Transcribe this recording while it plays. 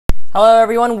Hello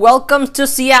everyone, welcome to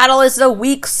Seattle. It's a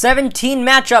Week 17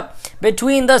 matchup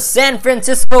between the San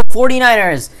Francisco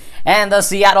 49ers and the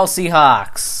Seattle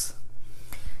Seahawks.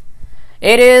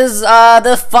 It is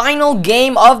the final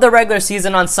game of the regular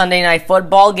season on Sunday Night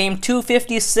Football, game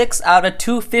 256 out of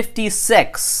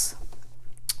 256.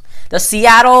 The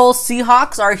Seattle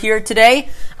Seahawks are here today.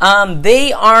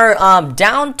 They are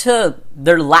down to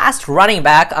their last running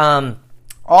back.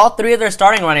 All three of their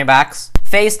starting running backs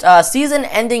faced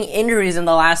season-ending injuries in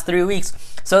the last 3 weeks.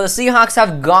 So the Seahawks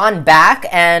have gone back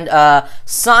and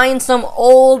signed some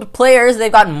old players.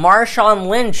 They've got Marshawn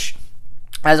Lynch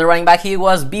as a running back. He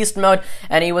was beast mode,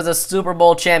 and he was a Super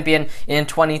Bowl champion in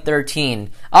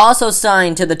 2013. Also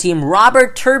signed to the team,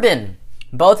 Robert Turbin.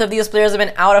 Both of these players have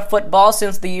been out of football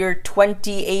since the year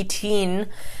 2018,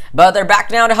 but they're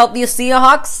back now to help the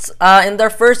Seahawks in their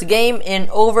first game in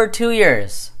over 2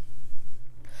 years.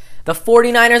 The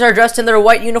 49ers are dressed in their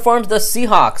white uniforms. The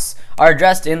Seahawks are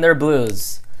dressed in their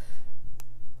blues.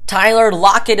 Tyler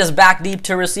Lockett is back deep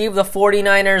to receive. The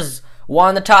 49ers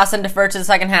won the toss and deferred to the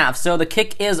second half. So the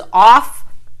kick is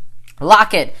off.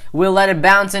 Lockett will let it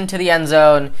bounce into the end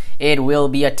zone. It will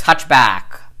be a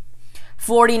touchback.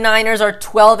 49ers are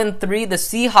 12-3. The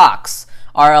Seahawks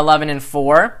are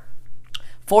 11-4.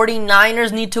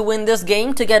 49ers need to win this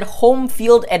game to get home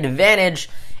field advantage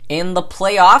in the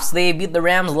playoffs. They beat the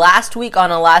Rams last week on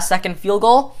a last-second field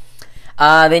goal.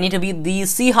 They need to beat the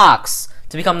Seahawks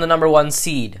to become the number 1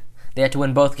 seed. They have to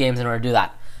win both games in order to do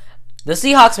that. The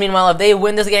Seahawks, meanwhile, if they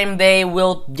win this game, they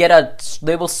will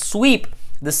sweep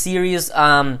the series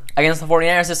against the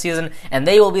 49ers this season, and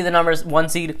they will be the number 1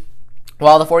 seed,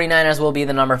 while the 49ers will be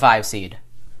the number 5 seed.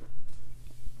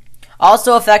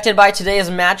 Also affected by today's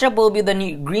matchup will be the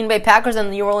Green Bay Packers and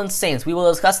the New Orleans Saints. We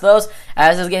will discuss those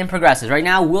as this game progresses. Right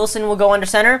now, Wilson will go under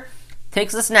center,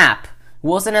 takes the snap.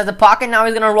 Wilson has the pocket, now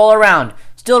he's going to roll around.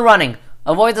 Still running,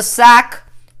 avoids a sack,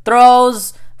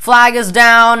 throws, flag is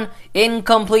down,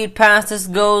 incomplete pass. This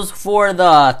goes for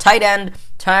the tight end,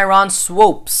 Tyron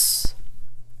Swoops.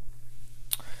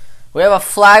 We have a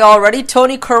flag already.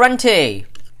 Tony Corrente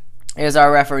is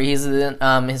our referee. He's in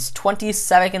his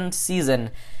 22nd season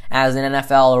as an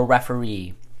NFL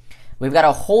referee. We've got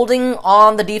a holding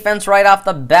on the defense right off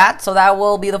the bat, so that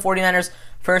will be the 49ers'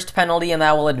 first penalty, and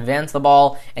that will advance the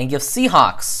ball and give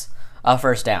Seahawks a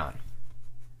first down.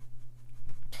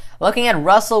 Looking at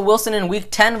Russell Wilson in Week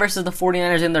 10 versus the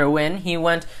 49ers in their win, he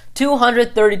went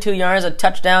 232 yards, a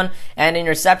touchdown, and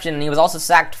interception, and he was also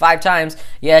sacked 5 times,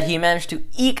 yet he managed to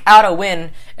eke out a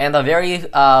win in the very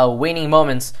waning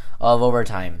moments of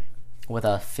overtime with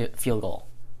a field goal.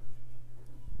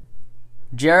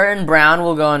 Jaron Brown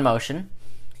will go in motion.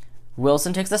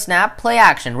 Wilson takes the snap, play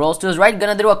action, rolls to his right,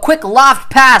 gonna do a quick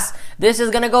loft pass. This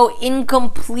is gonna go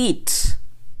incomplete.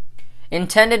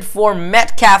 Intended for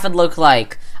Metcalf, it looked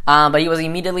like, but he was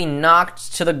immediately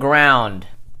knocked to the ground.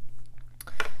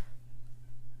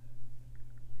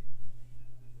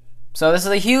 So this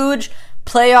is a huge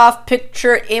playoff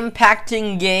picture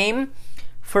impacting game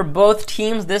for both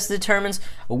teams. This determines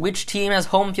which team has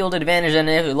home field advantage, and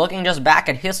if looking just back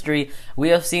at history, we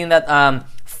have seen that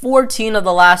 14 of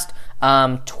the last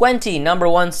 20 number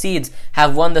 1 seeds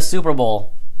have won the Super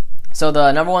Bowl. So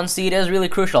the number 1 seed is really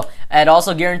crucial. It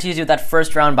also guarantees you that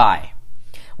first round bye.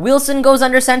 Wilson goes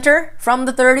under center from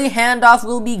the 30. Handoff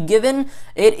will be given.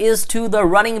 It is to the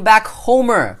running back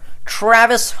Homer.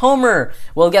 Travis Homer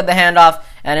will get the handoff,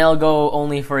 and it'll go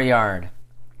only for a yard.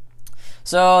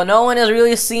 So no one has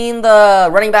really seen the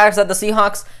running backs that the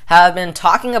Seahawks have been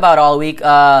talking about all week,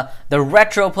 the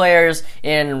retro players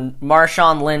in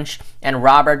Marshawn Lynch and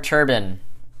Robert Turbin.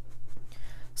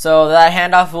 So that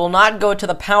handoff will not go to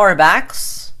the power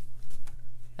backs,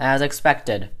 as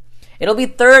expected. It'll be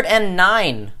 3rd and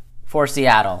 9 for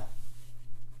Seattle.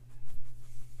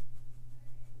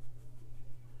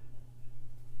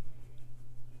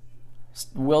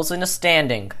 Wilson is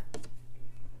standing.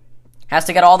 Has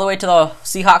to get all the way to the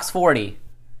Seahawks 40.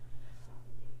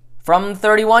 From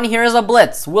 31, here's a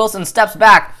blitz. Wilson steps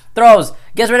back, throws,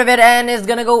 gets rid of it, and is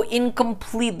going to go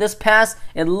incomplete. This pass,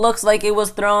 it looks like it was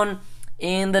thrown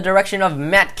in the direction of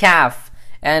Metcalf,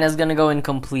 and is going to go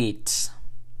incomplete.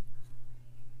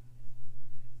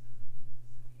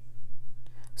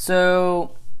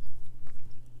 So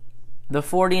the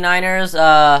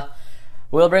 49ers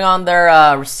will bring on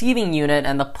their receiving unit,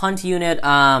 and the punt unit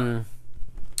will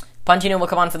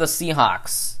come on for the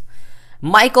Seahawks.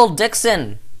 Michael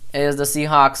Dixon is the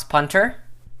Seahawks punter.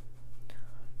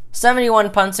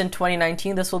 71 punts in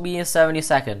 2019. This will be his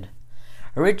 72nd.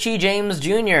 Richie James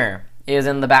Jr. is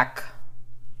in the back,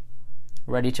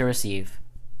 ready to receive.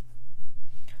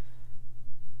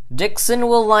 Dixon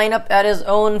will line up at his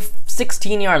own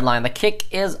 16-yard line. The kick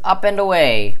is up and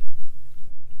away.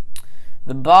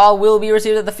 The ball will be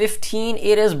received at the 15.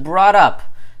 It is brought up.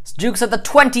 Jukes at the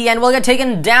 20 and will get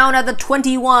taken down at the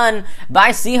 21 by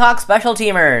Seahawks special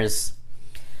teamers.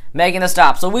 Making the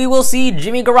stop. So we will see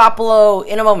Jimmy Garoppolo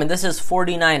in a moment. This is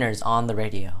 49ers on the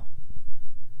radio.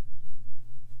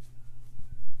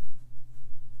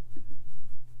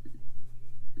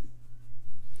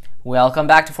 Welcome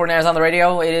back to 49ers on the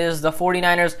radio. It is the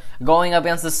 49ers going up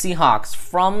against the Seahawks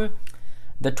from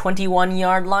the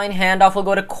 21-yard line. Handoff will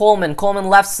go to Coleman. Coleman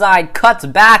left side, cuts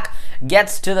back,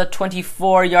 gets to the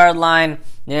 24-yard line.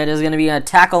 It is going to be a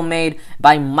tackle made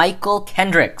by Michael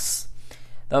Kendricks.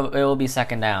 It will be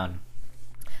second down.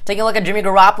 Taking a look at Jimmy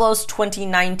Garoppolo's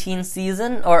 2019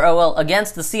 season,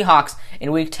 against the Seahawks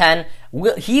in Week 10.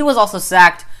 He was also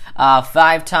sacked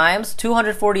 5 times,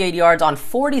 248 yards on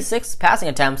 46 passing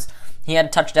attempts. He had a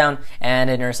touchdown and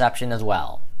an interception as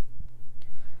well.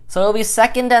 So it'll be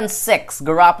 2nd and 6.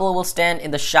 Garoppolo will stand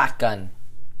in the shotgun.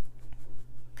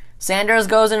 Sanders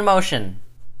goes in motion.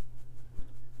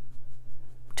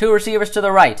 2 receivers to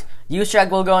the right. Juszczyk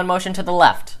will go in motion to the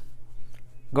left.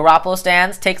 Garoppolo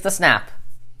stands, takes the snap.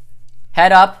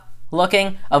 Head up,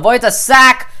 looking, avoids a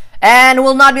sack, and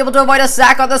will not be able to avoid a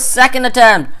sack on the second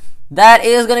attempt. That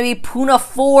is going to be Poona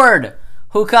Ford,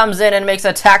 who comes in and makes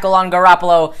a tackle on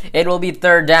Garoppolo. It will be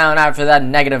 3rd down after that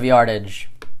negative yardage.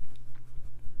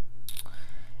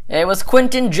 It was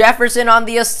Quinton Jefferson on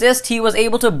the assist. He was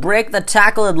able to break the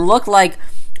tackle. It looked like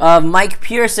Mike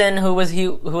Pearson, who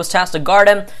was tasked to guard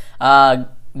him,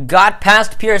 got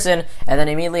past Pearson and then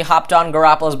immediately hopped on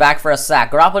Garoppolo's back for a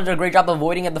sack. Garoppolo did a great job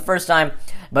avoiding it the first time,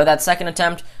 but that second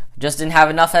attempt just didn't have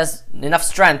enough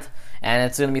strength, and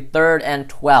it's going to be 3rd and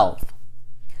 12.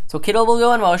 So Kittle will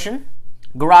go in motion.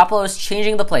 Garoppolo is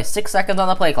changing the play. 6 seconds on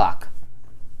the play clock.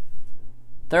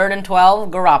 3rd and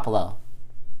 12, Garoppolo.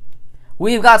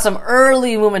 We've got some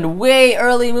early movement, way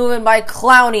early movement by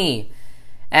Clowney.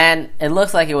 And it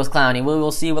looks like it was Clowney. We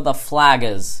will see what the flag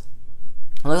is.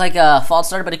 It looked like a false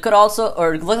start, but it could also,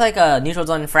 or it looked like a neutral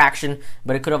zone infraction,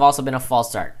 but it could have also been a false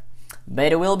start.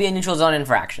 But it will be a neutral zone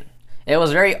infraction. It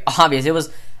was very obvious. It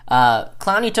was,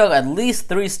 Clowney took at least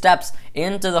 3 steps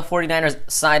into the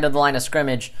 49ers side of the line of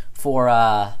scrimmage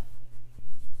before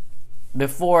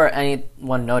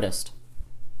anyone noticed.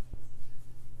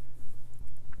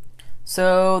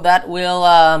 So that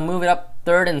will move it up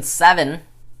 3rd and 7.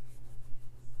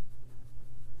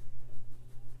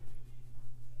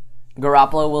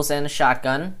 Garoppolo will send a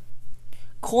shotgun.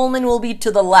 Coleman will be to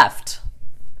the left.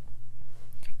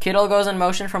 Kittle goes in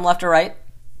motion from left to right.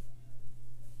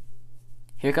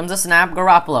 Here comes a snap.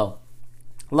 Garoppolo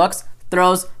looks,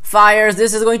 throws, fires.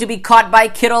 This is going to be caught by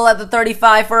Kittle at the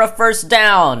 35 for a 1st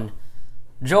down.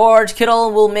 George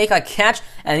Kittle will make a catch,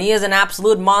 and he is an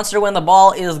absolute monster when the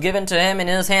ball is given to him in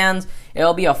his hands. It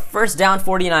will be a 1st down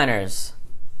 49ers.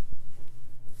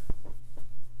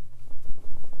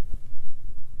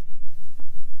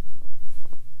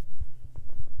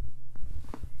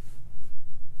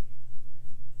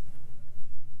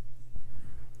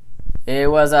 It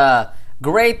was a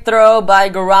great throw by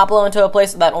Garoppolo into a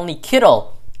place that only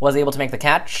Kittle was able to make the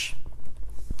catch.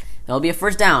 It'll be a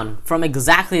 1st down from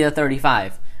exactly the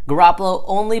 35. Garoppolo,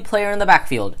 only player in the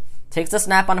backfield, takes the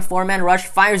snap on a 4-man rush,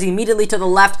 fires immediately to the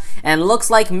left, and looks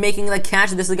like making the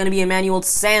catch. This is going to be Emmanuel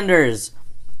Sanders.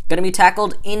 Going to be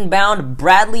tackled inbound.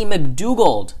 Bradley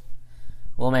McDougald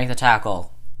will make the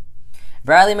tackle.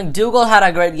 Bradley McDougald had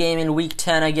a great game in Week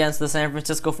 10 against the San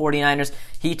Francisco 49ers.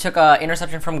 He took an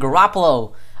interception from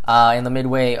Garoppolo in the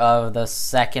midway of the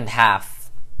second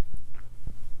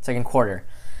quarter.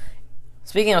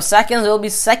 Speaking of seconds, it will be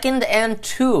 2nd and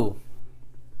 2.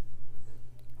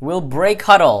 We'll break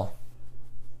huddle.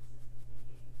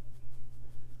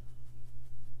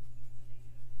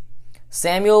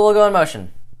 Samuel will go in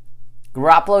motion.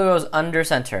 Garoppolo goes under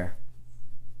center.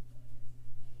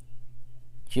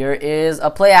 Here is a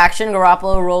play action.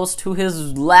 Garoppolo rolls to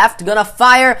his left. Gonna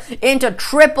fire into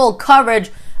triple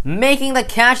coverage, making the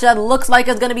catch that looks like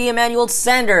it's gonna be Emmanuel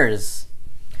Sanders.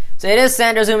 So it is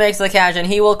Sanders who makes the catch, and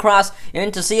he will cross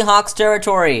into Seahawks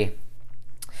territory.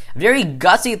 Very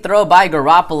gutsy throw by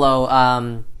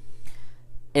Garoppolo.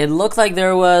 It looked like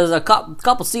there was a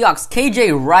couple Seahawks.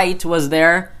 KJ Wright was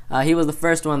there. He was the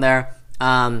first one there.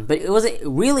 But it was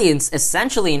really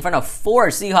essentially in front of 4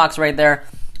 Seahawks right there.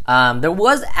 There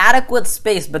was adequate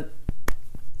space, but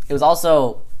it was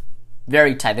also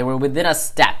very tight. They were within a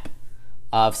step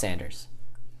of Sanders.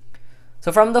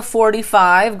 So from the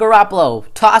 45, Garoppolo.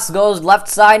 Toss goes left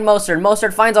side, Mostert.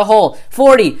 Mostert finds a hole.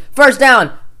 40, 1st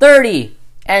down, 30,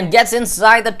 and gets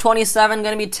inside the 27.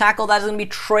 Going to be tackled. That is going to be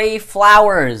Trey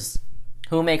Flowers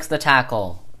who makes the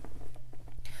tackle.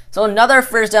 So another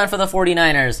first down for the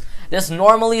 49ers. This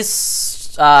normally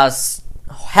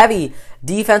heavy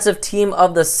defensive team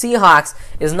of the Seahawks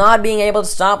is not being able to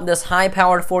stop this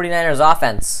high-powered 49ers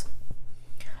offense.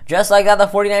 Just like that, the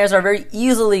 49ers are very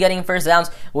easily getting first downs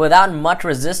without much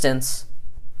resistance.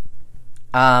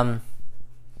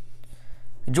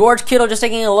 George Kittle, just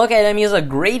taking a look at him, he's a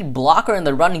great blocker in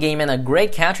the run game and a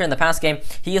great catcher in the pass game.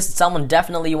 He is someone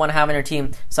definitely you want to have on your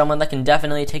team, someone that can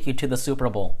definitely take you to the Super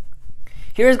Bowl.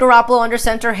 Here's Garoppolo under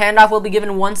center. Handoff will be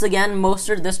given once again.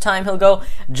 Mostert, this time he'll go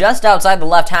just outside the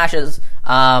left hashes.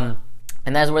 And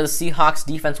that's where the Seahawks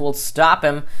defense will stop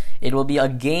him. It will be a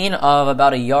gain of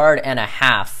about 1.5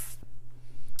 yards.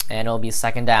 And it'll be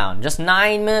second down. Just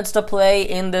 9 minutes to play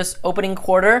in this opening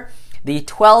quarter. The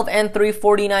 12-3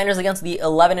 49ers against the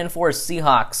 11-4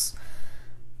 Seahawks.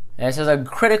 This is a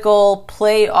critical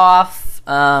playoff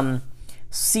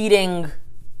seeding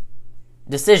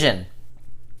decision.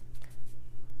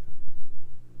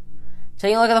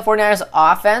 Taking a look at the 49ers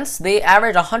offense, they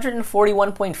average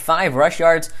 141.5 rush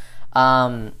yards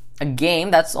a game.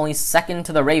 That's only second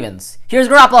to the Ravens. Here's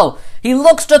Garoppolo. He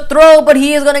looks to throw, but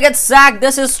he is going to get sacked.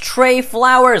 This is Trey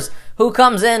Flowers who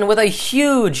comes in with a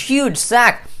huge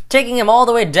sack, taking him all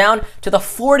the way down to the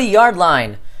 40-yard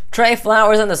line. Trey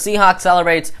Flowers and the Seahawks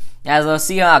celebrates as the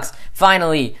Seahawks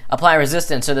finally apply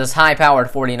resistance to this high-powered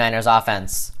 49ers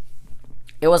offense.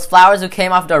 It was Flowers who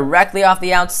came off directly off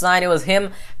the outside. It was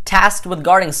him tasked with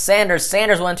guarding Sanders.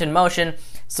 Sanders went in motion,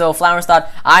 so Flowers thought,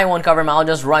 I won't cover him, I'll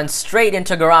just run straight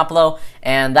into Garoppolo,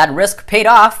 and that risk paid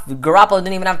off. Garoppolo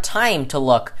didn't even have time to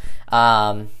look.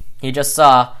 He just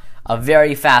saw a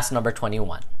very fast number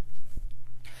 21.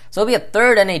 So it'll be a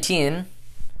 3rd and 18.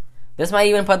 This might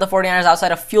even put the 49ers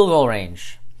outside of field goal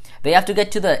range. They have to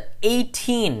get to the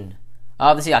 18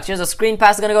 of the Seahawks. Here's a screen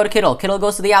pass going to go to Kittle. Kittle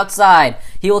goes to the outside.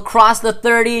 He will cross the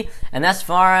 30, and that's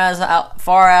far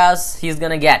as he's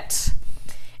going to get.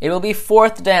 It will be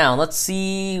 4th down. Let's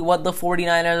see what the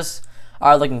 49ers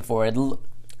are looking for.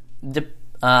 The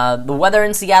weather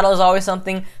in Seattle is always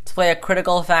something to play a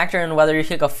critical factor in whether you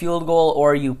kick a field goal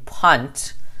or you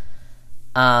punt.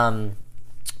 The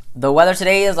weather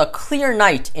today is a clear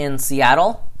night in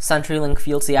Seattle, CenturyLink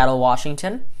Field, Seattle,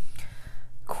 Washington.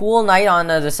 Cool night on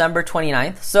December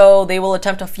 29th, so they will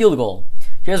attempt a field goal.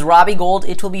 Here's Robbie Gould.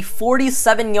 It will be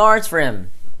 47 yards for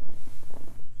him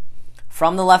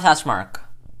from the left hash mark.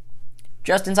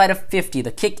 Just inside of 50.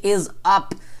 The kick is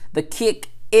up. The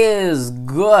kick is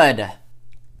good.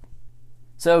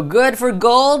 So good for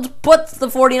Gould. Puts the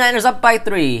 49ers up by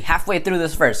 3 halfway through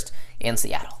this first in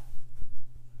Seattle.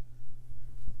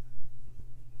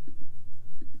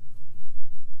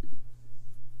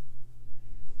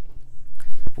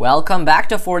 Welcome back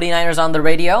to 49ers on the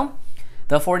radio.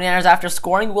 The 49ers, after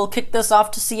scoring, will kick this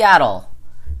off to Seattle.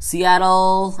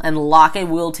 Seattle and Lockett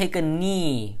will take a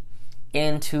knee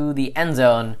into the end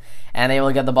zone, and they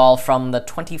will get the ball from the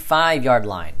 25-yard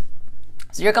line.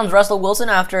 So here comes Russell Wilson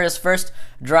after his first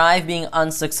drive being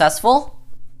unsuccessful.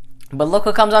 But look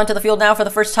who comes onto the field now for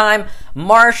the first time,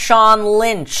 Marshawn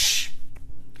Lynch.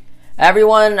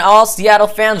 Everyone, all Seattle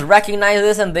fans recognize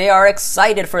this, and they are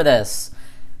excited for this.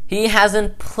 He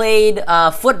hasn't played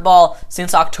football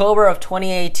since October of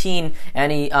 2018,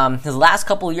 and his last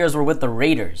couple of years were with the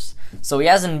Raiders. So he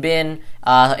hasn't been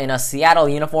in a Seattle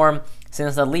uniform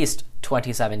since at least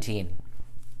 2017.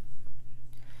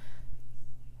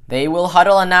 They will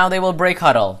huddle, and now they will break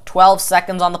huddle. 12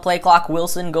 seconds on the play clock.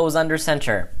 Wilson goes under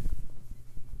center.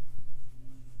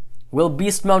 Will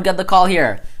Beast Mode get the call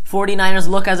here? 49ers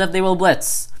look as if they will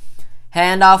blitz.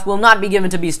 Handoff will not be given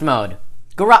to Beast Mode.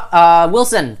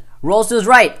 Wilson rolls to his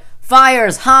right,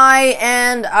 fires high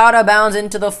and out of bounds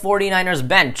into the 49ers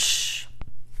bench.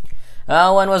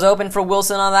 One was open for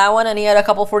Wilson on that one, and he had a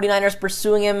couple 49ers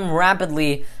pursuing him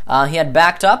rapidly. He had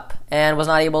backed up and was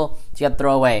not able to get the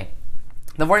throw away.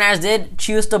 The 49ers did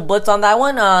choose to blitz on that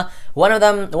one. One of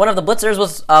the blitzers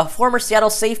was former Seattle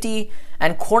safety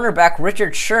and cornerback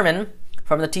Richard Sherman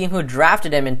from the team who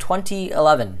drafted him in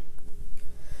 2011.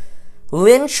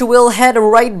 Lynch will head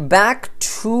right back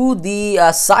to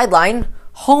the sideline.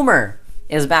 Homer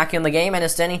is back in the game and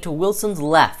is standing to Wilson's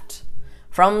left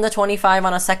from the 25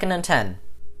 on a 2nd and 10.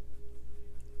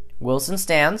 Wilson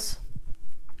stands,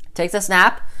 takes a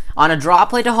snap on a draw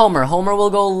play to Homer. Homer will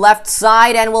go left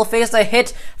side and will face a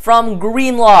hit from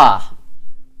Greenlaw.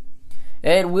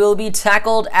 It will be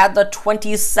tackled at the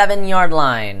 27-yard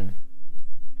line.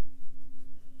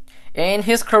 In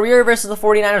his career versus the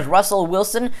 49ers, Russell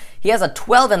Wilson, he has a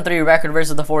 12-3 record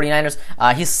versus the 49ers.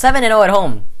 He's 7-0 at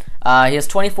home He has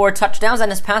 24 touchdowns,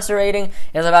 and his passer rating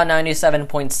is about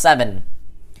 97.7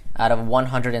 out of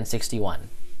 161.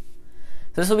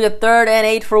 So this will be a 3rd and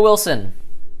 8 for Wilson.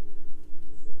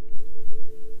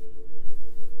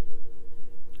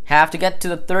 Have to get to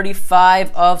the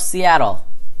 35 of Seattle.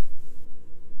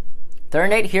 3rd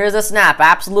and 8, here's the snap.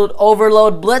 Absolute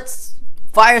overload blitz.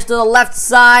 Fires to the left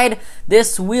side.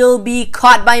 This will be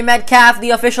caught by Metcalf. The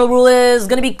official rule is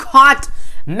going to be caught.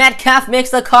 Metcalf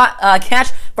makes the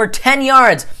catch for 10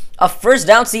 yards. A 1st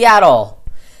down, Seattle.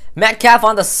 Metcalf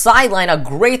on the sideline. A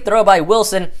great throw by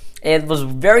Wilson. It was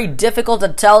very difficult to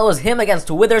tell. It was him against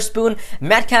Witherspoon.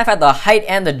 Metcalf had the height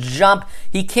and the jump.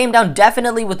 He came down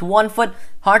definitely with 1 foot.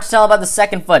 Hard to tell about the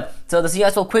 2nd foot. So the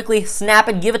Seahawks will quickly snap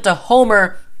and give it to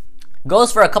Homer.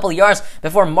 Goes for a couple of yards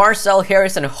before Marcel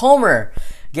Harris and Homer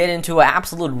get into an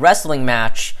absolute wrestling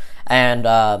match and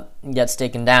gets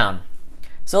taken down.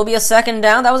 So it'll be a 2nd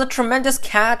down. That was a tremendous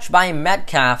catch by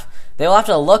Metcalf. They'll have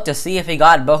to look to see if he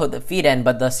got both the feet in,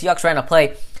 but the Seahawks ran a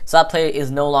play, so that play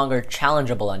is no longer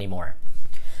challengeable anymore.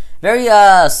 Very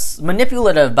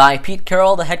manipulative by Pete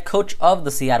Carroll, the head coach of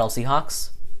the Seattle Seahawks.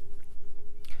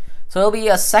 So it'll be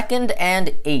a 2nd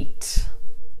and 8.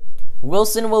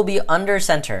 Wilson will be under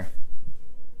center.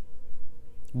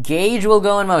 Gage will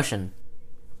go in motion.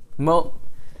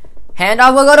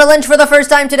 Handoff will go to Lynch for the first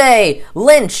time today.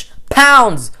 Lynch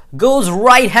pounds, goes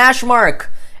right hash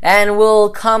mark, and will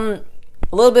come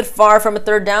a little bit far from a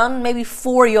 3rd down, maybe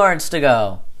 4 yards to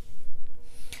go.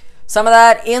 Some of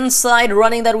that inside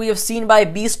running that we have seen by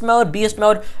Beast Mode. Beast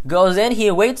Mode goes in, he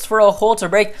waits for a hole to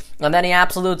break, and then he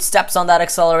absolute steps on that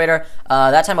accelerator.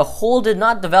 That time a hole did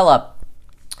not develop.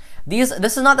 This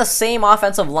is not the same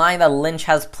offensive line that Lynch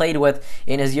has played with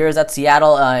in his years at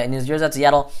Seattle.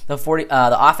 The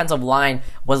offensive line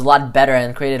was a lot better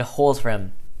and created holes for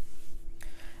him.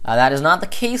 That is not the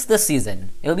case this season.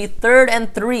 It'll be 3rd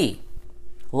and 3.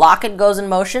 Lockett goes in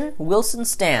motion. Wilson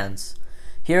stands.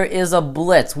 Here is a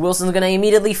blitz. Wilson's going to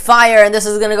immediately fire, and this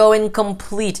is going to go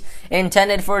incomplete.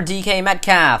 Intended for DK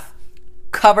Metcalf.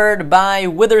 Covered by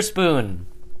Witherspoon.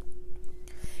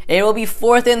 It will be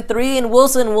 4th and 3, and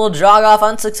Wilson will jog off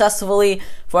unsuccessfully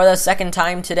for the 2nd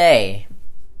time today.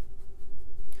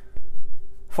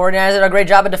 49ers did a great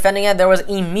job of defending it. There was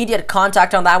immediate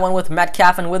contact on that one with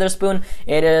Metcalf and Witherspoon.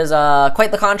 It is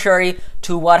quite the contrary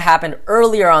to what happened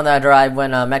earlier on that drive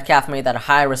when Metcalf made that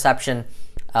high reception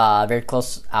very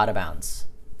close out of bounds.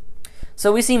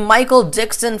 So we see Michael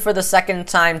Dixon for the 2nd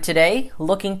time today,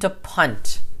 looking to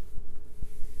punt.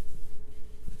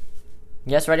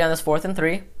 Yes, ready on this 4th and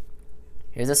 3.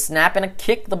 Here's a snap and a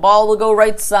kick. The ball will go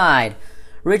right side.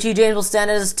 Richie James will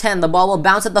stand at his 10. The ball will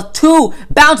bounce at the 2.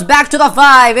 Bounce back to the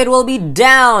 5. It will be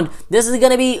downed. This is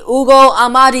going to be Ugo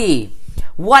Amadi.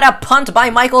 What a punt by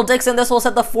Michael Dixon. This will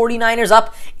set the 49ers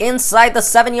up inside the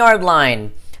 7-yard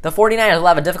line. The 49ers will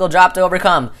have a difficult job to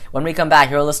overcome. When we come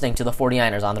back, you're listening to the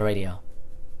 49ers on the radio.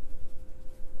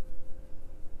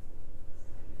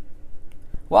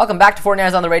 Welcome back to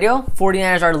 49ers on the radio.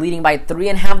 49ers are leading by 3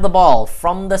 and have the ball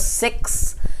from the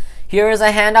 6. Here is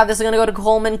a handoff. This is going to go to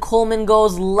Coleman. Coleman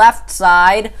goes left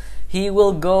side. He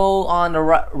will go on the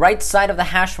right side of the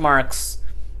hash marks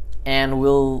and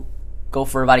will go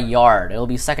for about a yard. It'll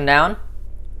be 2nd down.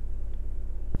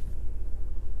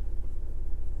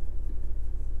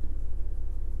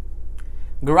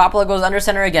 Garoppolo goes under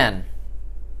center again.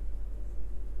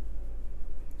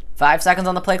 5 seconds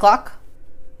on the play clock.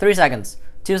 3 seconds.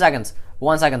 2 seconds.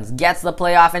 1 second. Gets the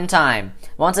play off in time.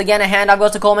 Once again, a handoff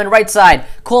goes to Coleman, right side.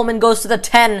 Coleman goes to the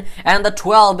 10 and the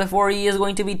 12 before he is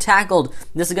going to be tackled.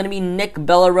 This is going to be Nick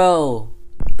Bellereau.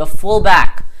 The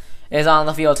fullback is on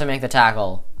the field to make the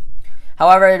tackle.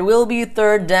 However, it will be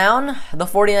 3rd down. The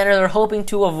 49ers are hoping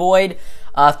to avoid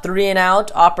a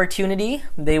 3-and-out opportunity.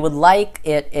 They would like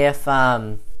it if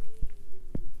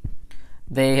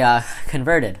they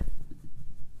converted.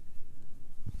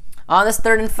 On this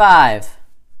 3rd and 5.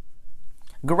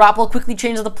 Garoppolo quickly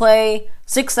changes the play.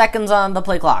 6 seconds on the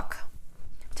play clock.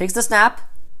 Takes the snap.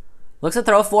 Looks to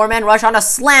throw. 4-man rush on a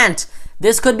slant.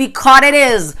 This could be caught. It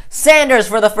is. Sanders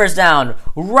for the 1st down.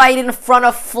 Right in front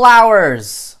of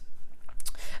Flowers.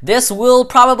 This will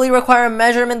probably require a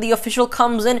measurement. The official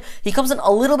comes in. He comes in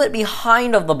a little bit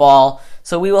behind of the ball.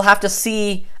 So we will have to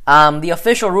see the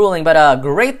official ruling. But a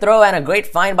great throw and a great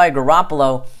find by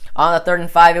Garoppolo. On the 3rd and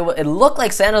 5, it looked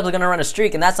like Sanders was going to run a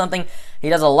streak, and that's something he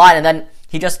does a lot. And then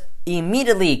he just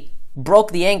immediately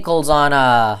broke the ankles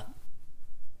on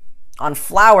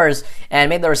Flowers and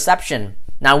made the reception.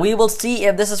 Now we will see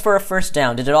if this is for a 1st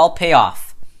down. Did it all pay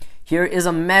off? Here is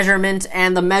a measurement,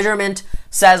 and the measurement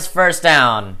says 1st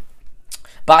down.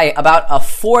 By about a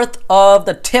 1/4 of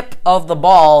the tip of the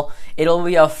ball it'll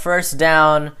be a first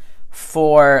down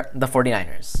for the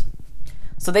 49ers.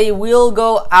 So they will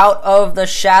go out of the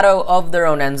shadow of their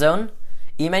own end zone.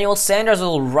 Emmanuel Sanders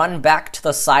will run back to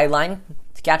the sideline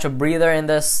to catch a breather in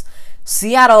this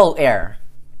Seattle air.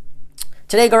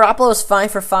 Today, Garoppolo is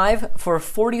 5 for 5 for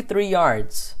 43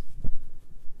 yards.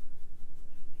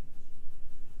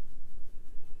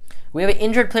 We have an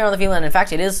injured player on the field, and in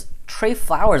fact, it is Trey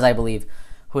Flowers, I believe,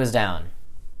 who is down.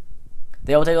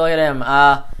 They will take a look at him.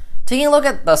 Taking a look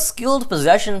at the skilled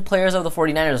possession players of the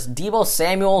 49ers, Deebo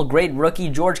Samuel, great rookie,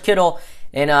 George Kittle,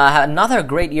 and another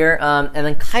great year, and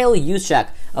then Kyle Juszczyk,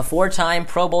 a 4-time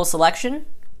Pro Bowl selection,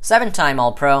 7-time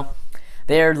All-Pro.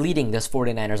 They're leading this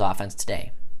 49ers offense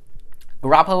today.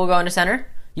 Garoppolo will go into center.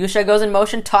 Juszczyk goes in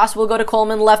motion. Toss will go to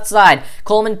Coleman left side.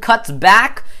 Coleman cuts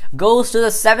back, goes to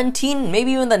the 17,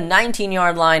 maybe even the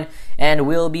 19-yard line, and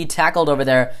will be tackled over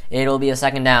there. It'll be a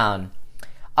second down.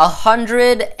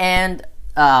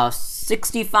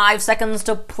 165 seconds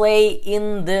to play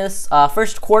in this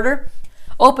first quarter.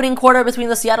 Opening quarter between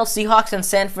the Seattle Seahawks and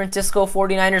San Francisco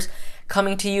 49ers,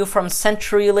 coming to you from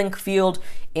CenturyLink Field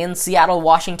in Seattle,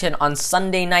 Washington on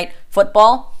Sunday Night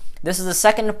Football. This is the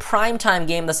second primetime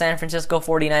game the San Francisco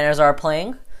 49ers are playing.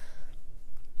 It'll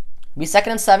be 2nd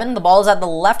and 7. The ball is at the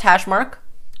left hash mark.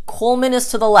 Coleman is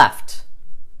to the left.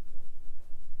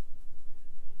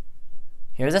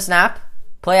 Here's a snap.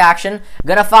 Play action.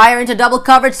 Gonna fire into double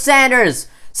coverage. Sanders.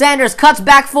 Sanders cuts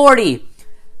back 40.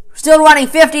 Still running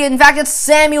 50. In fact, it's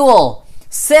Samuel.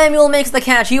 Samuel makes the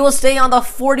catch. He will stay on the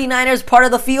 49ers part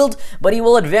of the field, but he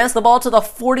will advance the ball to the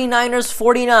 49ers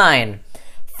 49.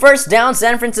 First down,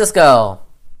 San Francisco.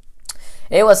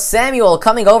 It was Samuel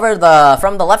coming over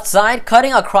from the left side,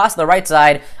 cutting across the right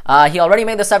side. He already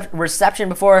made the reception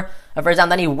before a first down.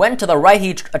 Then he went to the right.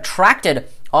 He attracted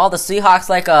all the Seahawks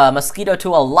like a mosquito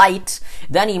to a light.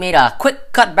 Then he made a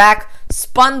quick cut back,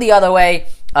 spun the other way,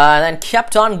 and then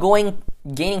kept on going,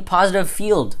 gaining positive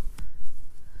field.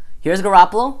 Here's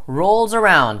Garoppolo, rolls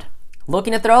around,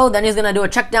 looking to throw. Then he's gonna do a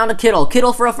check down to Kittle.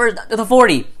 Kittle for a first to the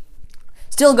 40.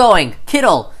 Still going.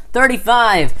 Kittle,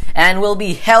 35, and will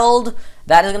be held.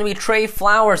 That is going to be Trey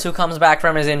Flowers who comes back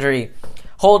from his injury,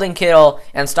 holding Kittle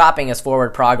and stopping his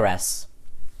forward progress.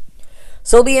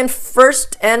 So it'll be in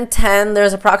 1st and 10.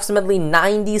 There's approximately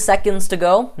 90 seconds to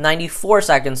go, 94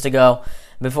 seconds to go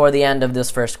before the end of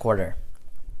this first quarter.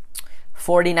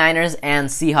 49ers and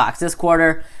Seahawks. This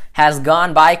quarter has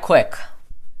gone by quick.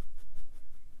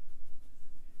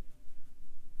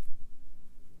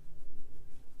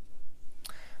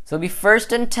 So it'll be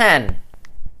 1st and 10.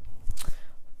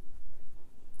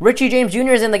 Richie James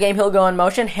Jr. is in the game. He'll go in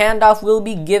motion. Handoff will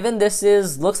be given.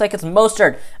 Looks like it's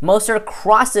Mostert. Mostert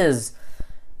crosses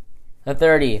the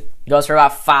 30. Goes for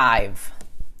about 5.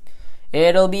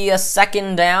 It'll be a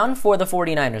second down for the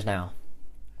 49ers now.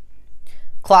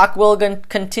 Clock will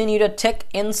continue to tick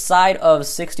inside of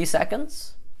 60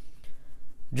 seconds.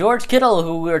 George Kittle,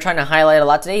 who we were trying to highlight a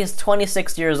lot today, he's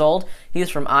 26 years old. He's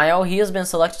from Iowa. He has been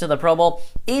selected to the Pro Bowl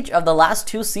each of the last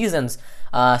 2 seasons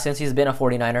since he's been a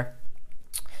 49er.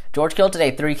 George Kittle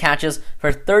today, 3 catches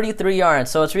for 33 yards.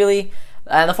 So it's really,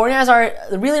 the 49ers are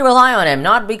really rely on him,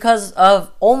 not because of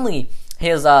only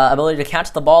his ability to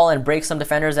catch the ball and break some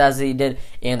defenders as he did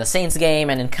in the Saints game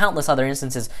and in countless other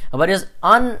instances, but his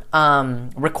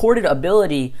unrecorded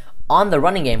ability on the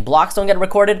running game. Blocks don't get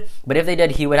recorded, but if they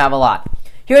did, he would have a lot.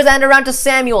 Here's the end around to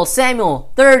Samuel.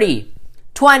 Samuel, 30,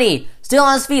 20, still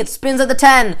on his feet, spins at the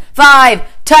 10, 5,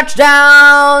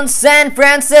 touchdown, San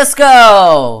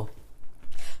Francisco!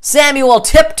 Samuel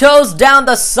tiptoes down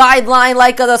the sideline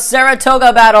like the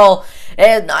Saratoga battle.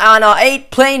 And on an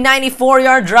 8-play,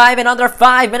 94-yard drive in under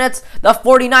 5 minutes, the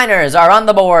 49ers are on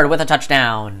the board with a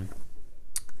touchdown.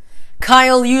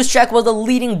 Kyle Juszczyk was the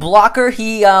leading blocker.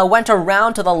 He went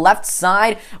around to the left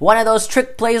side. One of those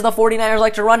trick plays the 49ers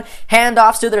like to run.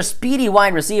 Handoffs to their speedy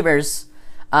wide receivers.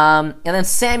 And then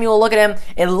Samuel, look at him.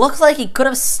 It looks like he could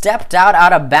have stepped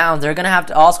out of bounds. They're going to have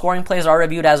to, all scoring plays are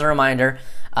reviewed as a reminder.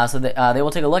 So they will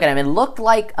take a look at him. It looked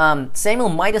like Samuel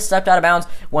might have stepped out of bounds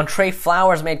when Trey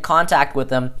Flowers made contact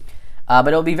with him. But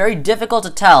it'll be very difficult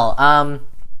to tell.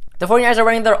 The 49ers are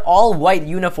wearing their all-white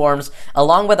uniforms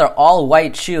along with their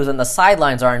all-white shoes, and the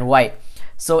sidelines are in white.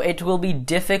 So it will be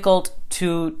difficult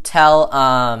to tell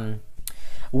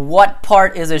what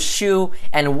part is a shoe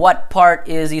and what part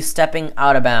is he stepping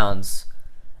out of bounds.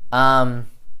 So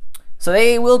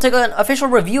they will take an official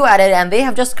review at it, and they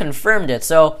have just confirmed it.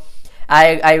 So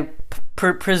I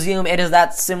presume it is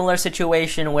that similar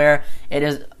situation where it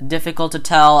is difficult to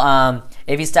tell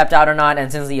if he stepped out or not,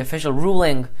 and since the official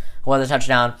ruling was a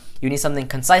touchdown, you need something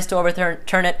concise to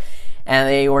overturn it, and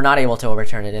they were not able to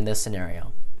overturn it in this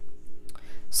scenario.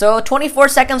 So 24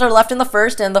 seconds are left in the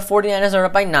first, and the 49ers are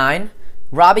up by 9.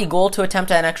 Robbie Gould to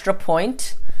attempt an extra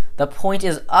point. The point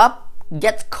is up,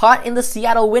 gets caught in the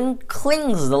Seattle wind,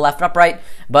 clings the left upright,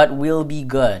 but will be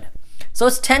good. So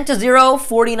it's 10-0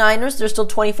 49ers. There's still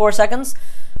 24 seconds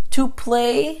to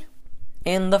play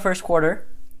in the first quarter.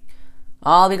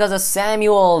 All because of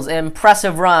Samuel's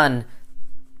impressive run.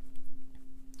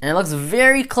 And it looks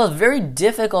very close, very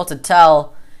difficult to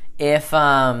tell if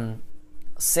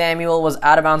Samuel was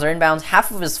out of bounds or inbounds.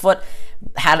 Half of his foot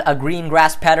had a green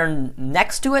grass pattern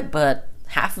next to it, but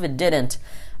half of it didn't.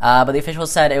 But the official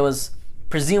said it was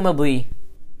presumably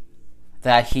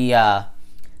that he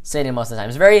stayed in most of the time.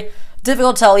 It's very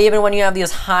difficult to tell even when you have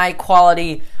these high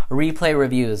quality replay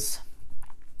reviews.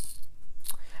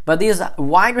 But these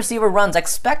wide receiver runs,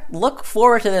 look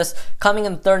forward to this coming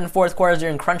in the third and fourth quarters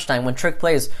during crunch time when trick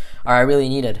plays are really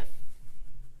needed.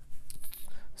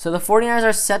 So the 49ers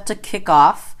are set to kick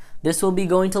off. This will be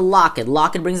going to Lockett.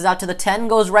 Lockett brings it out to the 10,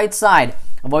 goes right side.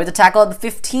 Avoids the tackle at the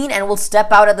 15 and will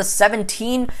step out at the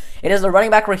 17. It is the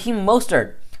running back Raheem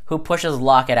Mostert who pushes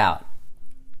Lockett out.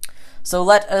 So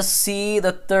let us see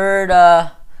the third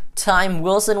time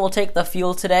Wilson will take the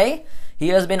field today. He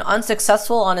has been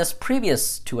unsuccessful on his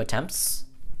previous 2 attempts.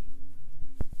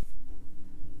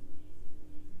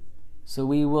 So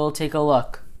we will take a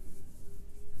look.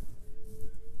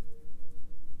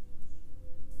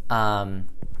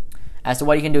 As to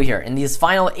what you can do here in these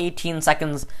final 18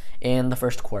 seconds in the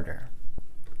first quarter.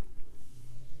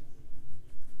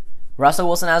 Russell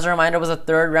Wilson, as a reminder, was a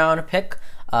 3rd round pick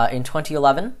in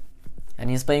 2011. And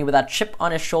he's playing with that chip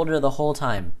on his shoulder the whole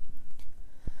time.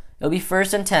 It'll be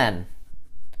 1st and 10.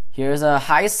 Here's a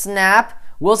high snap.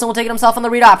 Wilson will take it himself on the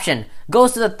read option.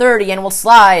 Goes to the 30 and will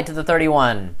slide to the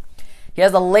 31. He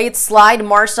has a late slide.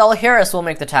 Marcel Harris will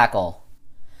make the tackle.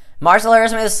 Marcel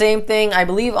Harris made the same thing, I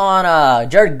believe, on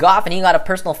Jared Goff, and he got a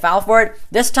personal foul for it.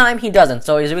 This time he doesn't,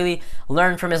 so he's really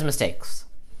learned from his mistakes.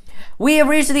 We have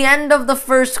reached the end of the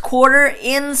first quarter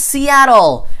in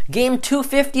Seattle. Game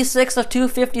 256 of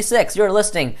 256. You're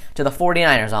listening to the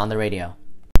 49ers on the radio.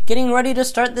 Getting ready to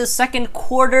start the second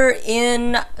quarter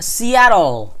in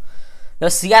Seattle.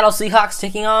 The Seattle Seahawks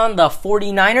taking on the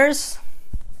 49ers.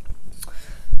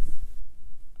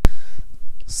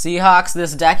 Seahawks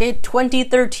this decade,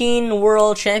 2013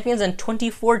 World Champions and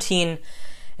 2014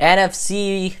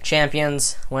 NFC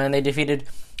Champions when they defeated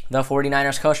the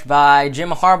 49ers coached by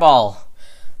Jim Harbaugh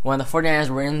when the 49ers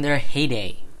were in their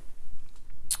heyday.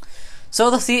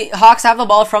 So the Seahawks have the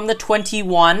ball from the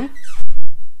 21.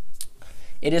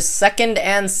 It is 2nd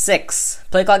and 6.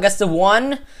 Play clock gets to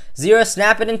 1. 0,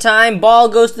 snap it in time. Ball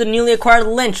goes to the newly acquired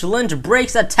Lynch. Lynch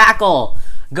breaks a tackle.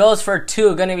 Goes for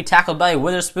 2. Going to be tackled by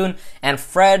Witherspoon and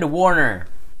Fred Warner.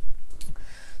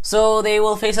 So they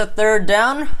will face a 3rd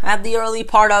down at the early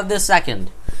part of the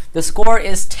second. The score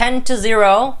is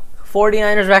 10-0.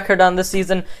 49ers record on this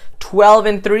season,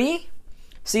 12-3.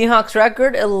 Seahawks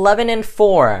record,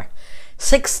 11-4.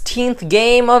 16th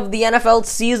game of the NFL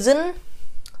season.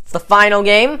 The final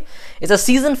game is a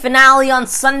season finale on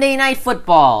Sunday Night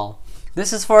Football.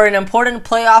 This is for an important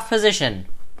playoff position.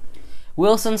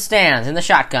 Wilson stands in the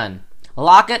shotgun.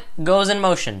 Lockett goes in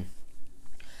motion.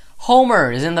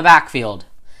 Homer is in the backfield.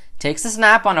 Takes the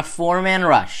snap on a 4-man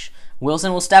rush.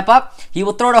 Wilson will step up. He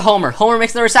will throw to Homer. Homer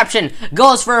makes the reception.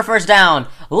 Goes for a 1st down.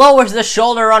 Lowers the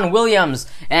shoulder on Williams.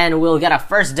 And will get a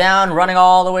 1st down running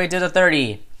all the way to the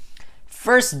 30.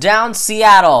 1st down,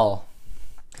 Seattle.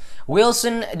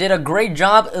 Wilson did a great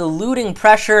job eluding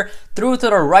pressure, threw to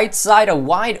the right side, a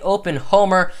wide open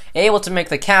Homer, able to make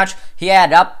the catch. He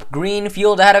had up green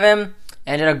field ahead of him,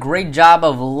 and did a great job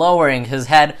of lowering his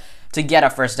head to get a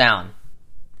 1st down.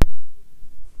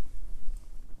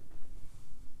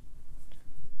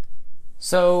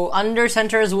 So, under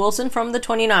center is Wilson from the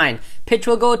 29. Pitch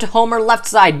will go to Homer left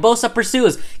side. Bosa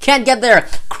pursues. Can't get there.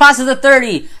 Crosses the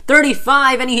 30.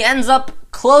 35, and he ends up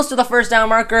close to the 1st down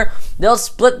marker. They'll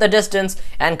split the distance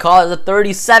and call it the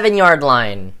 37-yard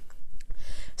line.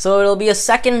 So it'll be a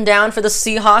 2nd down for the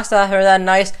Seahawks after that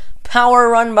nice power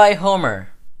run by Homer.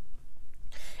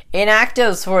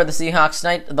 Inactives for the Seahawks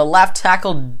tonight, the left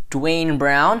tackle Dwayne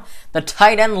Brown, the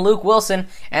tight end Luke Wilson,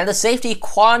 and the safety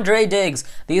Quandre Diggs.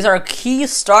 These are key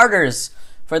starters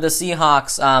for the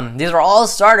Seahawks. These are all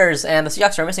starters, and the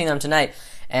Seahawks are missing them tonight.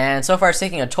 And so far it's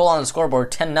taking a toll on the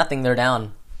scoreboard. 10-0, they're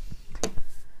down.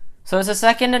 So it's a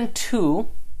 2nd and 2.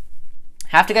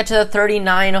 Have to get to the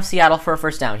 39 of Seattle for a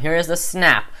 1st down. Here is the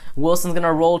snap. Wilson's going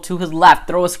to roll to his left.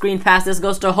 Throw a screen pass. This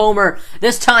goes to Homer.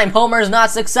 This time, Homer is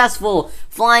not successful.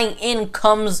 Flying in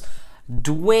comes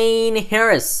Dwayne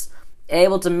Harris,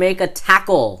 able to make a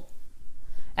tackle.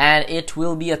 And it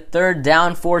will be a 3rd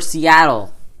down for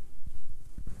Seattle.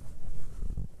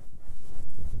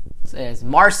 It's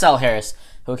Marcel Harris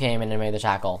who came in and made the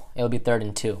tackle. It'll be 3rd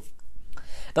and 2.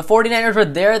 The 49ers were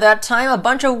there that time. A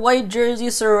bunch of white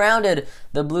jerseys surrounded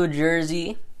the blue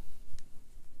jersey.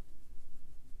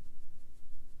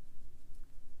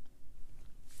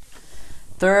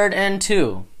 Third and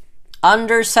 2.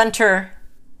 Under center,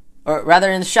 or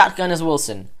rather in the shotgun, is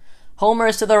Wilson. Homer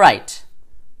is to the right.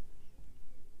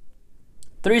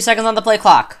 3 seconds on the play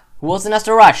clock. Wilson has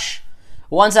to rush.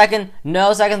 1 second,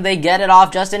 no second, they get it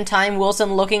off just in time.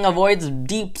 Wilson looking, avoids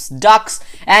deep ducks,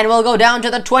 and will go down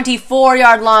to the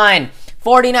 24-yard line.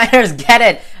 49ers get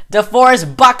it.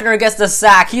 DeForest Buckner gets the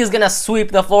sack. He's going to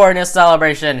sweep the floor in his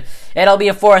celebration. It'll be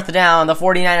a 4th down. The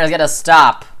 49ers get a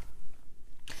stop.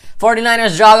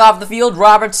 49ers jog off the field.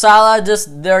 Robert Saleh,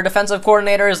 their defensive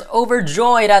coordinator, is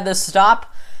overjoyed at this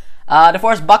stop.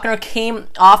 DeForest Buckner came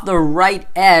off the right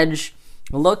edge.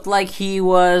 Looked like he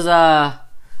was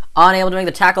unable to make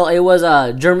the tackle. It was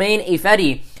Jermaine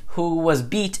Ifedi who was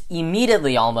beat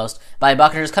immediately almost by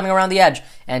Buckner, just coming around the edge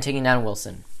and taking down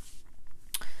Wilson.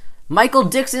 Michael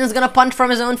Dixon is going to punt from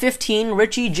his own 15.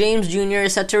 Richie James Jr.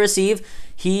 is set to receive.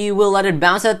 He will let it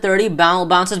bounce at 30.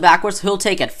 Bounces backwards. He'll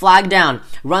take it. Flag down.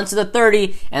 Runs to the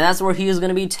 30. And that's where he is going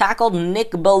to be tackled.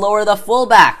 Nick Bellore, the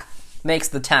fullback, makes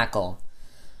the tackle.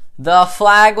 The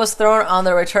flag was thrown on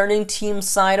the returning team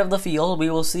side of the field. We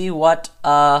will see what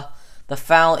the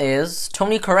foul is.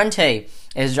 Tony Corrente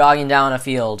is jogging down a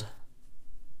field.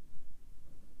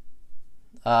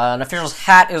 An official's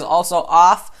hat is also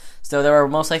off. So there were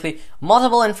most likely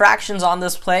multiple infractions on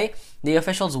this play. The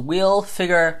officials will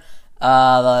figure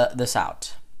this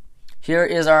out. Here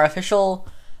is our official,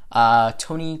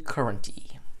 Tony Corrente.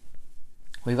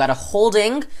 We've got a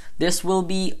holding. This will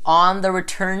be on the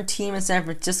return team in San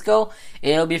Francisco.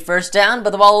 It'll be 1st down,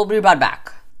 but the ball will be brought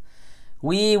back.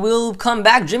 We will come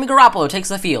back. Jimmy Garoppolo takes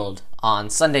the field on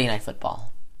Sunday Night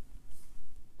Football.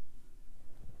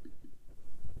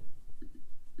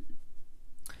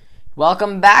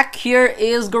 Welcome back. Here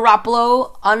is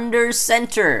Garoppolo under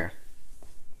center.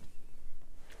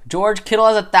 George Kittle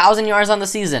has 1,000 yards on the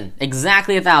season.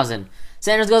 Exactly 1,000.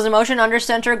 Sanders goes in motion, under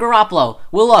center, Garoppolo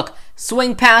will look.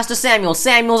 Swing pass to Samuel.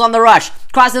 Samuel's on the rush.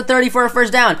 Crosses the 30 for a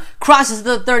 1st down. Crosses to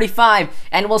the 35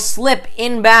 and will slip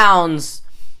inbounds.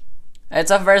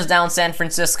 It's a 1st down, San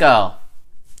Francisco.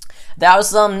 That was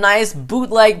some nice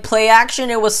bootleg play action.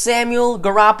 It was Samuel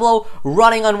Garoppolo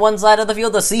running on one side of the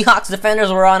field. The Seahawks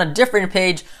defenders were on a different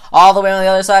page all the way on the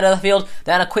other side of the field.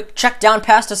 Then a quick check down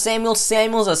pass to Samuel.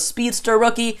 Samuel's a speedster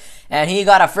rookie, and he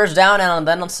got a 1st down and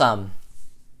then some.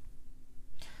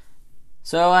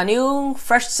 So a new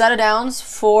fresh set of downs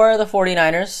for the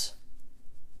 49ers.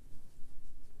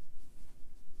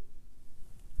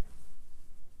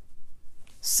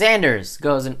 Samuel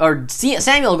goes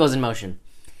in motion.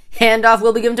 Handoff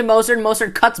will be given to Mostert.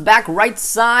 Mostert cuts back right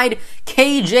side.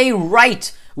 KJ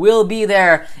Wright will be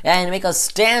there and make a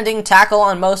standing tackle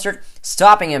on Mostert,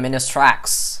 stopping him in his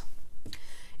tracks.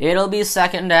 It'll be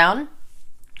 2nd down.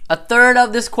 A third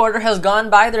of this quarter has gone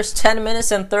by. There's 10 minutes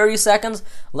and 30 seconds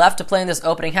left to play in this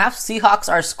opening half. Seahawks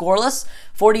are scoreless.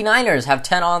 49ers have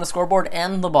 10 on the scoreboard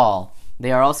and the ball.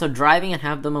 They are also driving and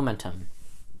have the momentum.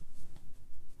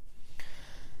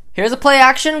 Here's a play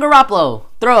action. Garoppolo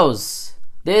throws.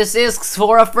 This is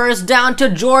for a 1st down to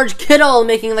George Kittle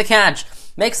making the catch.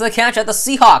 Makes the catch at the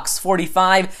Seahawks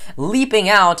 45, leaping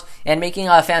out and making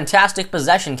a fantastic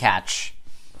possession catch.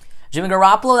 Jimmy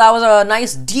Garoppolo, that was a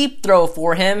nice deep throw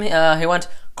for him. He went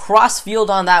cross field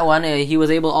on that one. He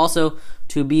was able also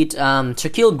to beat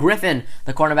Shaquille Griffin,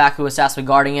 the cornerback who was tasked with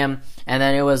guarding him. And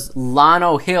then it was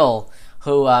Lano Hill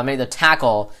who made the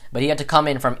tackle, but he had to come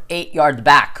in from 8 yards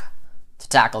back to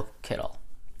tackle Kittle.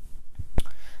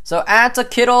 So add to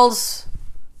Kittle's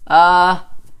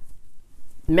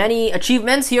many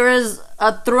achievements. Here is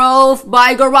a throw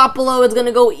by Garoppolo. It's going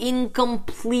to go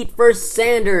incomplete for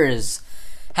Sanders.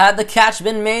 Had the catch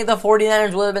been made, the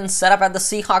 49ers would have been set up at the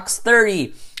Seahawks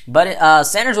 30. But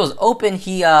Sanders was open.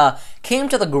 He came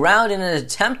to the ground in an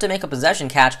attempt to make a possession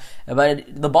catch, but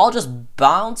the ball just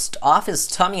bounced off his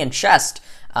tummy and chest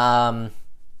and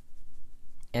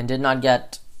did not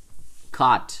get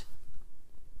caught.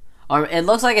 Or it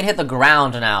looks like it hit the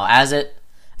ground now, as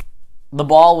the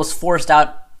ball was forced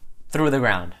out through the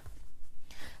ground.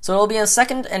 So it'll be a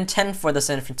 2nd and 10 for the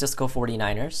San Francisco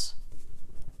 49ers.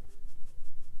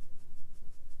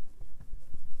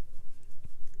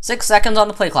 6 seconds on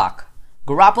the play clock.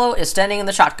 Garoppolo is standing in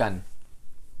the shotgun.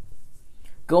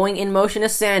 Going in motion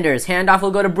is Sanders. Handoff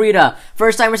will go to Breida.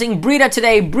 First time we're seeing Breida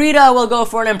today. Breida will go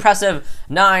for an impressive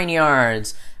 9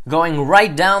 yards. Going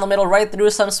right down the middle, right through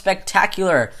some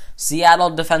spectacular Seattle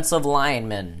defensive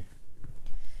linemen.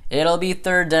 It'll be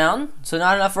third down, so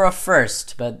not enough for a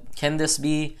first, but can this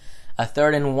be a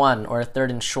 3rd and 1 or a 3rd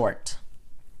and short?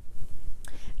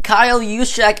 Kyle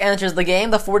Juszczyk enters the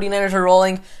game. The 49ers are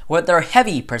rolling with their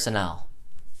heavy personnel.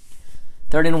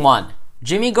 3rd and 1.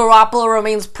 Jimmy Garoppolo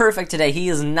remains perfect today. He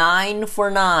is 9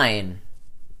 for 9.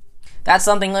 That's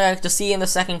something I like to see in the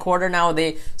second quarter. Now,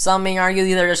 some may argue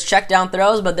they're just check down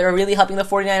throws, but they're really helping the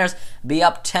 49ers be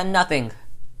up 10-0.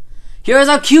 Here's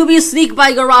a QB sneak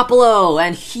by Garoppolo,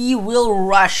 and he will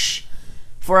rush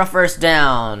for a first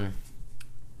down.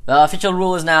 The official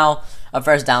rule is now a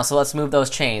first down, so let's move those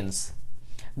chains.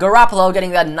 Garoppolo getting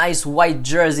that nice white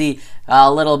jersey,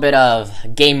 a little bit of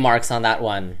game marks on that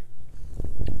one.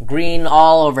 Green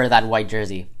all over that white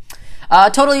jersey.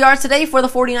 Total yards today for the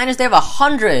 49ers, they have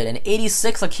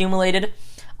 186 accumulated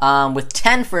with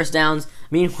 10 first downs.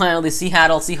 Meanwhile, the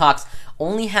Seattle Seahawks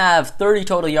only have 30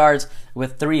 total yards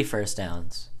with 3 first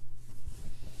downs.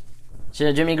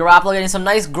 Jimmy Garoppolo getting some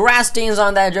nice grass stains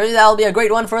on that jersey. That'll be a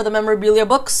great one for the memorabilia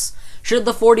books. Should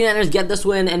the 49ers get this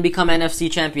win and become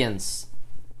NFC champions.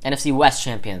 NFC West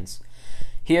champions.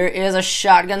 Here is a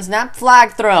shotgun snap,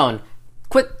 flag thrown.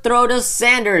 Quick throw to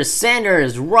Sanders.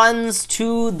 Sanders runs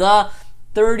to the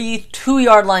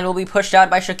 32-yard line. Will be pushed out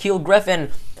by Shaquille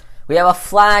Griffin. We have a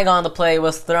flag on the play.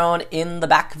 Was thrown in the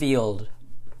backfield.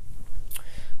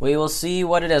 We will see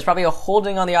what it is. Probably a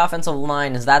holding on the offensive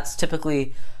line, as that's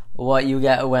typically what you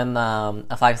get when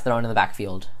a flag's thrown in the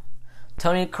backfield.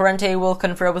 Tony Corrente will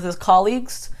confer with his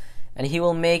colleagues, and he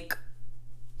will make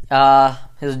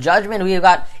his judgment. We have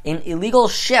got an illegal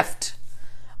shift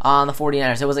on the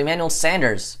 49ers. It was Emmanuel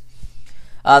Sanders.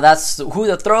 That's who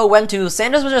the throw went to.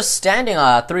 Sanders was just standing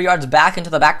 3 yards back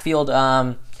into the backfield,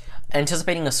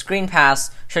 anticipating a screen pass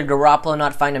should Garoppolo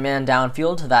not find a man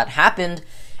downfield. That happened,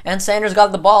 and Sanders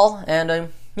got the ball,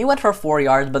 and he went for 4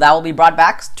 yards, but that will be brought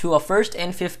back to a 1st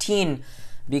and 15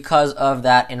 because of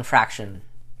that infraction.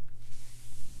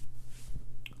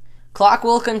 Clock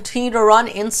will continue to run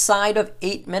inside of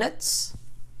 8 minutes.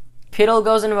 Kittle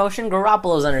goes into motion.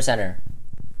 Garoppolo's under center.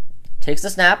 Takes the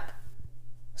snap.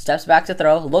 Steps back to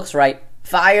throw. Looks right.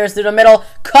 Fires through the middle.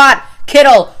 Caught.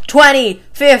 Kittle. 20.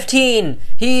 15.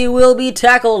 He will be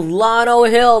tackled. Lano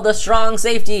Hill, the strong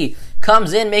safety,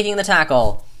 comes in making the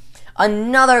tackle.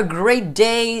 Another great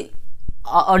day.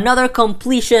 Another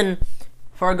completion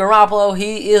for Garoppolo.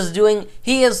 He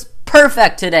is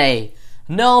perfect today.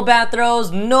 No bad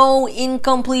throws. No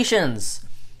incompletions.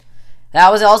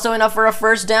 That was also enough for a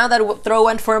first down. That throw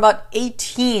went for about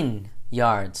 18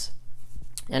 yards.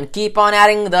 And keep on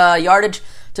adding the yardage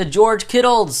to George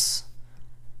Kittle's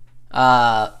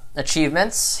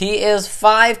achievements. He is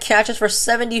 5 catches for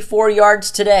 74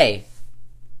 yards today.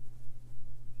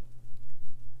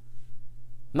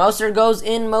 Mostert goes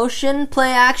in motion,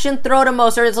 play action, throw to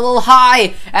Mostert. It's a little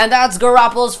high, and that's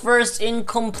Garoppolo's first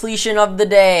incompletion of the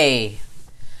day.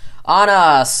 On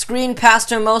a screen pass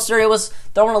to Mostert, it was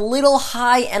thrown a little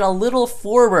high and a little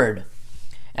forward.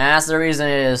 And that's the reason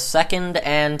it is 2nd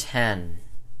and 10.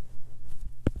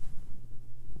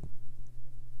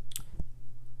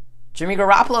 Jimmy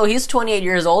Garoppolo, he's 28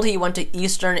 years old. He went to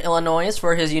Eastern Illinois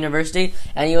for his university,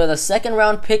 and he was a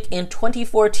 2nd-round pick in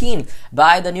 2014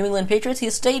 by the New England Patriots.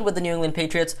 He stayed with the New England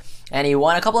Patriots, and he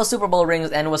won a couple of Super Bowl rings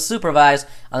and was supervised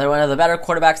under one of the better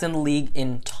quarterbacks in the league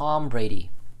in Tom Brady.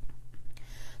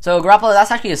 So Garoppolo, that's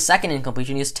actually his 2nd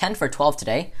incompletion. He's 10 for 12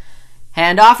 today.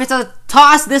 Handoff, it's a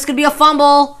toss. This could be a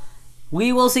fumble.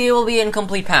 We will see. It will be an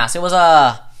incomplete pass. It was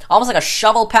almost like a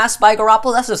shovel pass by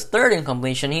Garoppolo. That's his 3rd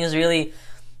incompletion. He's really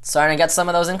starting to get some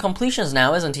of those incompletions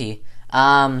now, isn't he?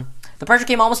 The pressure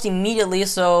came almost immediately,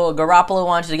 so Garoppolo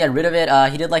wanted to get rid of it.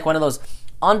 He did like one of those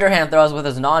underhand throws with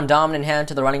his non-dominant hand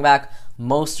to the running back,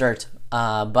 Mostert,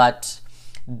 but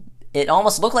it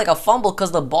almost looked like a fumble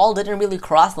because the ball didn't really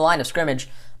cross the line of scrimmage.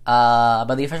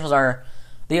 But the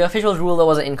officials ruled it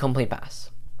was an incomplete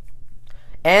pass.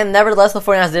 And nevertheless, the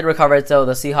 49ers did recover it, so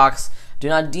the Seahawks do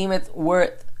not deem it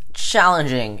worth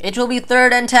challenging. It will be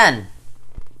 3rd and 10.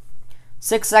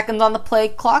 6 seconds on the play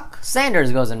clock.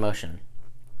 Sanders goes in motion.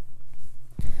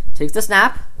 Takes the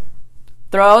snap.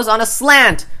 Throws on a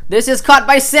slant. This is caught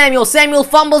by Samuel. Samuel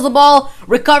fumbles the ball,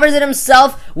 recovers it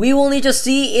himself. We will need to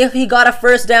see if he got a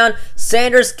first down.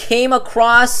 Sanders came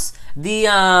across the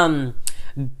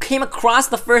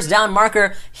first down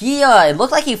marker. It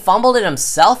looked like he fumbled it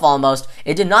himself almost.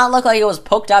 It did not look like it was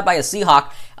poked out by a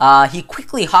Seahawk. He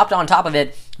quickly hopped on top of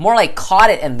it, more like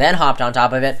caught it and then hopped on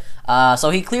top of it. So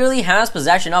he clearly has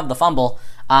possession of the fumble.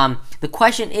 The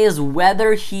question is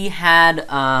whether he had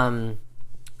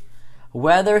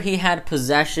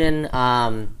possession.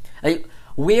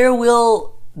 Where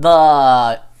will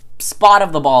the spot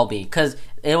of the ball be? Because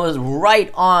It was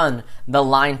right on the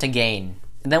line to gain.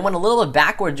 And then went a little bit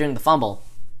backward during the fumble.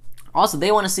 Also,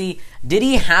 they want to see, did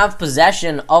he have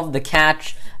possession of the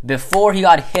catch before he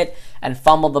got hit and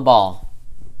fumbled the ball?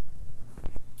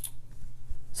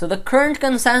 So the current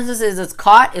consensus is it's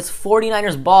caught, it's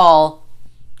 49ers ball,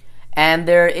 and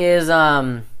there is,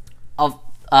 they're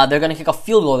going to kick a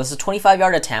field goal. This is a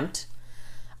 25-yard attempt.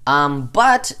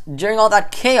 But during all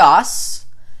that chaos,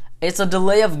 it's a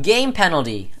delay of game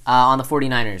penalty on the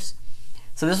 49ers.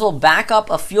 So this will back up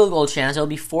a field goal chance. It'll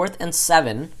be 4th and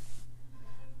 7.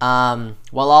 While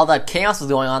all that chaos was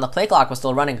going on, the play clock was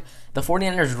still running. The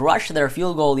 49ers rushed their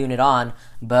field goal unit on,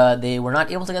 but they were not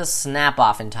able to get a snap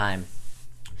off in time.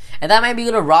 And that might be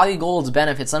to Robbie Gould's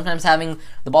benefit. Sometimes having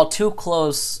the ball too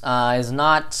close is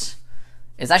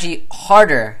actually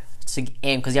harder to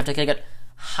aim because you have to kick it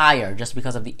higher just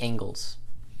because of the angles.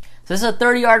 So this is a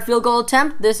 30-yard field goal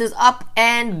attempt. This is up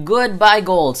and good by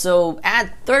Gould. So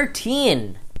at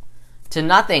 13-0, the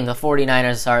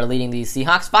 49ers are leading the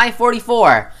Seahawks.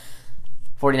 5:44.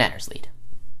 49ers lead.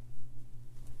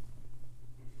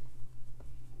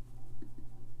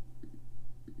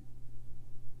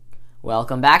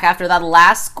 Welcome back after that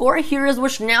last score. Here is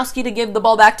Wishnowsky to give the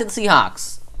ball back to the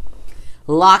Seahawks.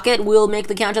 Lockett will make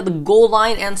the catch at the goal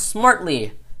line and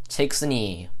smartly takes a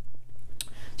knee.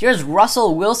 Here's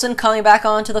Russell Wilson coming back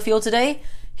onto the field today.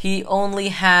 He only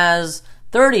has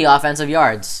 30 offensive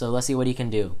yards, so let's see what he can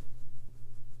do.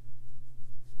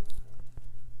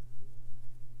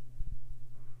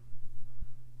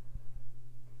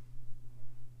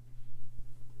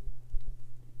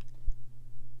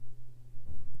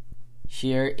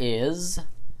 Here is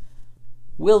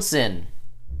Wilson.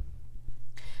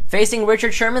 Facing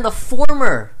Richard Sherman, the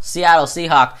former Seattle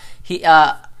Seahawk.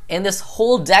 In this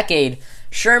whole decade,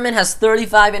 Sherman has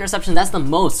 35 interceptions. That's the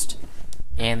most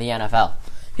in the NFL.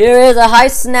 Here is a high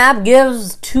snap,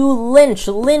 gives to Lynch.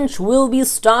 Lynch will be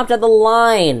stopped at the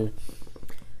line.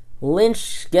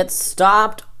 Lynch gets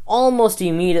stopped almost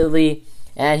immediately,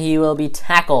 and he will be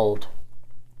tackled.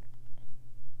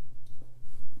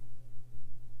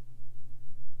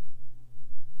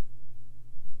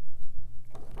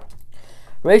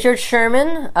 Richard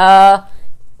Sherman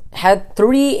had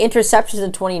 3 interceptions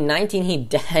in 2019. He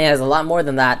has a lot more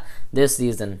than that this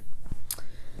season.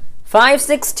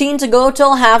 5:16 to go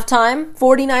till halftime.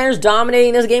 49ers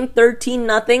dominating this game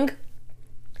 13-0.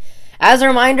 As a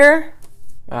reminder,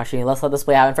 actually, let's let this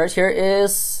play happen first. Here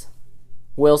is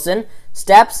Wilson.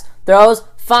 Steps, throws,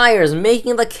 fires,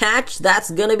 making the catch. That's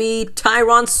going to be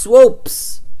Tyron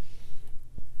Swopes.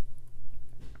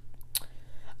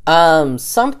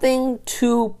 Something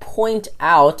to point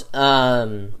out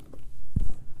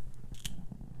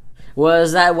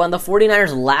was that when the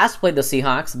 49ers last played the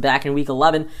Seahawks back in Week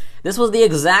 11, this was the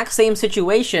exact same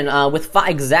situation with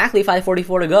exactly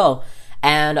 5:44 to go.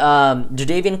 And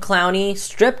Jadeveon Clowney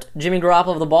stripped Jimmy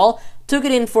Garoppolo of the ball, took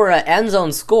it in for an end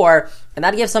zone score, and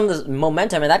that gave some of the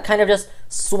momentum, and that kind of just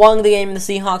swung the game in the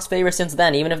Seahawks' favor since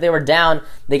then. Even if they were down,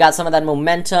 they got some of that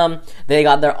momentum, they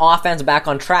got their offense back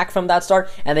on track from that start,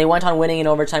 and they went on winning in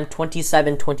overtime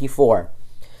 27-24.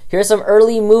 Here's some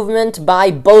early movement by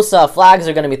Bosa. Flags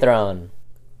are going to be thrown.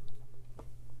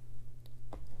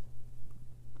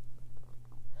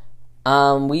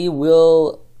 We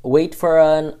will wait for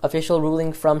an official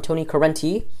ruling from Tony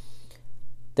Correnti.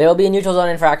 There will be a neutral zone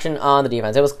infraction on the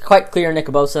defense. It was quite clear Nick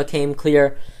Bosa came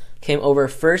over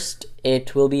first.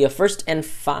 It will be a 1st and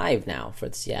 5 now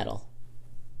for Seattle.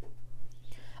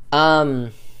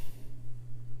 It'll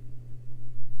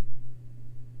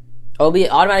be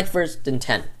automatic 1st and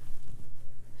 10.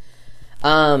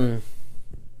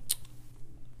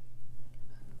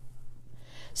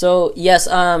 So yes,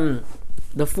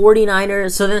 the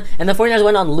 49ers, the 49ers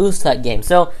went on lose that game.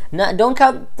 So don't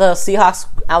count the Seahawks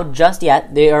out just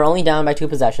yet. They are only down by 2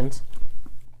 possessions.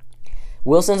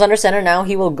 Wilson's under center now.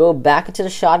 He will go back into the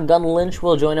shotgun. Lynch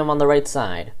will join him on the right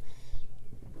side.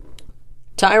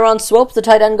 Tyron Swopes, the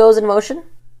tight end, goes in motion.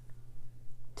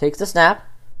 Takes the snap.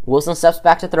 Wilson steps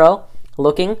back to throw.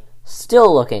 Looking.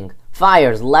 Still looking.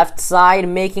 Fires. Left side,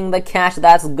 making the catch.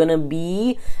 That's gonna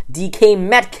be DK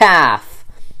Metcalf.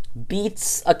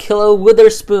 Beats Ahkello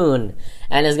Witherspoon.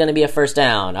 And is gonna be a first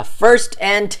down. A 1st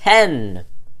and 10.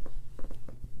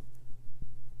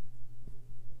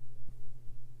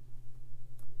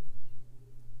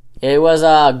 It was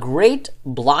a great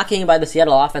blocking by the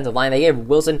Seattle offensive line. They gave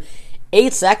Wilson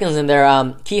 8 seconds, and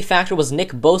their key factor was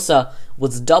Nick Bosa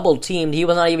was double-teamed. He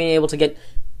was not even able to get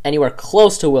anywhere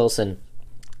close to Wilson.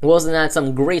 Wilson had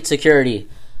some great security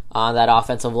on that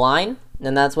offensive line,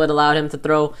 and that's what allowed him to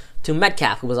throw to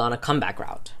Metcalf, who was on a comeback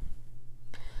route.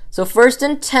 So 1st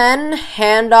and 10,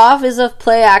 handoff is a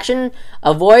play action,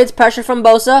 avoids pressure from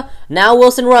Bosa. Now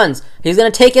Wilson runs. He's going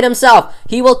to take it himself.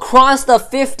 He will cross the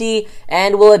 50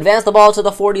 and will advance the ball to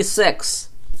the 46.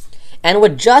 And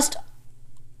with just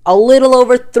a little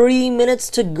over 3 minutes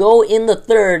to go in the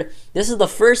third, this is the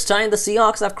first time the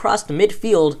Seahawks have crossed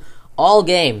midfield all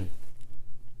game.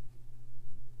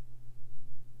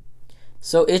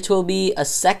 So it will be a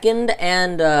 2nd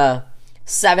and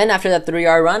 7 after that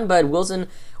 3-yard run, but Wilson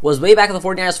was way back at the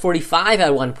 49ers 45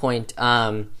 at one point,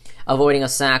 avoiding a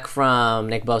sack from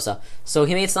Nick Bosa. So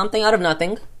he made something out of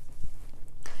nothing.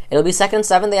 It'll be 2nd and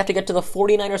 7. They have to get to the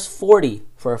 49ers 40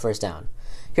 for a first down.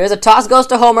 Here's a toss, goes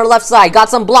to Homer, left side, got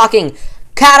some blocking,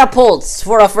 catapults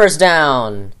for a first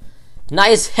down.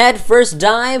 Nice head first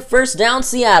dive, first down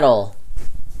Seattle.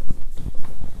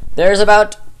 There's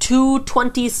about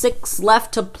 2:26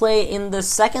 left to play in the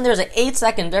second. There's an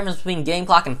 8-second difference between game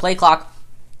clock and play clock.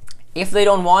 If they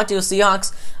don't want to,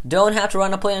 Seahawks don't have to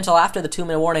run a play until after the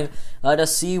 2-minute warning. Let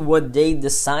us see what they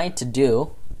decide to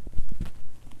do.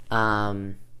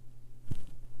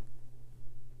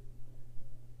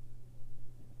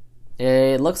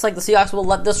 It looks like the Seahawks will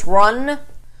let this run.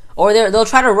 Or they'll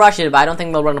try to rush it, but I don't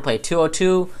think they'll run a play.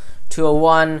 2:02,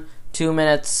 2:01, 2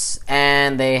 minutes,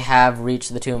 and they have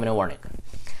reached the 2-minute warning.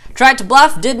 Tried to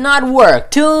bluff, did not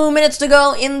work. 2 minutes to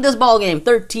go in this ballgame.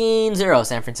 13-0,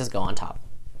 San Francisco on top.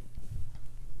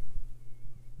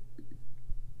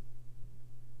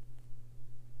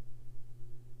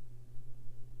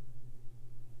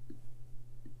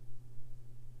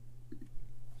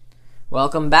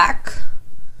 Welcome back.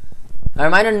 A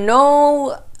reminder,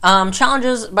 no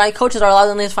challenges by coaches are allowed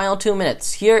in these final 2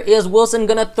 minutes. Here is Wilson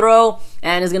going to throw,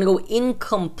 and is going to go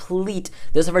incomplete.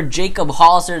 This is for Jacob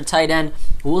Hollister, the tight end.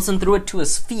 Wilson threw it to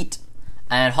his feet,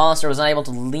 and Hollister was not able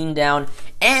to lean down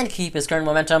and keep his current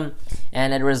momentum,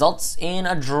 and it results in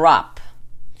a drop.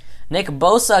 Nick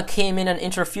Bosa came in and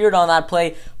interfered on that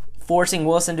play, forcing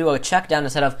Wilson to do a check down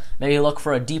instead of maybe look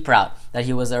for a deep route that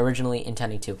he was originally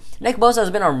intending to. Nick Bosa has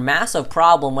been a massive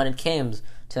problem when it came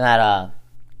to that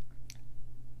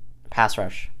pass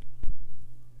rush.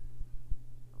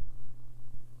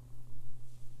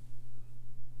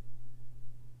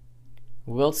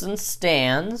 Wilson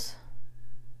stands.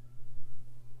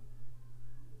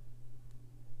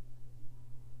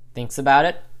 Thinks about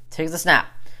it. Takes the snap.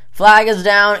 Flag is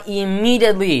down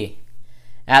immediately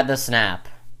at the snap.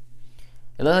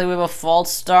 It looks like we have a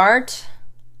false start.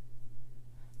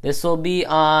 This will be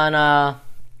on,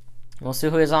 we'll see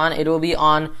who is on. It will be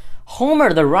on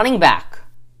Homer, the running back.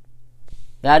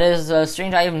 That is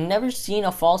strange. I have never seen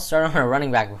a false start on a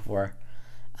running back before.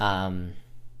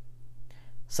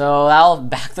 So I'll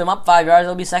back them up 5 yards.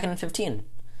 It'll be 2nd and 15.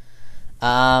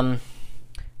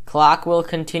 Clock will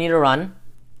continue to run.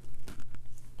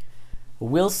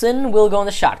 Wilson will go in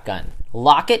the shotgun.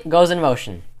 Lockett goes in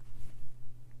motion.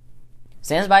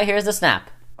 Stands by. Here's the snap.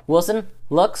 Wilson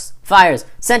looks, fires.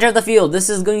 Center of the field. This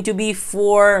is going to be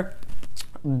for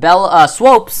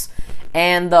Swopes,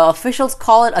 and the officials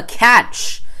call it a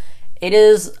catch. It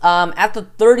is at the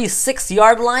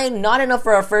 36-yard line. Not enough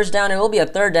for a first down. It will be a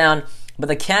 3rd down, but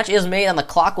the catch is made and the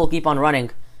clock will keep on running.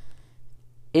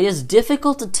 It is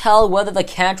difficult to tell whether the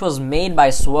catch was made by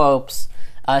Swopes.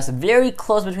 It's very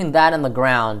close between that and the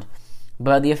ground,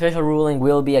 but the official ruling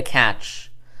will be a catch.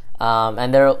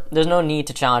 And there's no need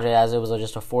to challenge it as it was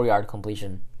just a 4-yard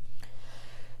completion.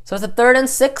 So it's a 3rd and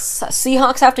 6.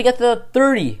 Seahawks have to get to the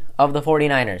 30 of the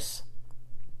 49ers.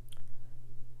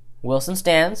 Wilson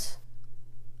stands.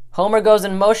 Homer goes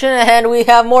in motion, and we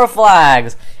have more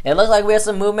flags. It looks like we have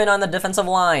some movement on the defensive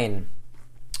line.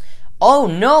 Oh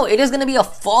no, it is going to be a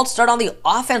false start on the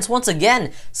offense once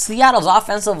again. Seattle's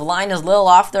offensive line is a little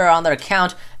off there on their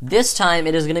count. This time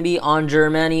it is going to be on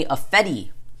Germani Ifedi,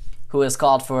 who is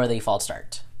called for the false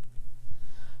start.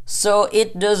 So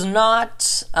it does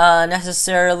not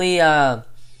necessarily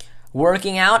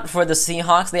working out for the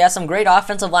Seahawks. They had some great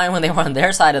offensive line when they were on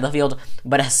their side of the field,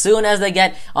 but as soon as they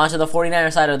get onto the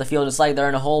 49er side of the field, it's like they're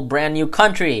in a whole brand new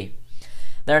country.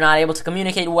 They're not able to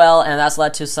communicate well, and that's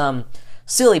led to some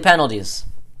silly penalties.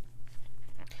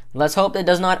 Let's hope it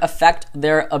does not affect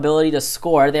their ability to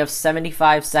score. They have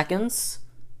 75 seconds.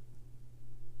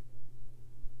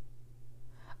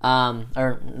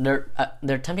 Or they're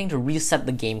attempting to reset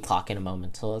the game clock in a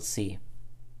moment. So let's see.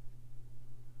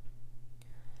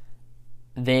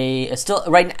 They still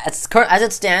right as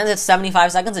it stands. It's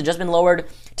 75 seconds. It's just been lowered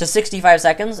to 65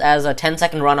 seconds as a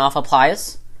 10-second runoff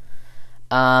applies.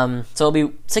 So it'll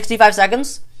be 65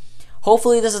 seconds.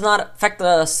 Hopefully this does not affect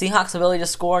the Seahawks' ability to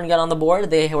score and get on the board.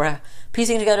 They were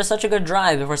piecing together such a good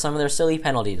drive before some of their silly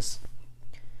penalties.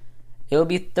 It will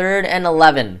be 3rd and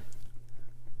 11.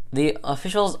 The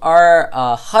officials are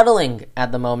huddling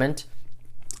at the moment.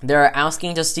 They're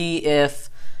asking to see if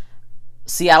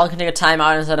Seattle can take a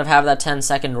timeout instead of have that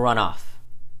 10-second runoff.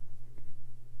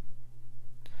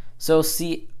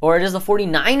 Or it is the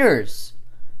 49ers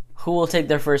who will take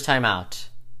their first timeout.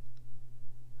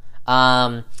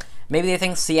 Maybe they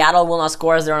think Seattle will not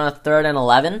score as they're on a 3rd and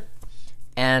 11,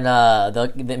 and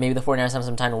maybe the 49ers have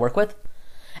some time to work with.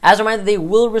 As a reminder, they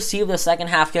will receive the second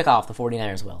half kickoff, the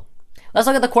 49ers will. Let's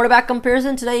look at the quarterback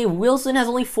comparison. Today, Wilson has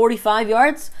only 45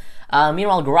 yards.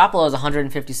 Meanwhile, Garoppolo has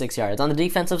 156 yards. On the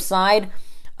defensive side,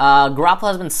 Garoppolo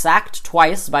has been sacked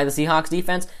twice by the Seahawks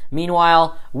defense.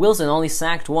 Meanwhile, Wilson only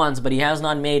sacked once, but he has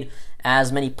not made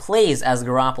as many plays as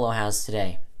Garoppolo has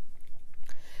today.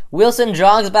 Wilson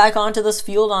jogs back onto this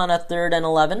field on a 3rd and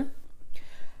 11.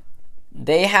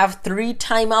 They have 3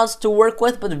 timeouts to work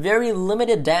with, but very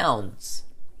limited downs.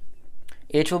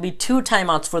 It will be 2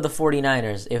 timeouts for the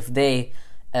 49ers if they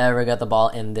ever get the ball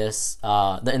in this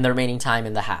in the remaining time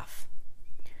in the half.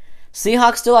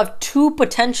 Seahawks still have 2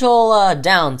 potential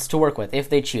downs to work with if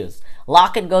they choose.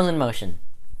 Lockett goes in motion.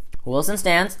 Wilson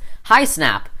stands. High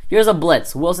snap. Here's a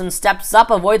blitz. Wilson steps up,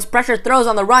 avoids pressure, throws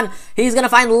on the run. He's going to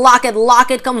find Lockett.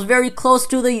 Lockett comes very close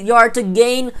to the yard to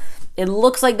gain. It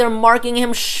looks like they're marking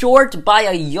him short by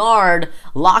a yard.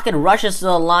 Lockett rushes to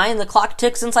the line. The clock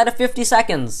ticks inside of 50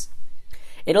 seconds.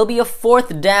 It'll be a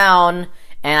 4th down,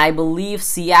 and I believe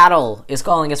Seattle is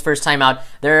calling his first timeout.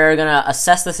 They're going to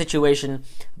assess the situation,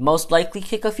 most likely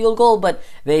kick a field goal, but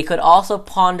they could also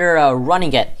ponder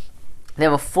running it. They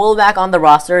have a fullback on the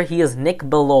roster. He is Nick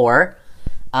Bellore.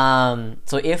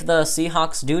 So if the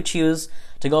Seahawks do choose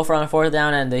to go for on a 4th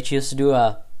down and they choose to do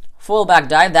a fullback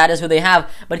dive, that is who they have.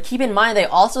 But keep in mind, they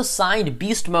also signed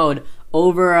Beast Mode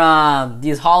over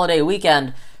this holiday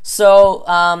weekend. So,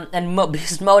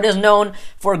 Beast Mode is known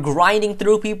for grinding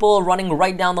through people, running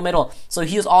right down the middle. So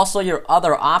he's also your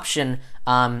other option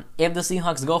if the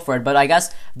Seahawks go for it. But I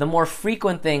guess the more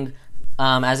frequent thing,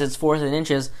 as it's 4th and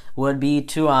inches, would be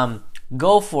to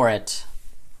go for it.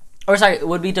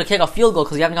 Would be to kick a field goal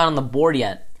because you haven't gotten on the board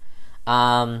yet.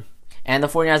 And the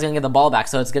 49ers are going to get the ball back,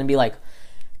 so it's going to be like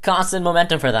constant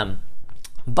momentum for them.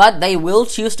 But they will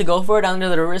choose to go for it under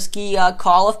the risky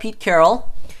call of Pete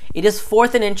Carroll. It is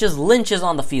 4th and inches. Lynch is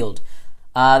on the field.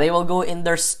 They will go in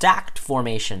their stacked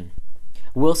formation.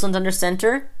 Wilson's under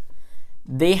center.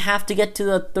 They have to get to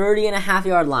the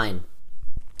 30.5-yard line.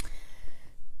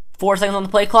 4 seconds on the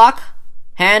play clock.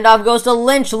 Handoff goes to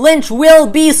Lynch. Lynch will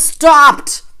be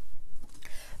stopped.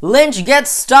 Lynch gets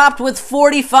stopped with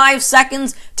 45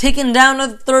 seconds, taken down to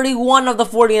the 31 of the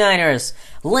 49ers.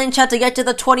 Lynch had to get to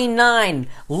the 29.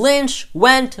 Lynch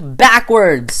went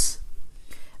backwards.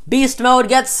 Beast Mode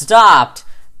gets stopped.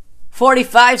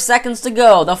 45 seconds to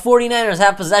go. The 49ers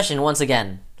have possession once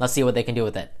again. Let's see what they can do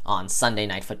with it on Sunday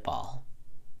Night Football.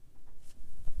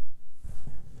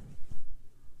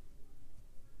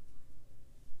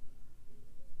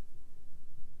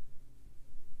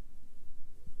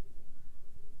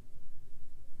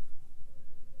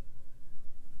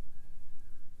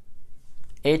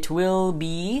 It will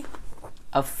be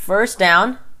a 1st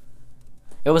down.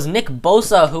 It was Nick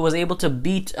Bosa who was able to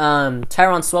beat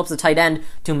Tyrone Swopes, the tight end,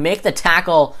 to make the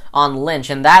tackle on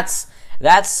Lynch, and that's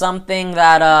something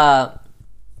that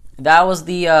was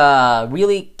the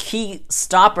really key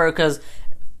stopper because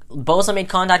Bosa made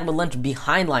contact with Lynch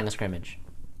behind line of scrimmage.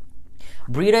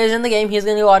 Breida is in the game. He's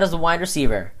going to go out as the wide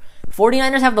receiver.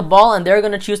 49ers have the ball, and they're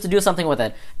going to choose to do something with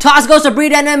it. Toss goes to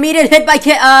Breida, and an immediate hit by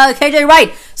KJ Wright.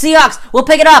 Seahawks will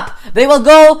pick it up. They will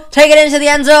go, take it into the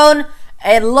end zone.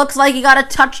 It looks like he got a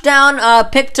touchdown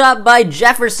picked up by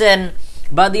Jefferson,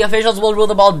 but the officials will rule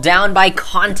the ball down by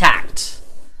contact.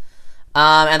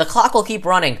 And the clock will keep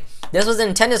running. This was an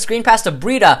intended screen pass to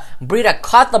Breida. Breida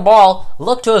caught the ball,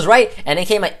 looked to his right, and it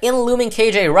came an in-looming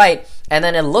KJ Wright, and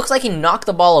then it looks like he knocked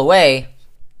the ball away.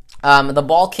 The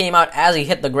ball came out as he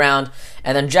hit the ground,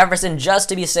 and then Jefferson, just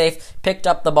to be safe, picked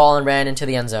up the ball and ran into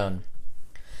the end zone.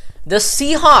 The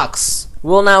Seahawks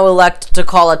will now elect to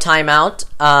call a timeout.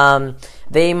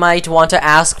 They might want to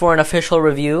ask for an official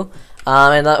review,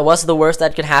 and what's the worst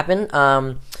that could happen?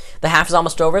 The half is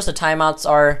almost over, so timeouts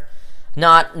are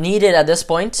not needed at this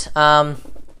point. And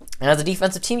as a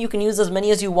defensive team, you can use as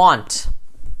many as you want.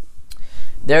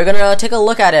 They're going to take a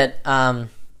look at it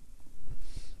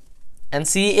and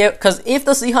see if, because if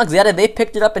the Seahawks get it, they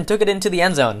picked it up and took it into the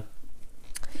end zone.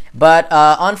 But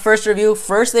on first review,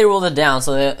 first they ruled it down,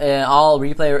 so all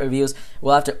replay reviews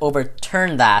will have to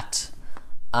overturn that.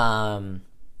 And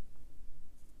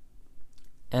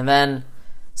then,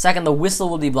 second, the whistle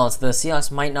will be blown, so the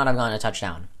Seahawks might not have gotten a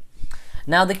touchdown.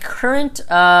 Now the current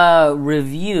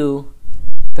review,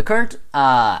 the current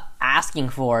asking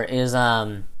for is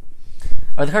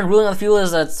or the current ruling on the field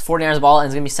is that it's 49ers ball and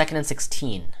it's going to be 2nd and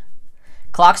 16.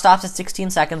 Clock stops at 16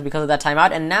 seconds because of that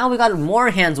timeout, and now we got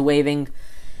more hands waving.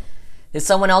 Did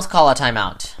someone else call a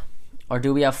timeout? Or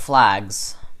do we have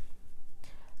flags?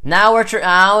 Now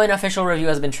an official review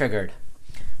has been triggered.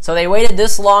 So they waited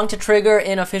this long to trigger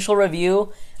an official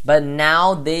review, but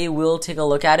now they will take a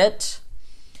look at it.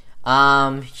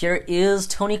 Here is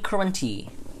Tony Correnti.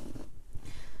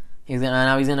 He's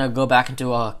gonna go back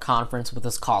into a conference with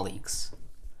his colleagues.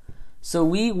 So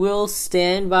we will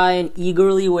stand by and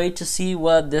eagerly wait to see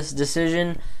what this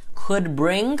decision could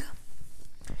bring.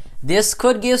 This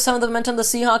could give some of the momentum the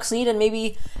Seahawks need and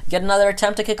maybe get another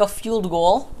attempt to kick a field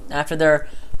goal after their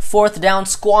 4th down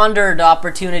squandered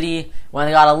opportunity when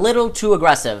they got a little too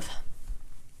aggressive.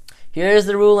 Here's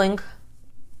the ruling.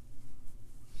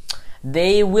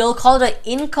 They will call it an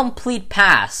incomplete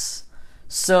pass.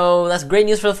 So that's great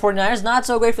news for the 49ers, not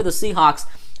so great for the Seahawks.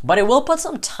 But it will put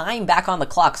some time back on the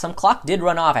clock. Some clock did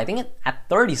run off. I think at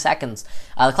 30 seconds.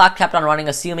 The clock kept on running,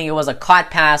 assuming it was a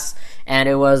caught pass and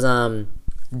it was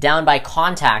down by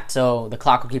contact, so the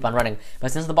clock will keep on running.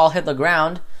 But since the ball hit the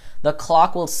ground, the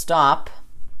clock will stop.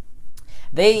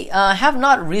 They have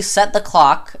not reset the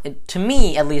clock. To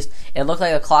me, at least, it looked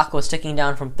like the clock was ticking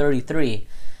down from 33.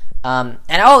 And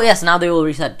oh yes, now they will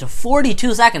reset to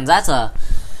 42 seconds. That's a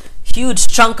huge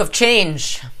chunk of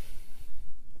change.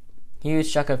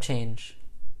 Huge chunk of change.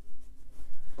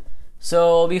 So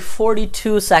it'll be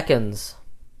 42 seconds.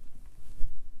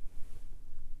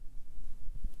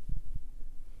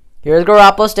 Here's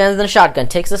Garoppolo, stands in the shotgun,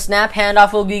 takes the snap,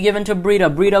 handoff will be given to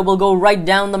Breida. Breida will go right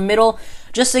down the middle,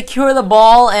 just secure the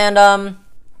ball and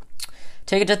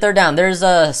take it to 3rd down. There's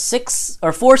a 6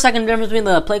 or 4 second difference between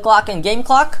the play clock and game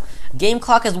clock. Game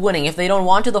clock is winning. If they don't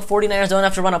want to, the 49ers don't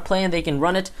have to run a play and they can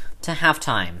run it to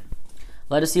halftime.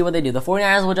 Let us see what they do. The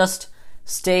 49ers will just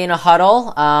stay in a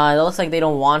huddle. It looks like they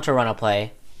don't want to run a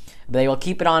play. But they will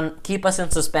keep us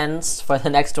in suspense for the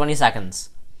next 20 seconds.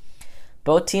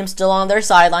 Both teams still on their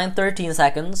sideline. 13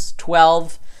 seconds.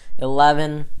 12,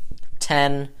 11,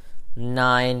 10,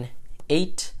 9,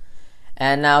 8.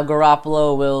 And now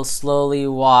Garoppolo will slowly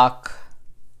walk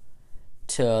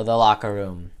to the locker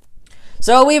room.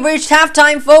 So we've reached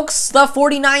halftime, folks. The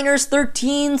 49ers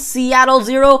 13, Seattle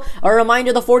 0. A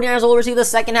reminder, the 49ers will receive the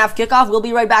second half kickoff. We'll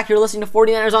be right back. You're listening to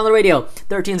 49ers on the radio.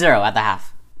 13-0 at the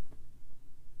half.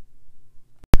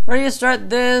 Ready to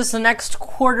start this next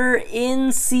quarter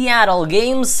in Seattle.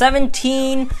 Game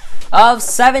 17 of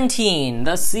 17.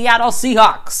 The Seattle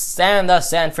Seahawks and the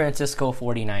San Francisco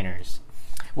 49ers.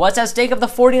 What's at stake if the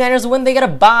 49ers win? They get a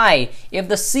bye. If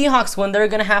the Seahawks win, they're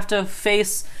going to have to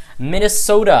face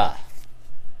Minnesota.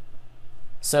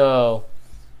 So,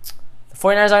 the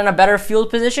 49ers are in a better field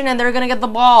position, and they're going to get the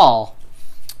ball.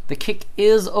 The kick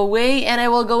is away, and it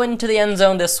will go into the end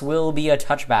zone. This will be a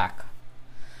touchback.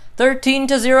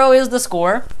 13-0 is the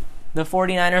score. The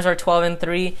 49ers are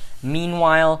 12-3.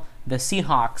 Meanwhile, the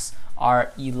Seahawks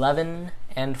are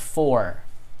 11-4.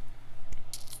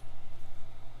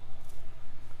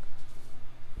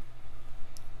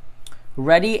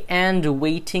 Ready and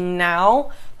waiting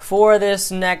now for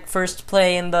this first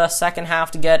play in the second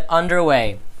half to get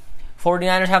underway.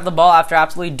 49ers have the ball after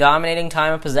absolutely dominating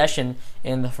time of possession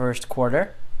in the first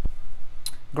quarter.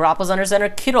 Garoppolo's under center.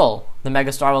 Kittle, the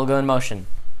megastar, will go in motion.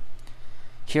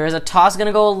 Here's a toss going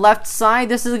to go left side.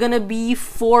 This is going to be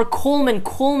for Coleman.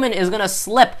 Coleman is going to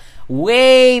slip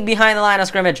way behind the line of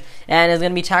scrimmage and is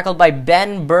going to be tackled by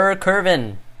Ben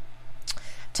Burr-Kirven.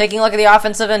 Taking a look at the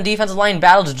offensive and defensive line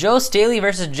battles, Joe Staley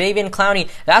versus Jadeveon Clowney.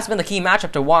 That's been the key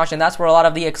matchup to watch, and that's where a lot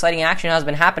of the exciting action has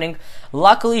been happening.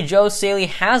 Luckily, Joe Staley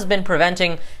has been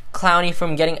preventing Clowney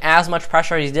from getting as much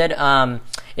pressure as he did.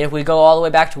 If we go all the way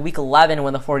back to Week 11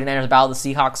 when the 49ers battled the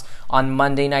Seahawks on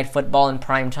Monday Night Football in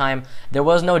prime time, there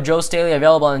was no Joe Staley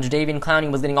available, and Jadeveon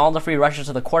Clowney was getting all the free rushes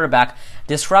to the quarterback,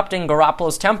 disrupting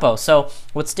Garoppolo's tempo. So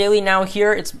with Staley now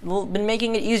here, it's been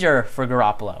making it easier for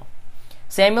Garoppolo.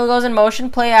 Samuel goes in motion,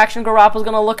 play action. Garoppolo's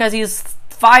going to look as he's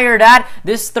fired at.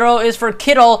 This throw is for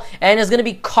Kittle and is going to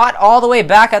be caught all the way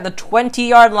back at the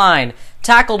 20-yard line.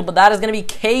 Tackled, but that is going to be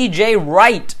KJ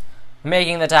Wright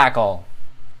making the tackle.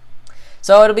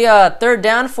 So it'll be a third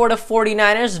down for the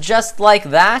 49ers, just like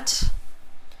that.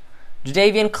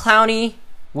 Jadeveon Clowney,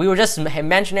 we were just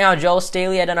mentioning how Joe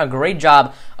Staley had done a great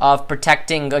job of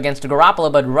protecting against Garoppolo,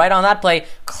 but right on that play,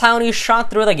 Clowney shot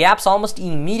through the gaps almost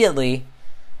immediately.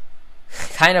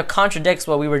 Kind of contradicts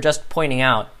what we were just pointing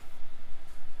out.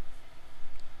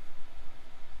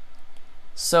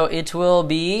 So it will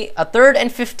be a 3rd and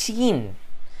 15.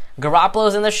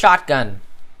 Garoppolo's in the shotgun.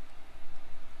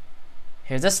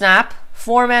 Here's a snap.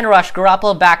 4-man rush.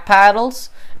 Garoppolo back paddles.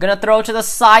 Gonna throw to the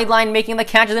sideline, making the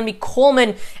catch is gonna be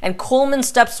Coleman, and Coleman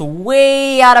steps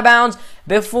way out of bounds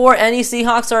before any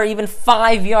Seahawks are even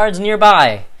 5 yards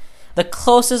nearby. The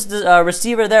closest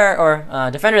receiver there, or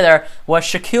defender there, was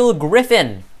Shaquille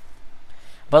Griffin.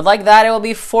 But like that, it will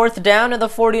be 4th down, and the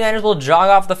 49ers will jog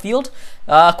off the field.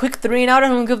 Quick 3 and out,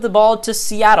 and we'll give the ball to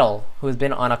Seattle, who has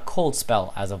been on a cold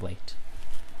spell as of late.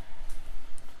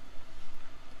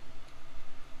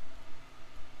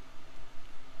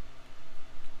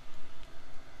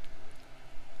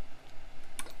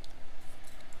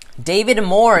 David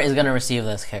Moore is going to receive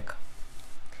this kick.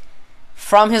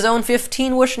 From his own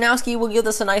 15, Wishnowski will give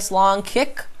this a nice long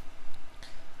kick.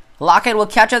 Lockett will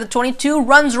catch at the 22,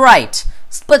 runs right.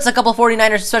 Splits a couple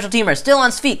 49ers special teamers. Still on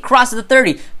his feet, crosses the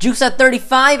 30, jukes at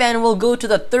 35, and will go to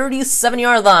the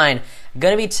 37-yard line.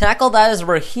 Going to be tackled. That is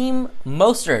Raheem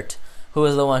Mostert, who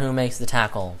is the one who makes the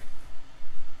tackle.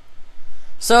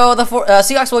 So the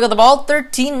Seahawks will get the ball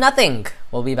 13-0.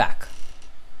 We'll be back.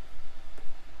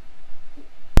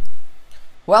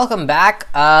 Welcome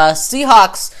back.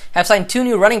 Seahawks have signed 2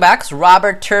 new running backs,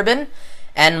 Robert Turbin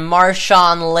and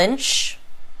Marshawn Lynch.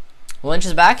 Lynch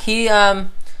is back. He's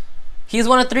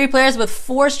one of 3 players with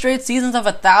 4 straight seasons of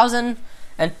 1,000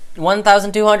 and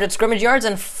 1,200 scrimmage yards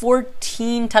and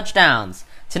 14 touchdowns.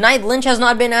 Tonight, Lynch has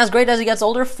not been as great as he gets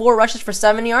older. 4 rushes for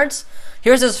 7 yards.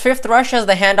 Here's his 5th rush as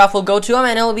the handoff will go to him,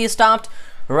 and he'll be stopped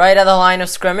right at the line of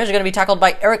scrimmage. Going to be tackled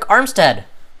by Eric Armstead,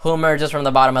 who emerges from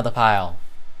the bottom of the pile.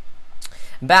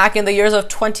 Back in the years of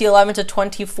 2011 to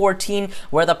 2014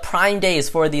 were the prime days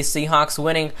for the Seahawks,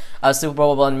 winning a Super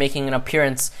Bowl and making an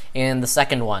appearance in the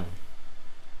second one.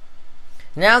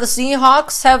 Now the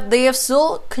Seahawks have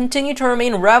still continued to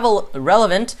remain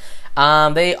relevant.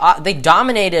 They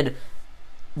dominated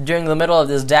during the middle of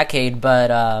this decade, but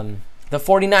the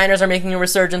 49ers are making a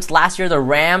resurgence. Last year, the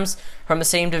Rams from the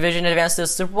same division advanced to the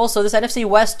Super Bowl, so this NFC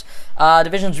West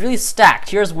division is really stacked.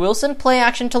 Here's Wilson, play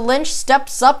action to Lynch,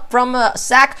 steps up from a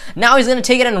sack. Now he's going to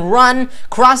take it and run,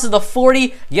 crosses the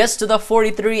 40, gets to the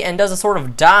 43, and does a sort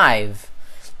of dive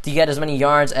to get as many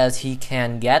yards as he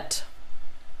can get.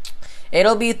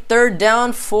 It'll be 3rd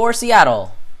down for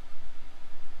Seattle.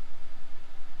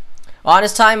 On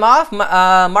his time off,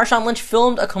 Marshawn Lynch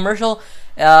filmed a commercial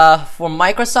for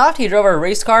Microsoft. He drove a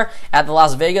race car at the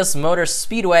Las Vegas Motor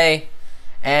Speedway,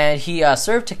 and he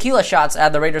served tequila shots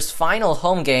at the Raiders' final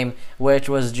home game, which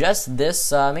was just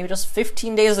maybe just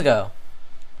 15 days ago.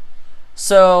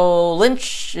 So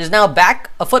Lynch is now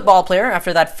back a football player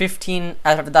after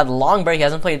that long break. He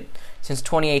hasn't played since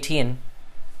 2018.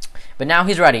 But now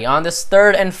he's ready. On this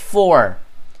 3rd and 4,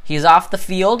 he's off the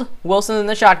field. Wilson's in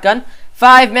the shotgun.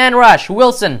 5-man rush.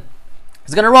 Wilson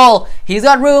is going to roll. He's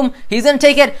got room. He's going to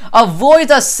take it.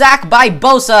 Avoids a sack by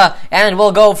Bosa and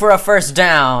will go for a 1st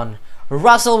down.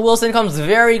 Russell Wilson comes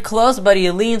very close, but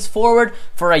he leans forward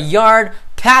for a yard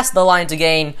past the line to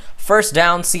gain. 1st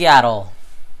down, Seattle.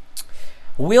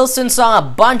 Wilson saw a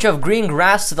bunch of green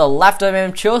grass to the left of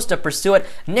him, chose to pursue it.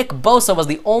 Nick Bosa was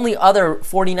the only other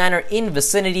 49er in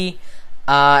vicinity,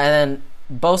 and then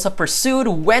Bosa pursued,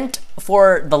 went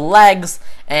for the legs,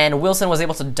 and Wilson was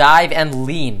able to dive and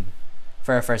lean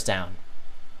for a 1st down.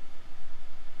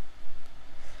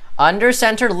 Under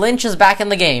center, Lynch is back in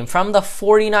the game. From the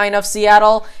 49 of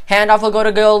Seattle, handoff will go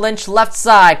to Lynch, left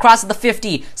side, crosses the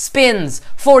 50, spins,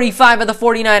 45 of the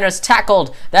 49ers,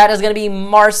 tackled. That is going to be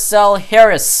Marcel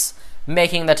Harris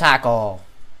making the tackle.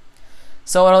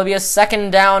 So it'll be a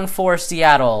 2nd down for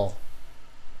Seattle.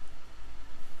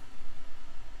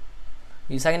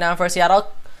 2nd down for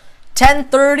Seattle.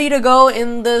 10:30 to go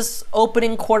in this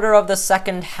opening quarter of the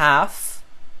 2nd half.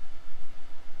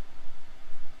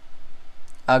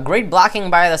 Great blocking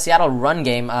by the Seattle run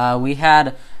game. We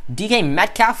had DK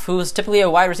Metcalf, who's typically a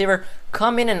wide receiver,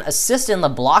 come in and assist in the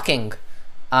blocking.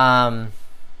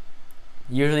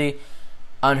 Usually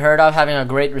unheard of, having a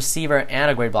great receiver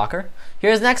and a great blocker.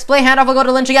 Here's the next play. Handoff will go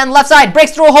to Lynch again. Left side.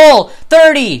 Breaks through a hole.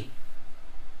 30.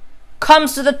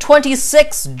 Comes to the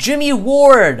 26. Jimmy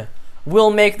Ward will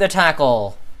make the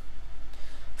tackle.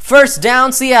 1st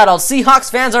down, Seattle. Seahawks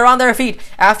fans are on their feet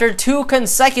after 2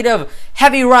 consecutive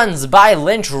heavy runs by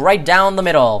Lynch right down the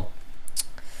middle.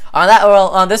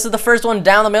 This is the first one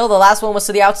down the middle. The last one was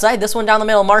to the outside. This one down the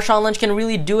middle. Marshawn Lynch can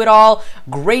really do it all.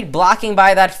 Great blocking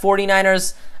by that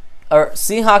 49ers or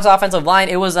Seahawks offensive line.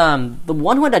 It was the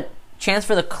one who had a chance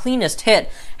for the cleanest hit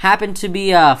happened to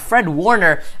be Fred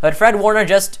Warner, but Fred Warner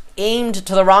just aimed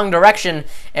to the wrong direction,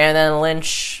 and then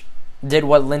Lynch did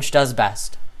what Lynch does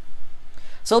best.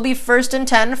 So it'll be 1st and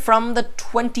 10 from the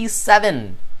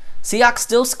 27. Seahawks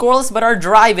still scoreless but are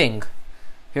driving.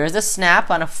 Here's the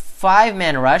snap on a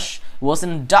 5-man rush.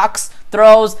 Wilson ducks,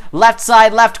 throws, left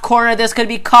side, left corner. This could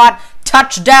be caught.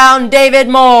 Touchdown, David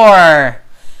Moore.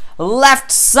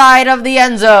 Left side of the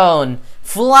end zone.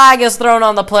 Flag is thrown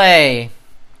on the play.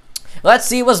 Let's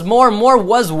see, it was Moore. Moore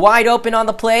was wide open on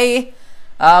the play.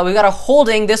 We got a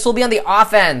holding. This will be on the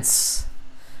offense.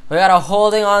 We got a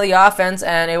holding on the offense,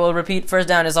 and it will repeat first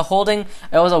down. It's a holding.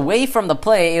 It was away from the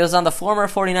play. It was on the former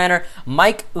 49er,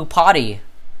 Mike Iupati.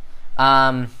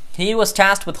 He was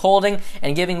tasked with holding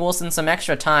and giving Wilson some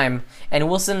extra time, and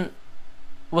Wilson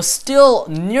was still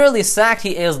nearly sacked.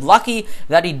 He is lucky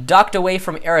that he ducked away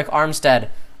from Eric Armstead,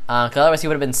 because otherwise he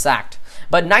would have been sacked.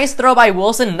 But nice throw by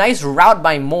Wilson, nice route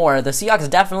by Moore. The Seahawks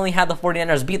definitely had the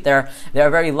 49ers beat there. They are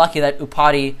very lucky that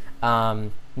Iupati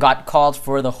got called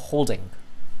for the holding.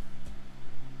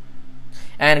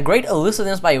 And great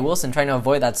elusiveness by Wilson trying to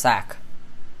avoid that sack.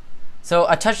 So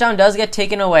a touchdown does get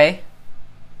taken away.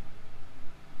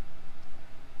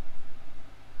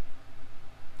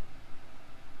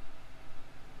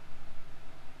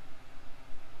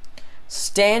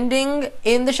 Standing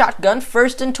in the shotgun,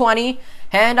 1st and 20.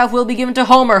 Handoff will be given to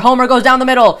Homer. Homer goes down the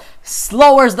middle,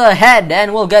 lowers the head,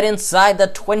 and will get inside the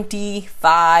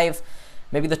 25,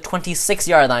 maybe the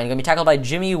 26-yard line. Going to be tackled by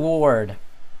Jimmy Ward.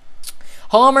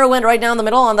 Homer went right down the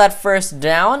middle on that first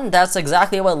down. That's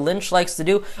exactly what Lynch likes to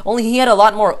do, only he had a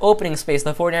lot more opening space.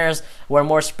 The 49ers were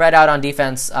more spread out on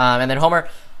defense. And then Homer,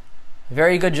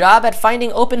 very good job at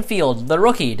finding open field. The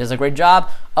rookie does a great job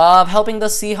of helping the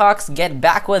Seahawks get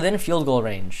back within field goal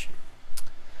range.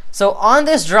 So on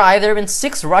this drive, there have been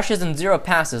 6 rushes and 0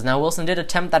 passes. Now Wilson did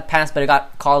attempt that pass, but it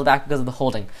got called back because of the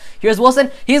holding. Here's Wilson.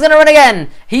 He's going to run again.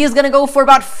 He's going to go for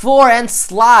about 4 and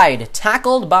slide.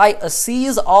 Tackled by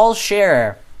Azeez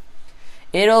Al-Shaair.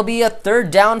 It'll be a 3rd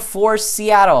down for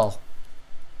Seattle.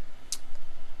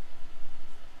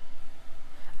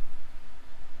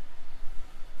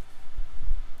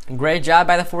 Great job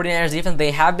by the 49ers defense.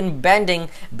 They have been bending,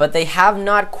 but they have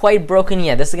not quite broken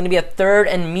yet. This is going to be a 3rd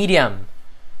and medium.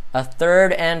 A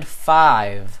 3rd and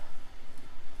 5.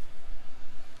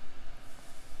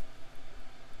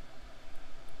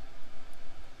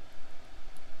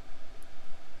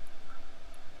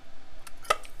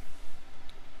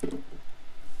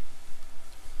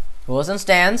 Wilson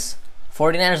stands.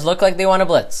 49ers look like they want to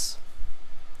blitz.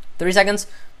 3 seconds,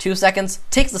 2 seconds,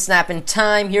 takes the snap in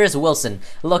time. Here's Wilson,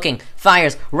 looking,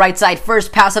 fires, right side,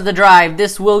 first pass of the drive.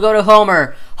 This will go to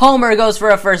Homer. Homer goes for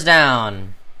a 1st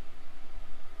down.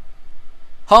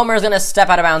 Homer's going to step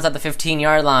out of bounds at the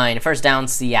 15-yard line. 1st down,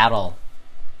 Seattle.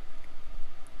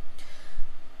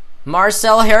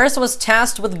 Marcel Harris was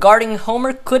tasked with guarding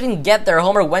Homer. Couldn't get there.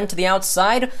 Homer went to the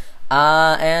outside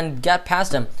and got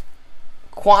past him.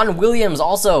 Quan Williams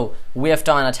also whiffed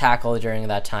on a tackle during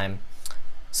that time.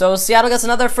 So Seattle gets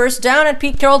another 1st down, and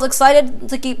Pete Carroll's excited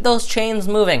to keep those chains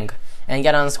moving and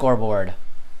get on the scoreboard.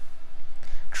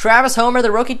 Travis Homer,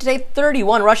 the rookie today,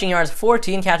 31 rushing yards,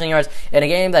 14 catching yards in a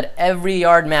game that every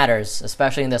yard matters,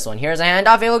 especially in this one. Here's a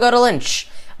handoff. It will go to Lynch.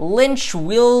 Lynch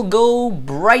will go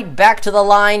right back to the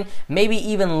line, maybe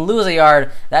even lose a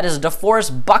yard. That is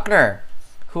DeForest Buckner,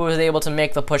 who was able to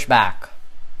make the pushback.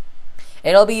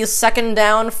 It'll be 2nd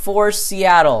down for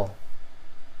Seattle.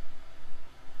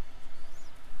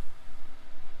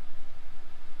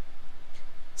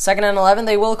 Second and 11,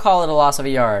 they will call it a loss of a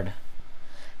yard.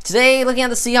 Today, looking at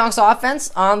the Seahawks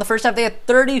offense, on the first half, they had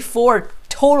 34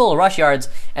 total rush yards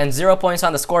and 0 points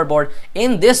on the scoreboard.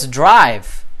 In this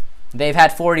drive, they've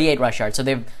had 48 rush yards, so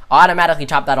they've automatically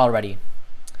topped that already.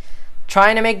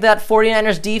 Trying to make that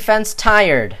 49ers defense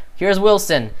tired. Here's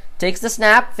Wilson. Takes the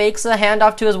snap, fakes a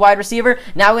handoff to his wide receiver.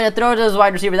 Now going to throw it to his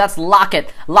wide receiver. That's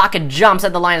Lockett. Lockett jumps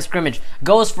at the line of scrimmage.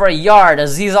 Goes for a yard.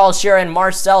 Azeez Al-Shaair and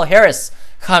Marcel Harris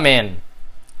come in.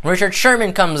 Richard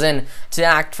Sherman comes in to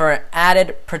act for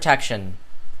added protection.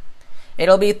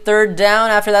 It'll be 3rd down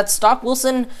after that stop.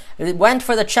 Wilson went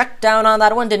for the check down on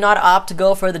that one, did not opt to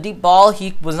go for the deep ball.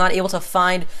 He was not able to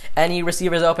find any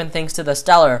receivers open thanks to the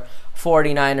stellar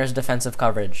 49ers defensive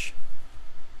coverage.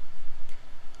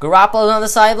 Garoppolo's on the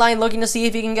sideline looking to see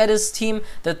if he can get his team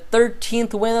the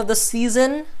 13th win of the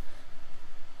season.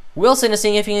 Wilson is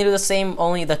seeing if he can do the same,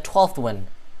 only the 12th win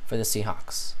for the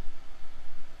Seahawks.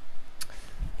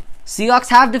 Seahawks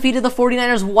have defeated the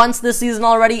 49ers once this season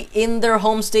already in their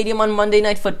home stadium on Monday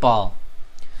Night Football.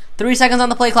 3 seconds on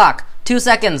the play clock. 2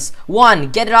 seconds.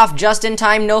 1. Get it off just in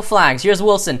time. No flags. Here's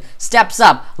Wilson. Steps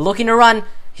up. Looking to run.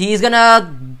 He's going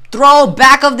to throw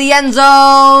back of the end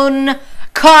zone.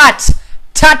 Caught.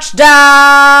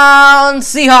 Touchdown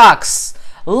Seahawks.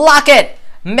 Lockett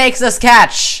makes this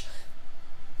catch.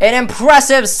 An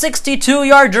impressive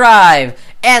 62-yard drive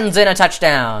ends in a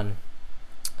touchdown.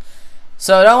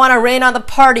 So I don't want to rain on the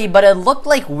party, but it looked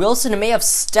like Wilson may have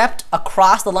stepped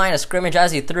across the line of scrimmage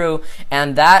as he threw,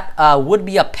 and that would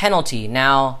be a penalty.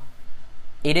 Now,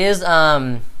 it is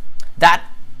that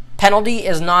penalty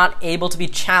is not able to be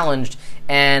challenged,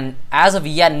 and as of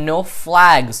yet, no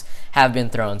flags have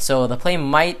been thrown. So the play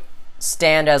might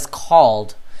stand as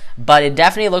called, but it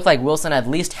definitely looked like Wilson at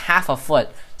least half a foot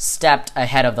stepped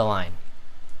ahead of the line.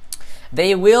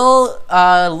 They will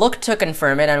look to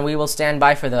confirm it, and we will stand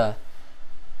by for the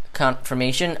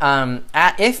confirmation.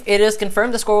 If it is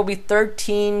confirmed, the score will be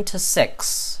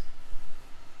 13-6.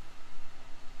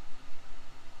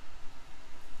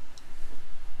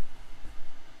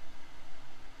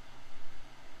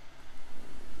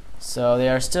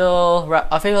 So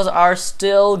officials are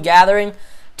still gathering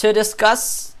to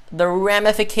discuss the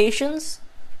ramifications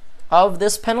of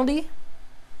this penalty.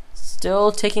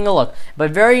 Still taking a look.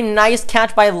 But very nice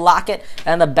catch by Lockett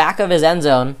in the back of his end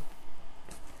zone.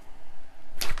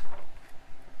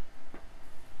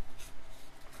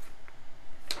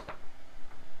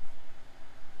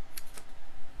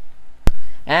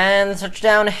 And the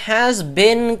touchdown has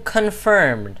been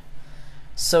confirmed.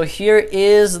 So here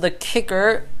is the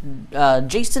kicker,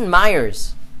 Jason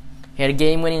Myers. He had a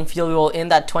game-winning field goal in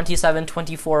that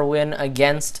 27-24 win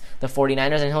against the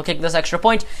 49ers, and he'll kick this extra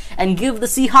point and give the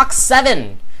Seahawks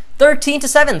 7. 13-7.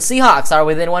 Seahawks are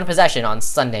within one possession on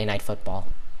Sunday Night Football.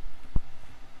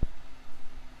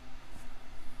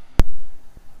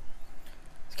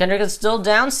 Kendrick is still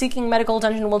down, seeking medical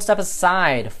attention, will step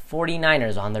aside.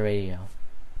 49ers on the radio.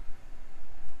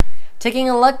 Taking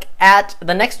a look at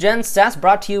the next-gen stats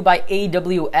brought to you by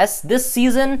AWS. This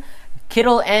season,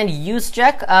 Kittle and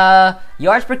Juszczyk,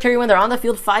 yards per carry when they're on the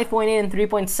field, 5.8 and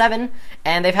 3.7,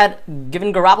 and they've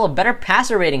given Garoppolo better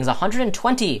passer ratings,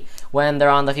 120 when they're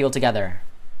on the field together.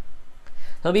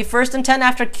 It'll be 1st and 10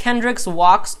 after Kendricks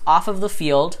walks off of the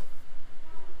field.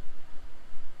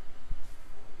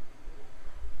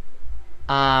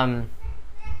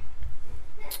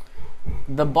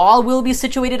 The ball will be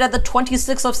situated at the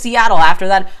 26 of Seattle after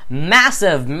that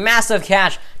massive, massive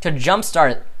catch to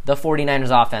jumpstart the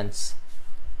 49ers offense.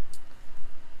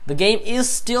 The game is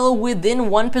still within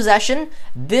one possession.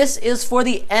 This is for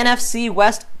the NFC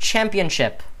West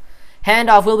Championship.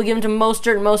 Handoff will be given to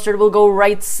Mostert. Mostert will go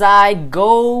right side,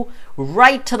 go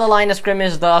right to the line of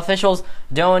scrimmage. The officials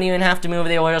don't even have to move.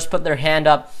 They will just put their hand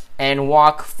up and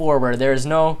walk forward. There is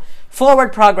no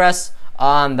forward progress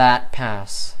on that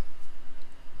pass.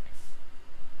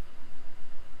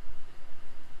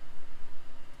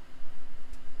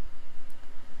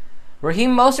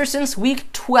 Raheem Mostert since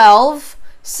week 12,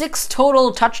 6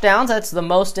 total touchdowns, that's the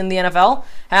most in the NFL,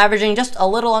 averaging just a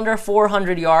little under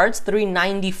 400 yards,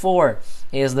 394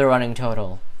 is the running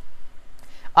total.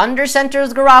 Under center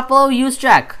is Garoppolo,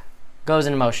 Juszczyk goes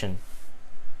in motion.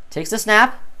 Takes the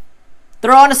snap,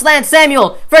 throw on a slant,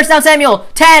 Samuel, first down Samuel,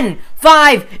 10,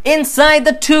 5, inside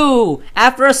the 2,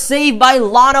 after a save by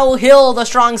Lano Hill, the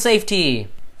strong safety.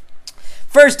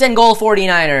 1st and goal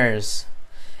 49ers.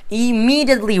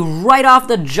 Immediately, right off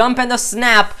the jump and the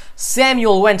snap,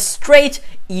 Samuel went straight,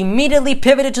 immediately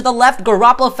pivoted to the left.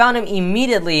 Garoppolo found him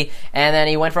immediately, and then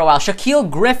he went for a while.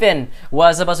 Shaquille Griffin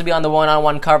was supposed to be on the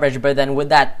one-on-one coverage, but then with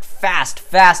that fast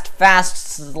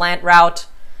slant route,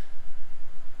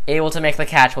 able to make the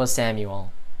catch was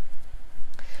Samuel.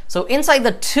 So inside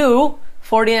the 2,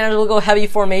 49ers will go heavy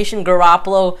formation.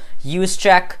 Garoppolo,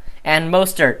 Juszczyk, and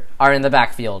Mostert are in the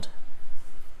backfield.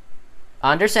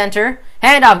 Under center,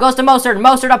 handoff goes to Mostert.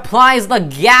 Mostert applies the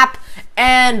gap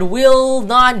and will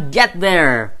not get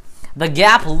there. The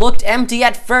gap looked empty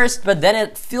at first, but then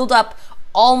it filled up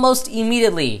almost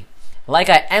immediately, like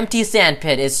an empty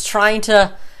sandpit. It's trying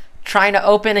to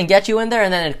open and get you in there,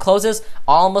 and then it closes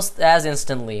almost as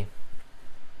instantly.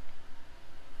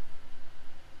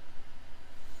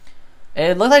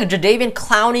 It looked like Jadeveon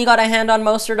Clowney got a hand on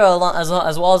Mostert,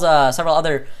 as well as several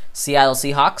other Seattle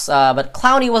Seahawks. But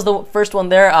Clowney was the first one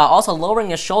there, also lowering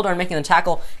his shoulder and making the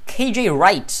tackle. KJ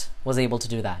Wright was able to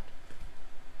do that.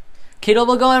 Kittle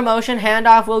will go in motion.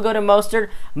 Handoff will go to Mostert.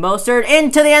 Mostert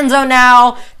into the end zone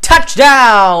now.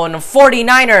 Touchdown,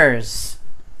 49ers.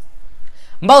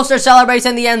 Mostert celebrates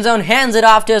in the end zone, hands it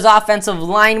off to his offensive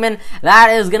lineman.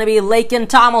 That is going to be Laken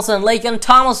Tomlinson. Laken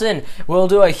Tomlinson will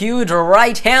do a huge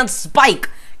right-hand spike,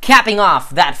 capping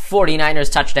off that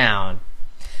 49ers touchdown.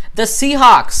 The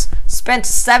Seahawks spent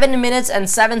 7 minutes and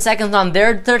 7 seconds on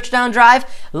their touchdown drive.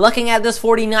 Looking at this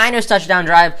 49ers touchdown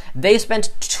drive, they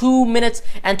spent 2 minutes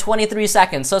and 23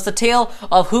 seconds. So it's a tale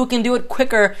of who can do it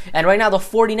quicker, and right now the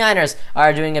 49ers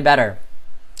are doing it better.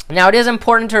 Now, it is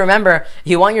important to remember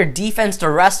you want your defense to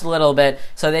rest a little bit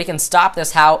so they can stop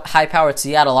this high-powered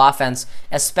Seattle offense,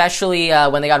 especially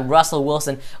when they got Russell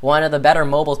Wilson, one of the better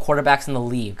mobile quarterbacks in the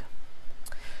league.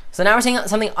 So now we're seeing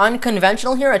something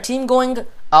unconventional here. A team going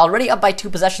already up by 2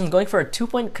 possessions, going for a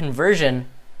 2-point conversion.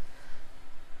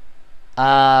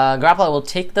 Garoppolo will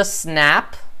take the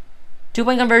snap.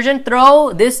 2-point conversion,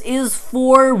 throw. This is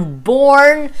for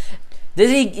Bourne.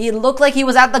 He looked like he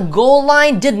was at the goal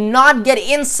line, did not get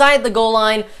inside the goal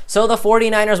line, so the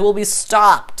 49ers will be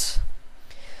stopped.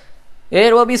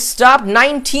 It will be stopped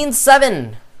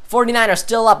 19-7. 49ers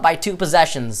still up by 2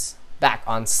 possessions. Back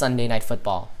on Sunday Night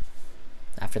Football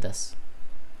after this.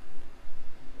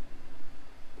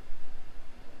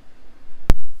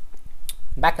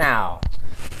 Back now.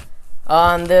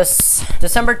 On this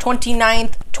December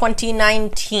 29th,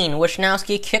 2019,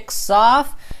 Wisnowski kicks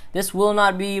off. This will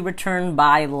not be returned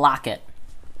by Lockett.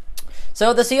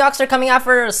 So the Seahawks are coming off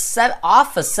a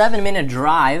 7-minute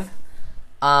drive.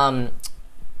 And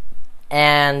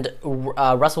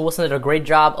Russell Wilson did a great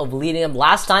job of leading them.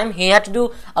 Last time, he had to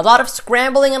do a lot of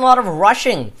scrambling and a lot of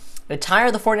rushing. It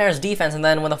tired the 49ers defense, and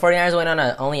then when the 49ers went on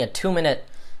only a 2-minute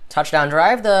touchdown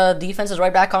drive, the defense is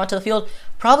right back onto the field.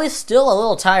 Probably still a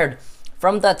little tired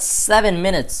from that 7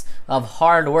 minutes of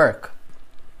hard work.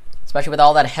 Especially with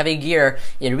all that heavy gear,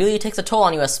 it really takes a toll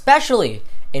on you, especially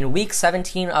in Week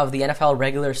 17 of the NFL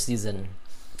regular season.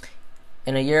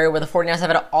 In a year where the 49ers have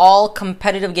had all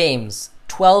competitive games,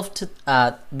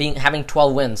 having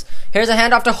 12 wins. Here's a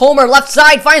handoff to Homer, left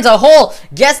side, finds a hole,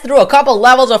 gets through a couple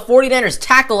levels of 49ers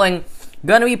tackling,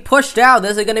 gonna be pushed out.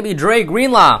 This is gonna be Dre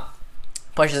Greenlaw.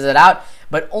 Pushes it out,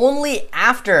 but only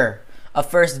after a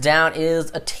first down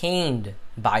is attained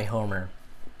by Homer.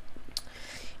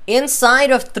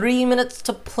 Inside of 3 minutes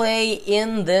to play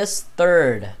in this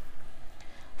third.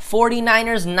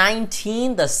 49ers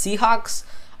 19, the Seahawks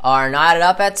are knotted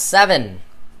up at 7.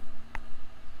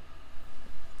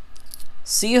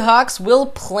 Seahawks will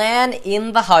plan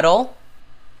in the huddle.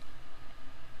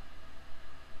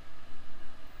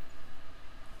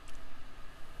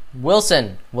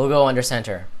 Wilson will go under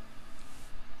center.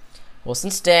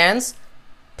 Wilson stands.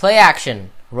 Play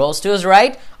action. Rolls to his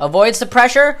right, avoids the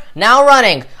pressure, now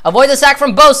running, avoids the sack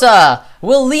from Bosa,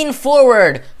 will lean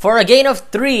forward for a gain of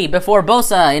 3 before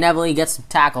Bosa inevitably gets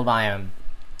tackled by him.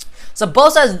 So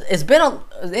Bosa has been,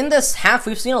 in this half,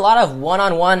 we've seen a lot of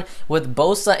one-on-one with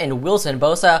Bosa and Wilson.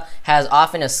 Bosa has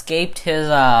often escaped his,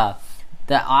 the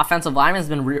offensive lineman has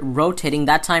been rotating.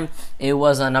 That time it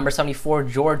was number 74,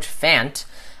 George Fant.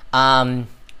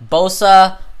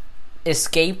 Bosa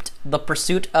escaped the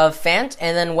pursuit of Fant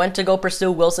and then went to go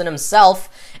pursue Wilson himself,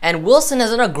 and Wilson has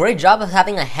done a great job of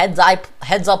having a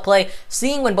heads-up play,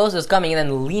 seeing when Bosa is coming and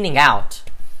then leaning out.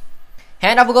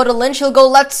 Handoff will go to Lynch. He'll go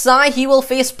left side. He will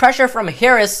face pressure from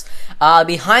Harris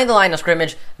behind the line of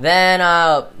scrimmage. Then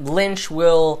Lynch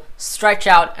will stretch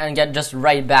out and get just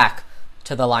right back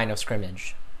to the line of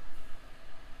scrimmage.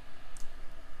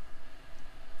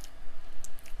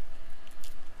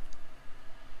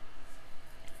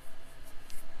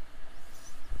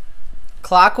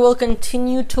 Clock will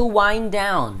continue to wind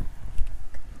down.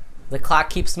 The clock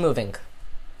keeps moving.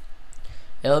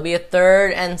 It'll be a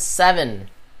 3rd and 7.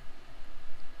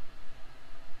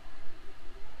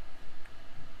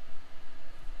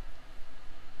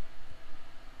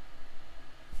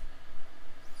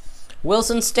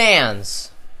 Wilson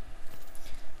stands.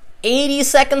 80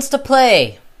 seconds to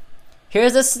play.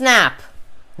 Here's a snap.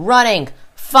 Running.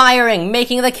 Firing,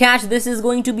 making the catch. This is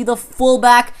going to be the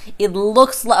fullback. It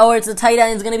looks like, or it's a tight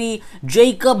end. It's going to be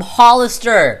Jacob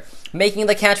Hollister making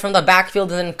the catch from the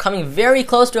backfield and then coming very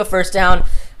close to a first down.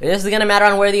 This is going to matter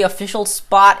on where the official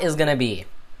spot is going to be.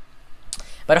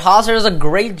 But Hollister does a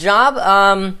great job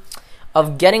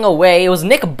of getting away. It was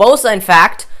Nick Bosa, in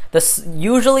fact,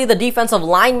 usually the defensive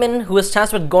lineman who was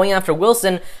tasked with going after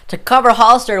Wilson to cover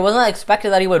Hollister. It wasn't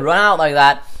expected that he would run out like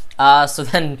that. So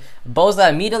then Bosa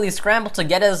immediately scrambled to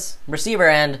get his receiver,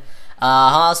 and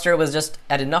Hollister was just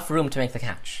at enough room to make the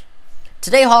catch.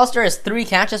 Today, Hollister has 3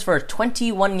 catches for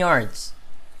 21 yards.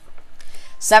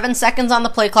 7 seconds on the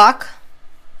play clock.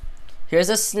 Here's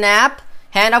a snap.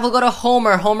 Handoff will go to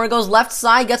Homer. Homer goes left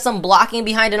side, gets some blocking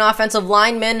behind an offensive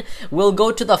lineman. Will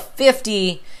go to the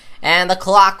 50, and the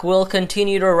clock will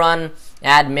continue to run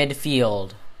at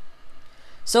midfield.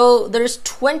 So there's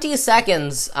 20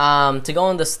 seconds to go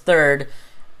in this third.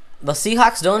 The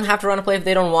Seahawks don't have to run a play if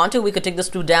they don't want to. We could take this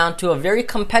down to a very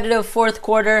competitive fourth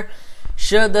quarter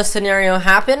should the scenario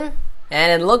happen.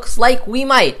 And it looks like we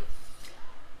might.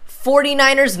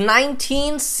 49ers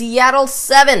 19, Seattle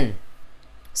 7.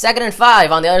 2nd and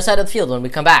 5 on the other side of the field when we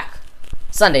come back.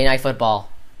 Sunday Night Football.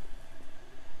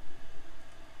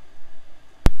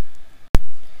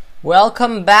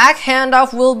 Welcome back.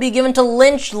 Handoff will be given to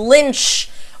Lynch.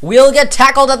 Lynch will get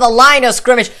tackled at the line of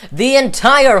scrimmage. The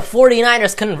entire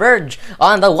 49ers converge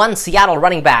on the one Seattle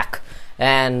running back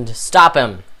and stop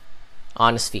him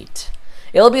on his feet.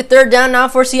 It'll be third down now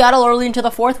for Seattle early into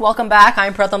the fourth. Welcome back.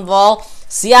 I'm Pratham Val.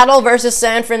 Seattle versus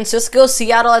San Francisco.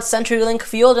 Seattle at CenturyLink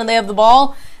Field, and they have the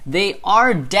ball. They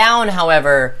are down,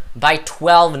 however, by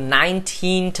 12,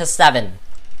 19-7.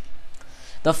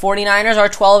 The 49ers are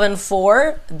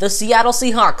 12-4. The Seattle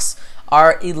Seahawks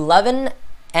are 11-4.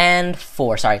 And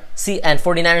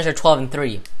 49ers are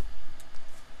 12-3.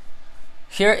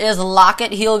 Here is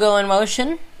Lockett. He'll go in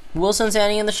motion. Wilson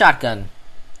standing in the shotgun.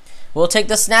 We'll take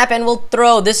the snap and we'll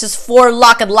throw. This is for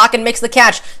Lockett. Lockett makes the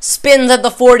catch. Spins at the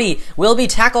 40. Will be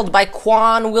tackled by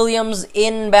Quan Williams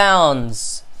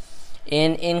inbounds.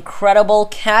 An incredible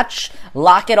catch.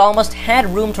 Lockett almost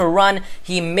had room to run.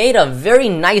 He made a very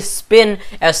nice spin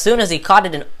as soon as he caught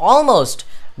it and almost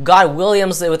got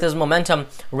Williams with his momentum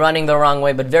running the wrong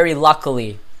way, but very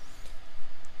luckily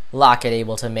Lockett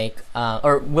able to make,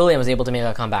 Williams able to make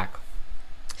a comeback.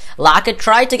 Lockett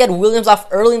tried to get Williams off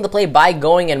early in the play by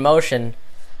going in motion,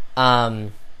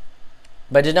 but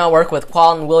did not work with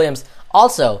Quan Williams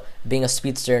also being a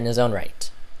speedster in his own right.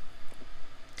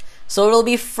 So it'll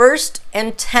be 1st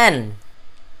and 10.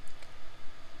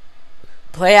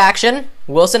 Play action.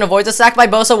 Wilson avoids a sack by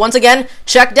Bosa once again.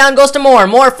 Check down goes to Moore.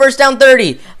 Moore first down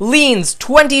 30. Leans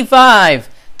 25.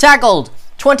 Tackled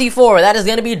 24. That is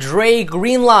going to be Dre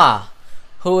Greenlaw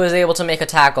who is able to make a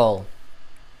tackle.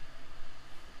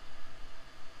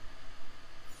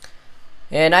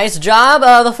 A nice job.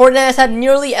 The 49ers had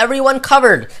nearly everyone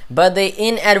covered, but they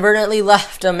inadvertently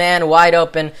left a man wide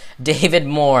open, David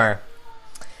Moore.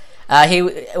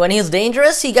 When he's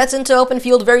dangerous, he gets into open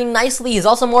field very nicely. He's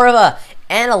also more of a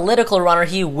analytical runner.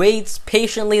 He waits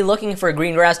patiently looking for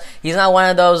green grass. He's not one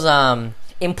of those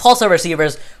impulsive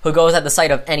receivers who goes at the sight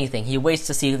of anything. He waits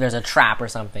to see if there's a trap or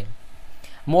something.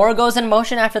 Moore goes in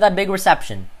motion after that big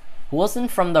reception. Wilson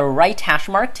from the right hash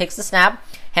mark takes the snap.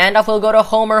 Handoff will go to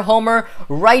Homer. Homer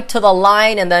right to the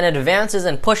line and then advances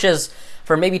and pushes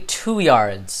for maybe 2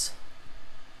 yards.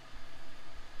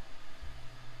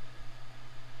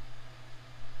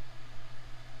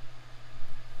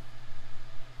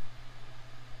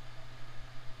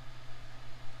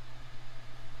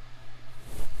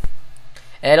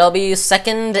 It'll be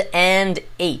 2nd and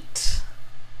 8.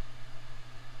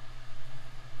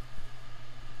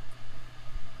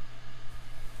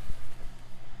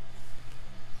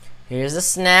 Here's the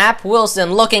snap.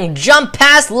 Wilson looking, jump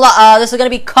pass. This is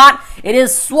going to be caught. It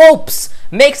is Swopes.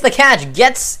 Makes the catch.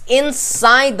 Gets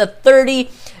inside the 30.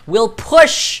 Will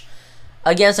push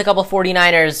against a couple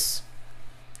 49ers.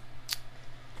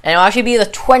 And it'll actually be the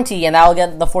 20, and that will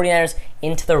get the 49ers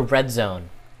into the red zone.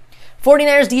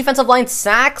 49ers defensive line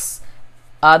sacks,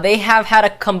 they have had a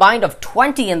combined of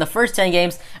 20 in the first 10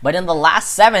 games, but in the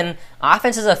last 7,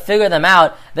 offenses have figured them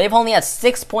out. They've only had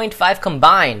 6.5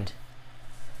 combined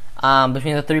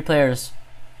between the 3 players.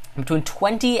 Between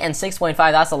 20 and 6.5,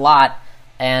 that's a lot.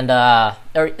 And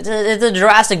it's a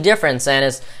drastic difference, and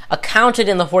it's accounted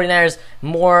in the 49ers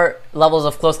more levels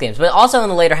of close games. But also in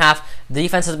the later half, the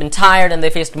defense has been tired, and they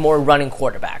faced more running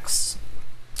quarterbacks.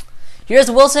 Here's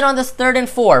Wilson on this 3rd and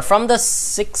 4. From the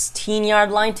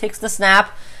 16-yard line, takes the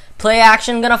snap. Play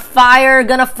action, gonna fire,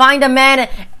 gonna find a man.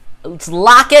 It's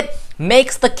Lockett,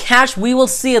 makes the catch. We will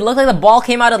see. It looked like the ball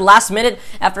came out at the last minute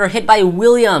after a hit by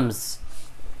Williams.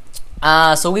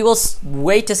 So we will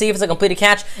wait to see if it's a completed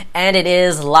catch, and it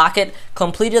is. Lockett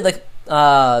completed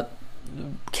the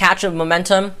catch of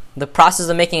momentum, the process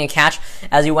of making a catch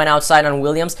as he went outside on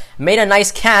Williams. Made a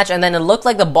nice catch, and then it looked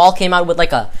like the ball came out with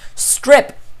like a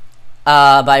strip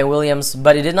by Williams,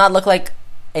 but it did not look like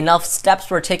enough steps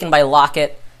were taken by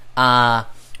Lockett, but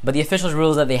the officials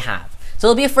rule that they have. So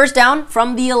it'll be a first down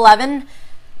from the 11.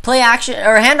 Play action,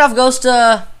 or handoff goes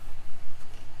to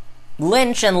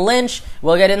Lynch, and Lynch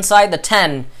will get inside the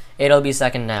 10. It'll be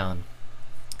 2nd down.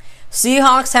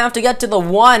 Seahawks have to get to the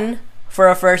 1 for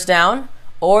a first down,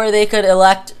 or they could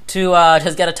elect to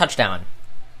just get a touchdown.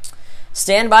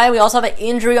 Stand by. We also have an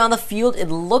injury on the field. It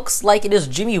looks like it is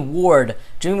Jimmy Ward.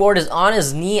 Jimmy Ward is on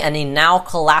his knee, and he now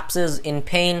collapses in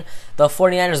pain. The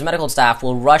 49ers medical staff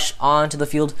will rush onto the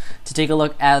field to take a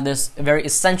look at this very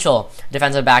essential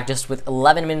defensive back just with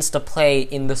 11 minutes to play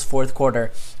in this 4th quarter.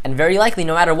 And very likely,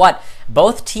 no matter what,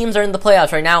 both teams are in the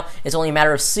playoffs right now. It's only a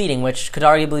matter of seeding, which could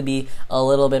arguably be a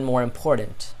little bit more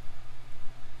important.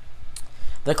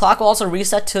 The clock will also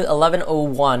reset to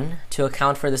 11:01 to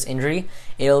account for this injury.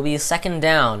 It'll be 2nd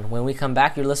down. When we come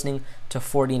back, you're listening to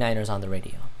 49ers on the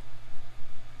radio.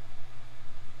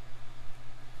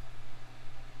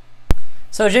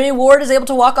 So Jimmy Ward is able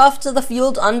to walk off to the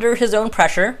field under his own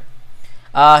pressure.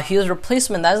 His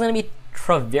replacement, that is going to be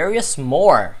Travarius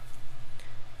Moore.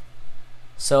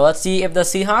 So let's see if the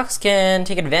Seahawks can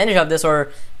take advantage of this,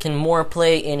 or can Moore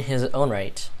play in his own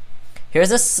right.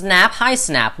 Here's a snap, high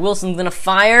snap. Wilson's going to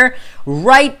fire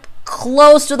right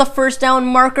close to the first down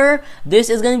marker. This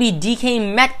is going to be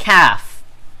DK Metcalf.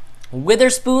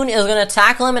 Witherspoon is going to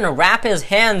tackle him and wrap his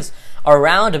hands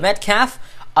around Metcalf,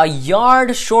 a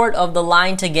yard short of the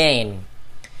line to gain.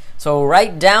 So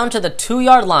right down to the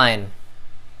 2-yard line.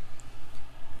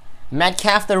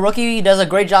 Metcalf, the rookie, does a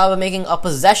great job of making a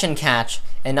possession catch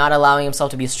and not allowing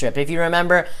himself to be stripped. If you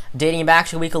remember, dating back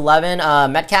to week 11,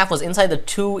 Metcalf was inside the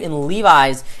 2 in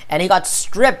Levi's, and he got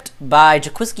stripped by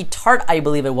Jaquiski Tart, I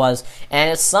believe it was,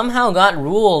 and it somehow got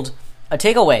ruled a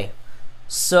takeaway.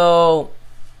 So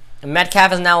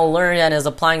Metcalf has now learned and is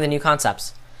applying the new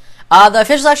concepts. The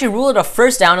officials actually ruled it a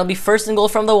first down. It'll be 1st and goal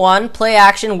from the 1. Play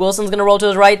action. Wilson's going to roll to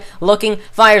his right. Looking.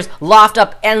 Fires. Loft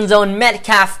up. End zone.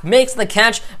 Metcalf makes the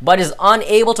catch, but is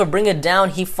unable to bring it down.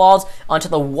 He falls onto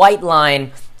the white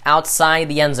line outside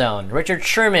the end zone. Richard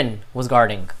Sherman was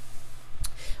guarding.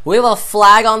 We have a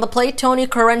flag on the play. Tony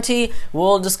Correnti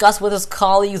will discuss with his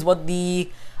colleagues what the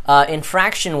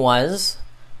infraction was.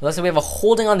 Let's say we have a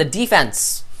holding on the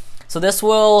defense. So this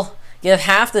will give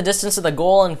half the distance to the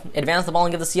goal and advance the ball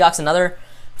and give the Seahawks another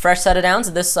fresh set of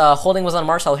downs. This holding was on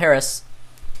Marcel Harris.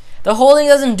 The holding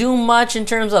doesn't do much in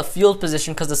terms of field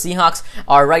position because the Seahawks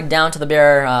are right down to the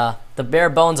bare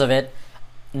bones of it.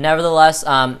 Nevertheless,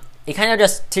 it kind of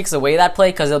just takes away that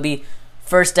play because it'll be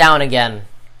first down again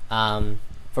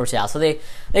for Seattle. So they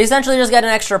essentially just get an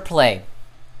extra play.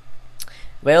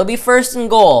 But it'll be 1st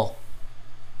and goal.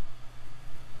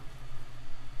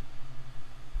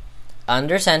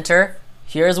 Under center.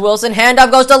 Here's Wilson.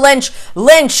 Handoff goes to Lynch.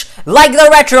 Lynch, like the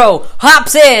retro,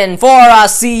 hops in for a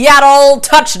Seattle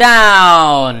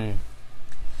touchdown.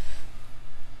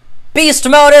 Beast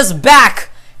mode is back.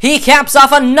 He caps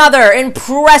off another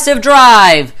impressive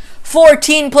drive.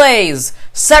 14 plays,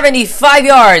 75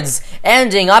 yards,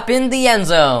 ending up in the end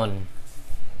zone.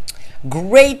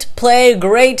 Great play,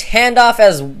 great handoff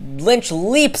as Lynch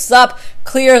leaps up,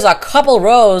 clears a couple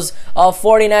rows of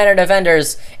 49er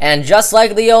defenders, and just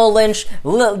like the old Lynch,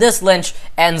 this Lynch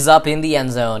ends up in the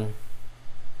end zone.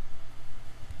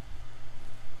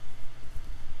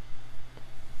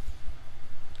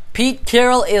 Pete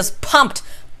Carroll is pumped,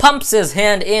 pumps his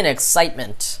hand in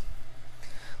excitement.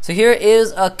 So here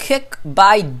is a kick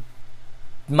by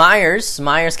Myers.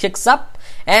 Myers kicks up.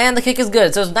 And the kick is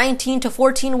good. So it's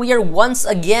 19-14. We are once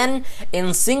again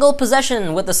in single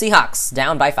possession with the Seahawks,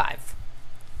 down by 5.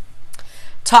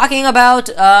 Talking about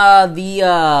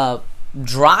the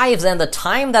drives and the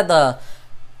time that the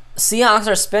Seahawks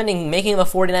are spending making the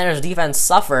 49ers defense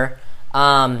suffer,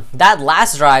 that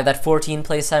last drive, that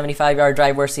 14-play, 75-yard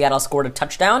drive where Seattle scored a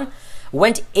touchdown,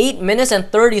 went 8 minutes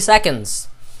and 30 seconds.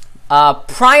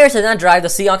 Prior to that drive, the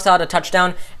Seahawks had a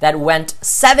touchdown that went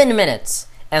 7 minutes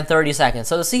and 30 seconds.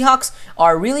 So the Seahawks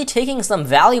are really taking some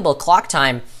valuable clock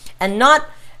time, and not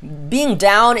being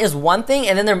down is one thing,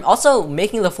 and then they're also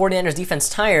making the 49ers defense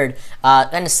tired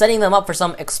and setting them up for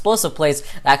some explosive plays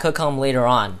that could come later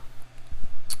on.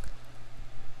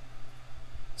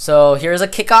 So here's a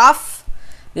kickoff.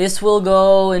 This will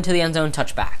go into the end zone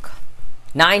touchback.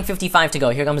 9:55 to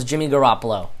go. Here comes Jimmy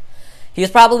Garoppolo. He's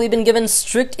probably been given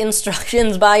strict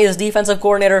instructions by his defensive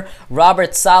coordinator,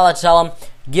 Robert Saleh, to tell him,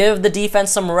 give the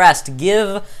defense some rest.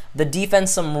 Give the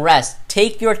defense some rest.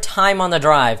 Take your time on the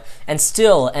drive and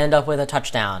still end up with a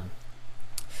touchdown.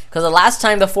 Because the last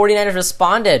time the 49ers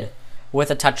responded with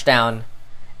a touchdown,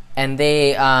 and but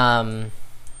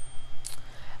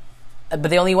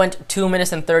they only went 2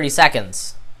 minutes and 30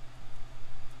 seconds.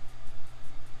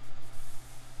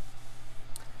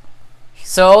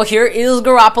 So here is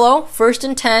Garoppolo. 1st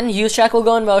and 10. Juszczyk will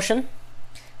go in motion.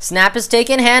 Snap is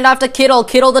taken. Handoff to Kittle.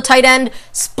 Kittle, the tight end,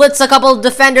 splits a couple of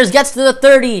defenders, gets to the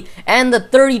 30 and the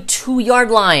 32-yard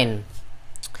line.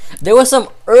 There was some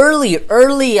early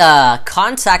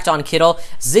contact on Kittle.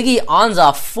 Ziggy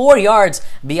Ansah 4 yards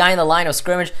behind the line of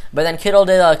scrimmage, but then Kittle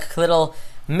did a little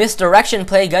misdirection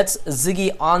play, gets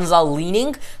Ziggy Ansah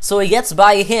leaning, so he gets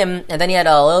by him, and then he had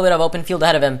a little bit of open field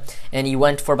ahead of him, and he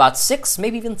went for about 6,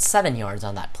 maybe even 7 yards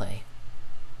on that play.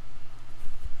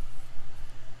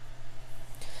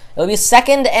 It'll be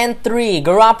 2nd and 3.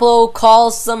 Garoppolo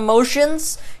calls some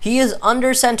motions. He is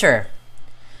under center.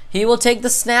 He will take the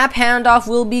snap. Handoff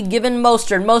will be given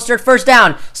Mostert. Mostert, first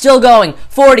down. Still going.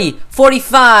 40,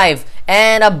 45,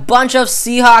 and a bunch of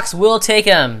Seahawks will take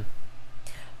him.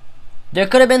 There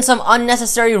could have been some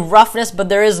unnecessary roughness, but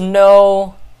there is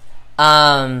no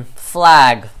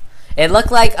flag. It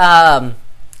looked like the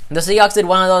Seahawks did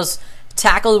one of those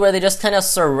tackles where they just kind of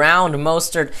surround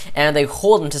Mostert and they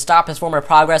hold him to stop his forward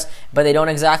progress, but they don't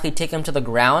exactly take him to the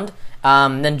ground.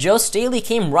 Then Joe Staley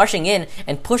came rushing in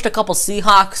and pushed a couple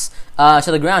Seahawks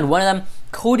to the ground. One of them,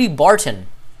 Cody Barton.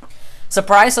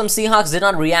 Surprised some Seahawks did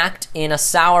not react in a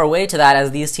sour way to that,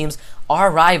 as these teams are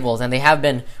rivals, and they have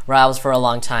been rivals for a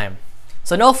long time.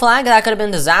 So no flag. That could have been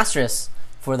disastrous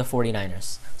for the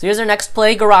 49ers. So here's their next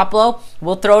play. Garoppolo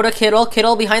will throw to Kittle.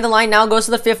 Kittle behind the line now, goes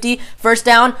to the 50. First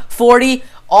down, 40.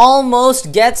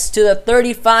 Almost gets to the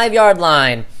 35-yard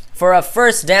line for a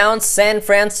first down, San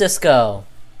Francisco.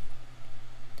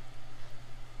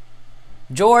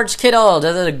 George Kittle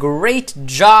does a great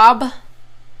job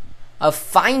of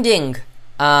finding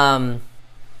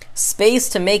space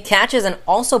to make catches and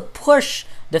also push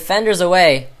defenders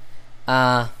away.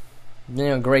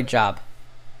 Great job.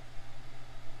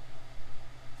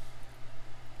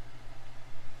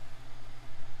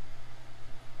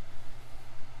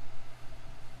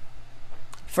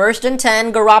 First and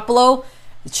 10, Garoppolo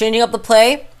changing up the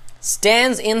play,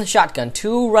 stands in the shotgun.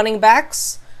 Two running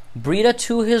backs, Breida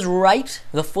to his right,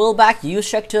 the fullback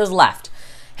Juszczyk to his left.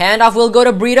 Handoff will go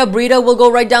to Breida. Breida will go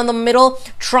right down the middle,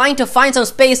 trying to find some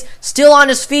space, still on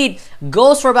his feet,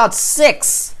 goes for about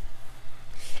 6.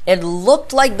 It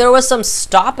looked like there was some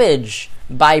stoppage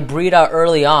by Breida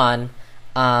early on.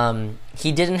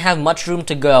 He didn't have much room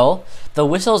to go. The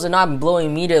whistles did not blow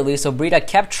immediately, so Breida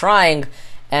kept trying,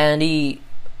 and he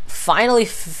finally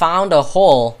found a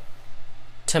hole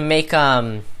to make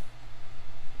the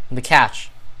catch.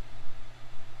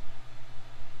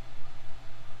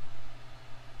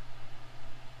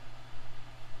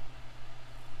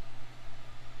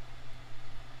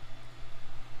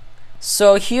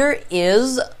 So here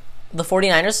is the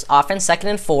 49ers offense, 2nd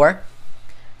and 4.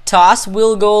 Toss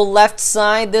will go left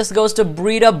side. This goes to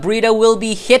Breida. Breida will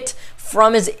be hit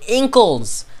from his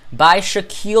ankles by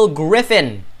Shaquill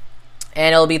Griffin.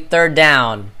 And it'll be 3rd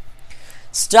down.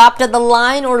 Stopped at the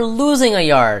line or losing a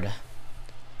yard.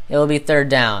 It'll be 3rd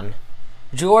down.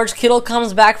 George Kittle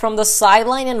comes back from the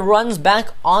sideline and runs back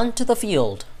onto the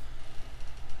field.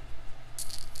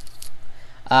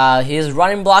 His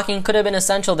running blocking could have been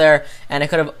essential there, and it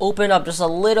could have opened up just a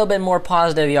little bit more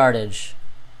positive yardage.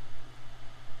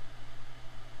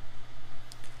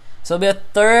 So it'll be a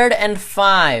 3rd and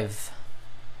 5.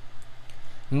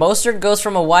 Mostert goes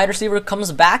from a wide receiver,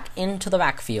 comes back into the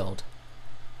backfield.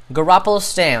 Garoppolo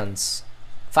stands.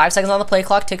 5 seconds on the play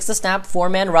clock, takes the snap,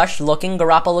 4-man rush, looking.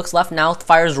 Garoppolo looks left now,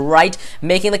 fires right,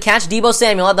 making the catch. Deebo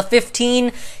Samuel at the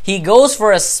 15. He goes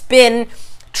for a spin,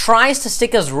 tries to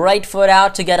stick his right foot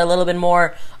out to get a little bit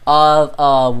more of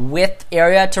a width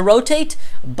area to rotate,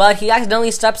 but he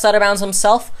accidentally steps out of bounds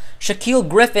himself. Shaquill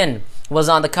Griffin was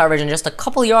on the coverage and just a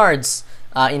couple yards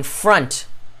in front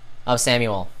of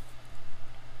Samuel.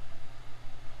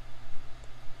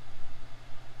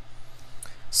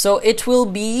 So it will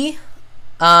be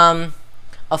a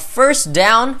first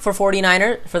down for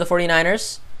the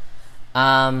 49ers.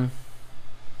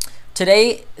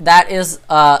 Today,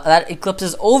 that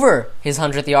eclipses over his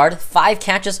 100th yard. 5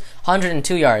 catches,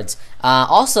 102 yards.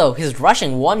 Also, his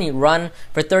rushing, 1 run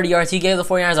for 30 yards. He gave the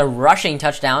 49ers a rushing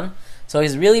touchdown. So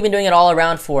he's really been doing it all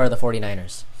around for the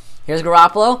 49ers. Here's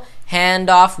Garoppolo.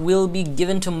 Handoff will be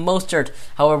given to Mostert.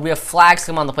 However, we have flags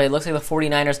come on the play. It looks like the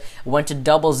 49ers went to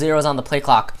double zeros on the play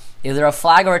clock. Is there a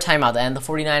flag or a timeout? And the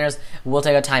 49ers will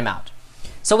take a timeout.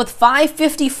 So with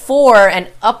 5:54 and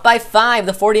up by 5,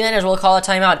 the 49ers will call a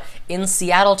timeout in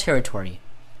Seattle territory.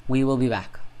 We will be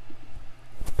back.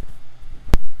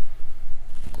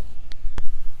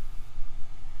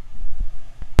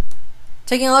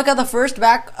 Taking a look at the first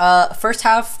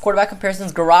half quarterback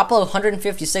comparisons, Garoppolo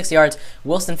 156 yards,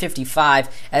 Wilson 55,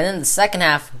 and then the second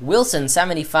half, Wilson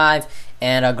 75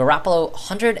 and Garoppolo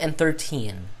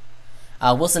 113.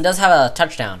 Wilson does have a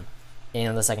touchdown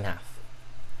in the second half.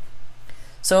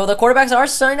 So the quarterbacks are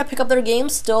starting to pick up their game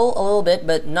still a little bit,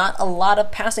 but not a lot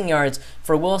of passing yards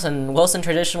for Wilson. Wilson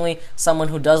traditionally someone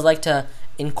who does like to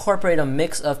incorporate a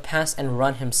mix of pass and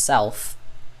run himself.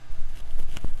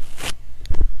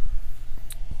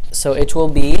 So it will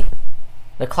be,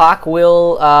 the clock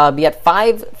will be at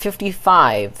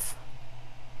 5:55.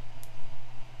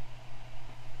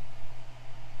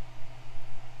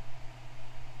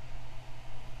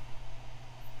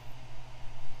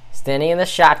 Standing in the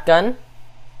shotgun.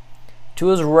 To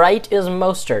his right is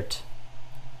Mostert.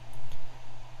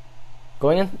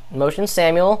 Going in motion,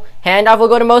 Samuel. Handoff will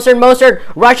go to Mostert. Mostert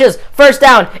rushes. First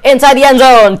down. Inside the end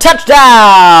zone.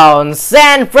 Touchdown!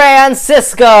 San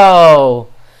Francisco!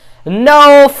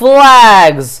 No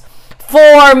flags.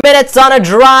 4 minutes on a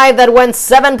drive that went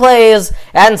 7 plays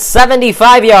and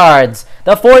 75 yards.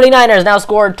 The 49ers now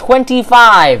scored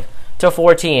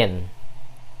 25-14.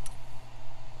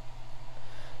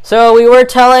 So we were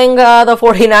telling the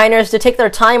 49ers to take their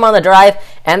time on the drive,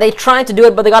 and they tried to do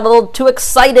it, but they got a little too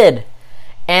excited.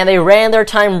 And they ran their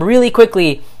time really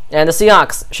quickly, and the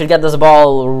Seahawks should get this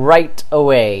ball right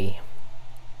away.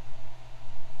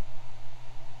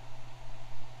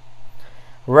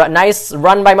 Nice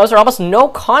run by Mostert, almost no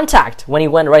contact when he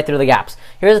went right through the gaps.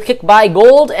 Here's a kick by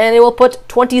Gould, and they will put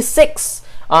 26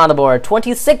 on the board.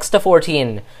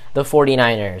 26-14, the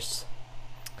 49ers.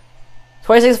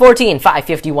 26-14,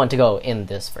 5:51 to go in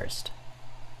this first.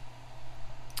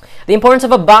 The importance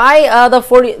of a bye,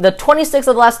 the 26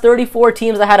 of the last 34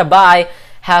 teams that had a bye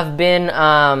have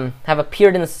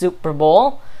appeared in the Super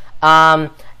Bowl. In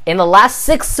the last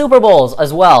 6 Super Bowls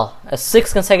as well, a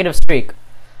 6 consecutive streak.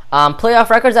 Playoff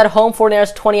records at home: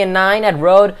 49ers 20-9, at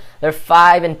road they're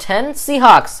 5-10.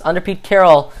 Seahawks under Pete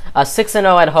Carroll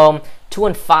 6-0 at home,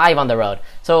 2-5 on the road.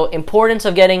 So importance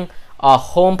of getting a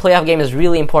home playoff game is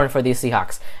really important for these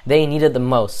Seahawks. They need it the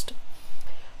most.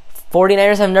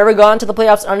 49ers have never gone to the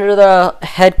playoffs under the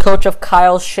head coach of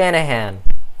Kyle Shanahan.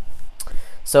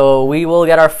 So we will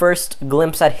get our first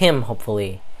glimpse at him,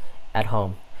 hopefully, at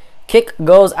home. Kick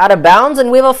goes out of bounds,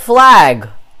 and we have a flag.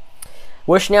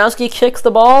 Wisniewski kicks the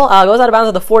ball, goes out of bounds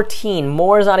at the 14.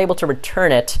 Moore is not able to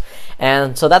return it,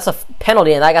 and so that's a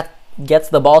penalty, and that gets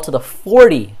the ball to the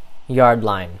 40-yard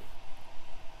line.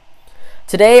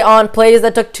 Today, on plays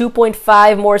that took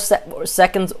 2.5 more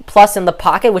seconds plus in the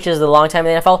pocket, which is a long time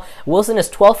in the NFL, Wilson is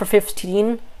 12 for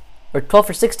 16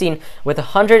 with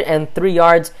 103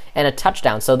 yards and a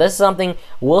touchdown. So this is something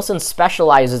Wilson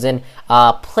specializes in,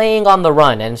 playing on the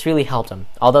run, and it's really helped him.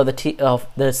 Although the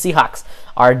Seahawks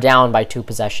are down by 2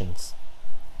 possessions.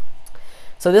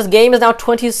 So this game is now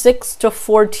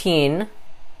 26-14.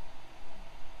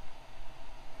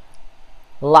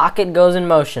 Lockett goes in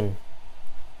motion.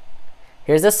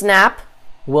 Here's the snap.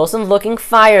 Wilson's looking,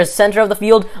 fires, center of the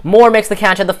field. Moore makes the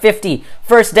catch at the 50.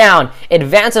 First down.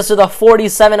 Advances to the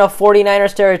 47 of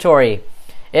 49ers territory.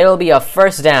 It'll be a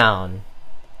first down.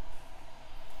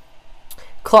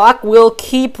 Clock will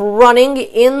keep running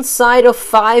inside of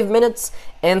 5 minutes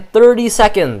and 30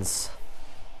 seconds.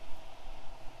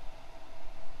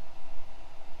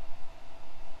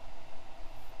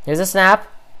 Here's a snap.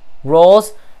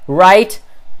 Rolls. Right.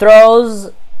 Throws.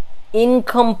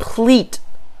 Incomplete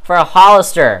for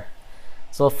Hollister.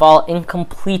 So it'll fall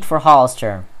incomplete for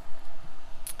Hollister.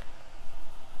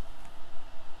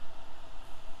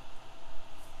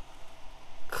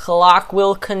 Clock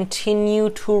will continue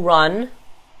to run.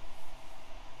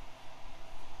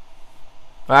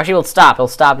 Or actually, it'll stop. It'll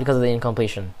stop because of the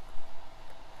incompletion.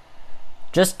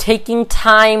 Just taking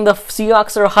time. The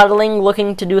Seahawks are huddling,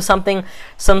 looking to do some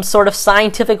sort of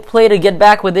scientific play to get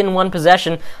back within 1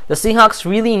 possession. The Seahawks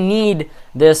really need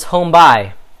this home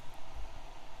bye.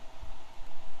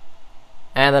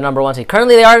 And the number 1 seed.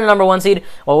 Currently, they are the number 1 seed.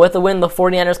 Well, with the win, the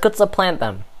 49ers could supplant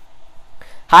them.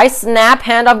 High snap.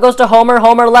 Handoff goes to Homer.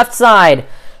 Homer left side.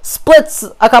 Splits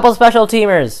a couple special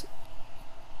teamers.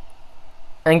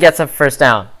 And gets a first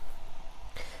down.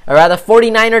 Or rather,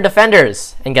 49er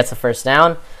defenders, and gets a first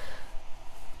down.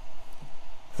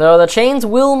 So the chains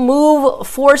will move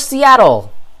for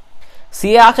Seattle.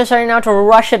 Seahawks are starting now to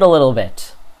rush it a little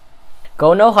bit.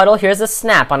 Go no huddle. Here's a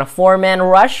snap on a 4-man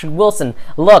rush. Wilson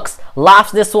looks,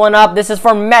 lofts this one up. This is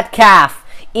for Metcalf.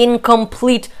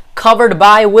 Incomplete, covered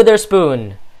by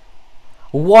Witherspoon.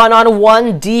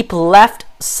 1-on-1 deep left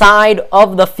side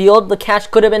of the field. The catch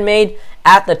could have been made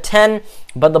at the 10,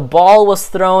 but the ball was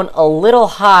thrown a little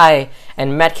high,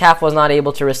 and Metcalf was not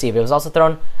able to receive. It was also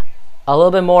thrown a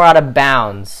little bit more out of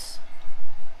bounds.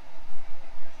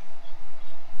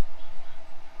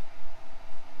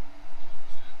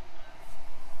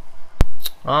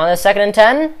 On the 2nd and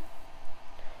 10,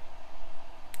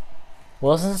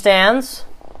 Wilson stands.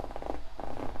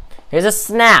 Here's a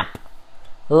snap.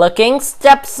 Looking,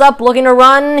 steps up, looking to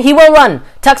run. He will run.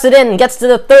 Tucks it in, gets to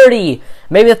the 30.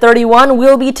 Maybe the 31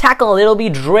 will be tackled. It'll be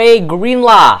Dre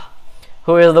Greenlaw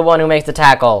who is the one who makes the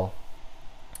tackle.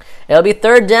 It'll be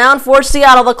 3rd down for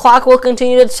Seattle. The clock will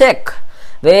continue to tick.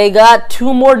 They got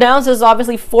 2 more downs. This is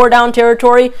obviously 4-down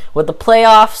territory with the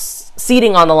playoffs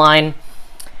seeding on the line.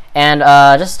 And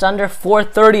just under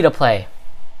 4:30 to play.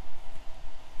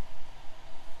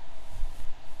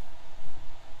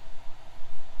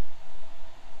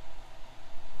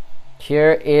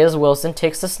 Here is Wilson,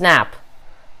 takes the snap.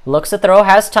 Looks to throw,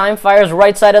 has time, fires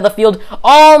right side of the field.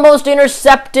 Almost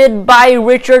intercepted by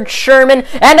Richard Sherman.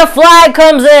 And a flag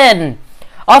comes in.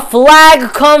 A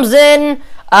flag comes in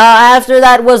After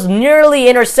that was nearly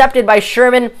intercepted by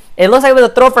Sherman. It looks like it was a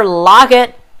throw for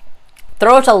Lockett.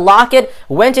 Throw to Lockett,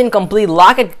 went incomplete.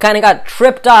 Lockett kind of got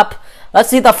tripped up. Let's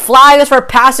see, the flag is for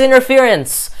pass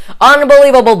interference.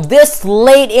 Unbelievable. This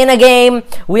late in a game,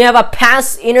 we have a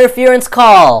pass interference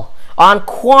call on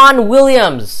Quan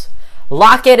Williams.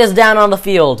 Lockett is down on the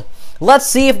field. Let's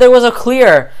see if there was a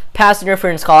clear pass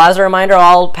interference call. As a reminder,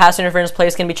 all pass interference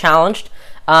plays can be challenged.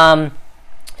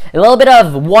 A little bit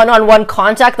of one-on-one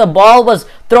contact. The ball was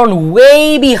thrown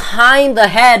way behind the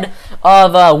head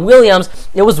of Williams.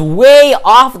 It was way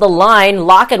off the line.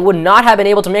 Lockett would not have been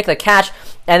able to make the catch,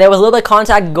 and there was a little bit of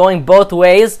contact going both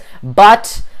ways,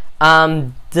 but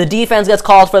the defense gets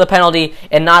called for the penalty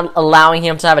and not allowing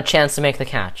him to have a chance to make the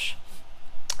catch.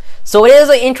 So it is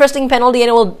an interesting penalty,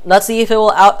 and let's see if it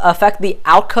will affect the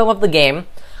outcome of the game.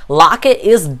 Lockett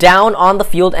is down on the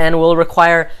field and will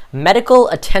require medical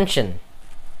attention.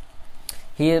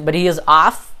 But he is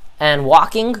off and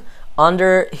walking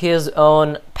under his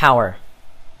own power.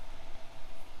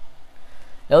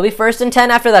 It'll be 1st and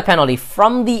 10 after that penalty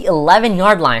from the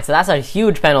 11-yard line. So that's a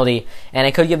huge penalty, and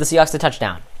it could give the Seahawks a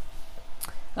touchdown.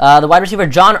 The wide receiver,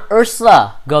 John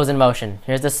Ursula, goes in motion.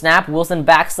 Here's the snap. Wilson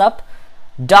backs up.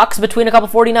 Ducks between a couple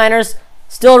 49ers.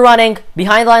 Still running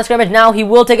behind the line of scrimmage. Now he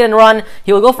will take it and run.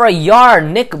 He will go for a yard.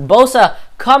 Nick Bosa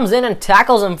comes in and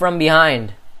tackles him from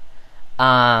behind.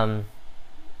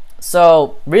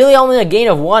 So really only a gain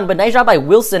of 1, but nice job by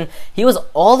Wilson. He was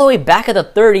all the way back at the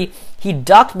 30. He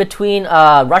ducked between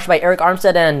rush by Eric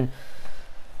Armstead and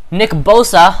Nick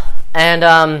Bosa,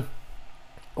 and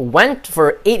went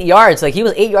for 8 yards. Like, he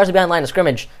was 8 yards behind the line of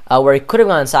scrimmage, where he could have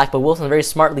gone sacked, but Wilson very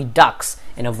smartly ducks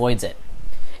and avoids it.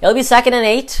 It'll be 2nd and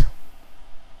 8.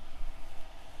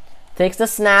 Takes the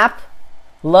snap,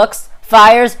 looks,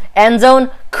 fires, end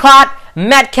zone, caught,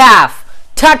 Metcalf.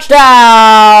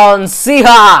 Touchdown,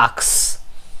 Seahawks!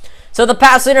 So the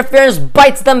pass interference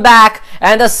bites them back,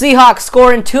 and the Seahawks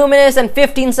score in 2 minutes and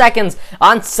 15 seconds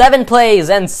on 7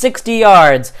 plays and 60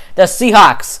 yards. The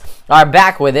Seahawks are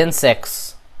back within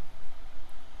 6.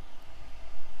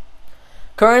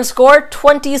 Current score,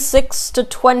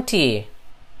 26-20.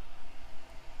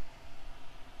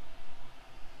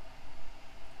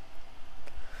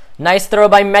 Nice throw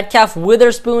by Metcalf.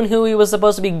 Witherspoon, who he was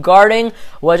supposed to be guarding,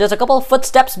 was just a couple of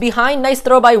footsteps behind. Nice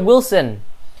throw by Wilson.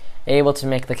 Able to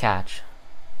make the catch.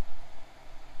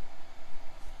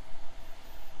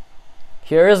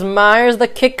 Here's Myers, the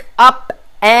kick up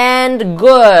and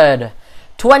good.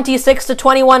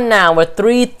 26-21 now with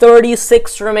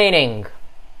 3:36 remaining.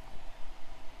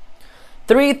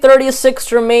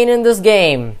 3:36 remain in this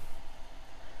game.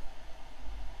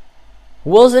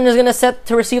 Wilson is going to set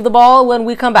to receive the ball when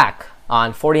we come back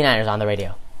on 49ers on the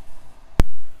radio.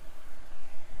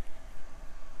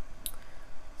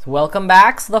 So welcome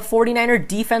back. So the 49er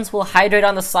defense will hydrate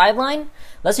on the sideline.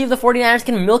 Let's see if the 49ers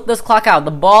can milk this clock out. The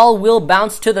ball will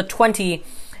bounce to the 20,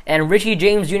 and Richie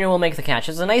James Jr. will make the catch.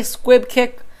 It's a nice squib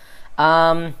kick.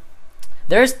 There's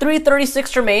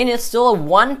 3:36 remain. It's still a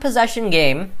one-possession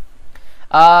game.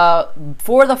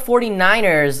 For the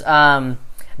 49ers,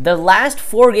 the last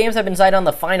 4 games have been decided on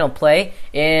the final play.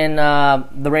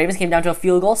 The Ravens came down to a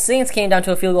field goal. Saints came down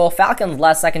to a field goal. Falcons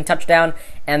last-second touchdown.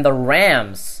 And the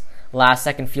Rams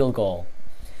last-second field goal.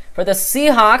 For the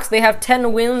Seahawks, they have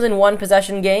 10 wins in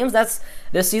one-possession games. This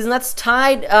season. That's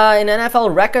tied an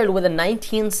NFL record with the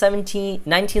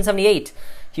 1978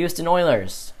 Houston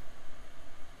Oilers.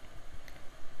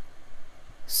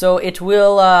 So it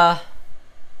will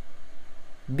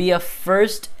be a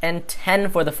 1st and 10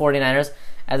 for the 49ers.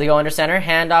 As they go under center,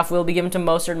 handoff will be given to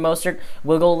Mostert. Mostert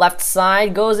will go left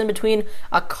side, goes in between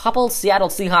a couple Seattle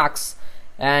Seahawks,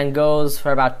 and goes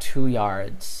for about 2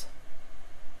 yards.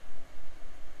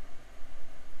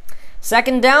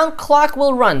 2nd down, clock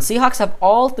will run. Seahawks have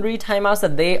all 3 timeouts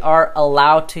that they are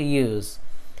allowed to use.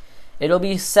 It'll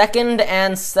be 2nd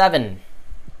and 7.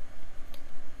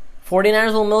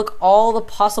 49ers will milk all the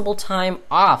possible time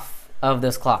off of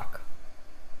this clock.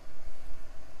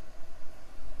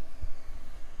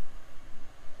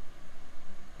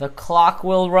 The clock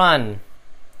will run.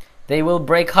 They will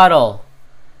break huddle.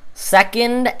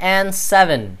 2nd and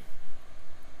 7.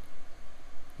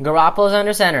 Garoppolo's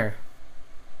under center.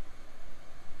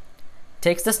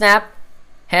 Takes the snap.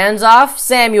 Hands off.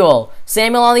 Samuel.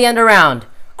 Samuel on the end around.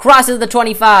 Crosses the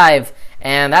 25.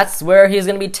 And that's where he's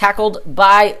going to be tackled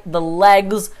by the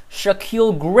legs.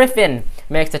 Shaquille Griffin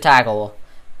makes the tackle.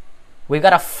 We've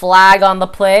got a flag on the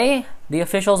play. The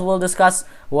officials will discuss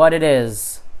what it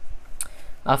is.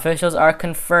 Officials are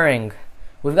conferring.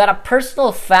 We've got a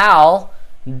personal foul.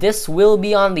 This will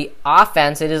be on the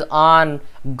offense. It is on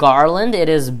Garland. It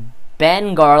is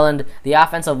Ben Garland, the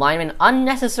offensive lineman,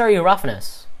 unnecessary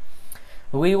roughness.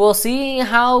 We will see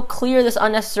how clear this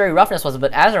unnecessary roughness was,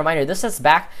 but as a reminder, this sets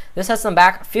them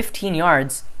back 15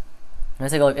 yards.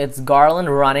 Let's take a look. It's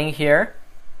Garland running here.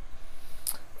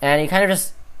 And he kind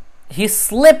of he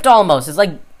slipped almost. It's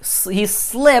like he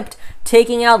slipped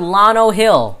taking out Lano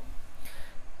Hill.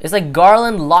 It's like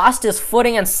Garland lost his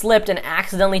footing and slipped and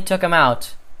accidentally took him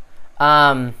out.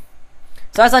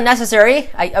 So that's unnecessary.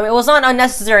 I mean, it was not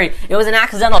unnecessary. It was an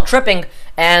accidental tripping,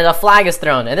 and a flag is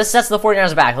thrown. And this sets the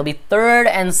 49ers back. It'll be 3rd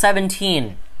and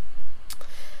 17.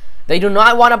 They do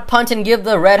not want to punt and give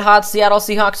the red-hot Seattle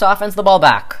Seahawks offense the ball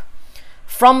back.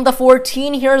 From the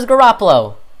 14, here's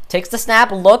Garoppolo. Takes the snap,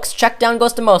 looks, check down,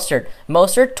 goes to Mostert.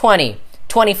 Mostert, 20,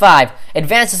 25,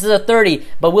 advances to the 30,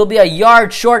 but will be a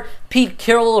yard short. Pete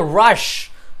Carroll will rush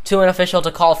to an official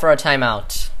to call for a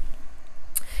timeout.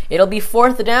 It'll be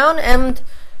 4th down, and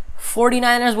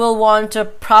 49ers will want to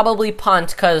probably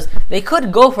punt because they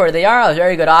could go for it. They are a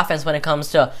very good offense when it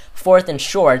comes to 4th and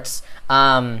shorts.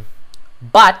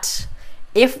 But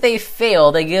if they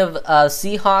fail, they give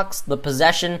Seahawks the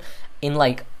possession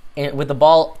with the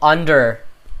ball under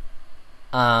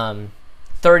 30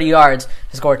 yards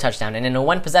to score a touchdown. And in a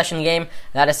one-possession game,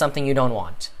 that is something you don't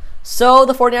want. So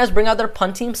the 49ers bring out their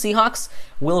punt team. Seahawks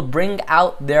will bring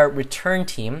out their return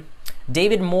team.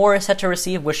 David Moore is set to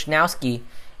receive. Wishnowsky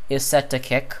is set to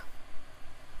kick.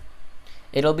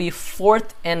 It'll be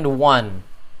 4th and 1.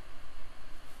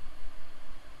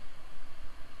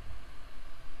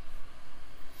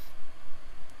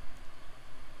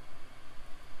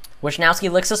 Wishnowsky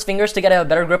licks his fingers to get a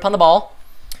better grip on the ball.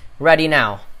 Ready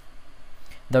now.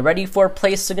 The ready for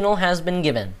play signal has been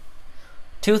given.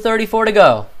 2:34 to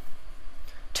go.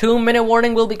 2-minute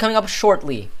warning will be coming up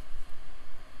shortly.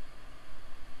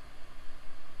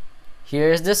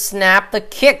 Here's the snap. The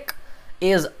kick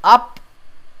is up,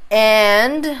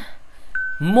 and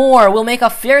Moore will make a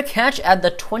fair catch at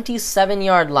the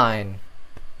 27-yard line.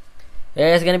 It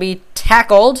is going to be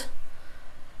tackled.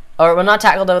 Or, well, not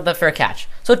tackled, but the fair catch.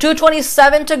 So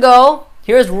 2:27 to go.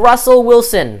 Here's Russell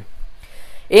Wilson.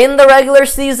 In the regular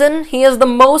season, he has the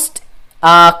most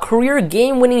career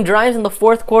game-winning drives in the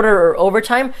fourth quarter or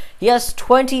overtime. He has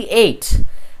 28.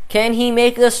 Can he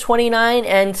make this 29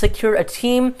 and secure a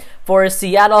team for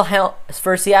Seattle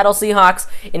Seahawks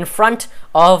in front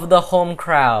of the home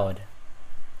crowd?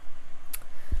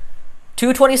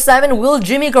 2:27. Will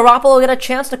Jimmy Garoppolo get a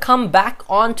chance to come back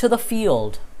onto the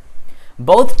field?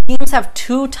 Both teams have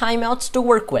 2 timeouts to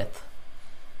work with.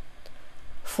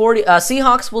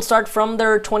 Seahawks will start from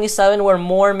their 27 where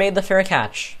Moore made the fair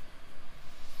catch.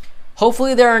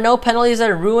 Hopefully there are no penalties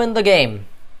that ruin the game.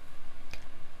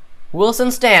 Wilson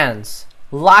stands.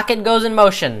 Lockett goes in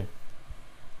motion.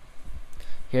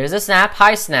 Here's a snap.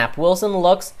 High snap. Wilson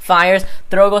looks, fires.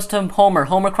 Throw goes to Homer.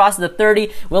 Homer crosses the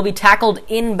 30. Will be tackled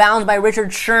inbounds by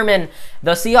Richard Sherman.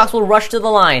 The Seahawks will rush to the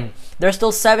line. There's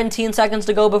still 17 seconds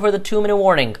to go before the 2-minute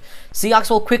warning. Seahawks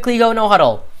will quickly go no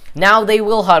huddle. Now they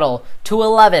will huddle.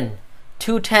 2:11.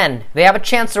 2:10. They have a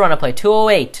chance to run a play.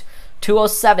 2:08.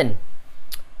 2:07.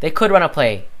 They could run a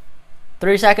play.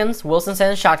 3 seconds. Wilson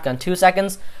sends shotgun. 2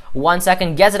 seconds. 1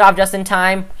 second. Gets it off just in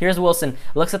time. Here's Wilson.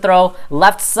 Looks to throw.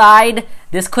 Left side.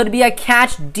 This could be a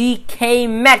catch. DK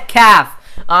Metcalf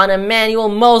on Emmanuel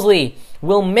Mosley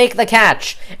will make the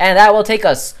catch. And that will take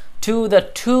us to the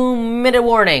 2-minute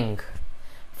warning.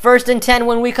 1st and 10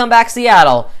 when we come back,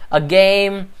 Seattle. A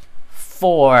game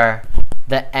for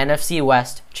the NFC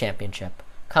West Championship.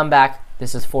 Come back.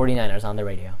 This is 49ers on the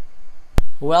radio.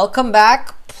 Welcome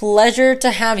back. Pleasure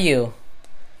to have you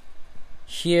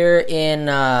here in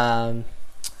the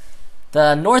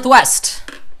Northwest,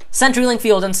 CenturyLink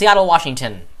Field in Seattle,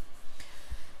 Washington.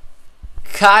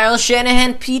 Kyle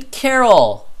Shanahan, Pete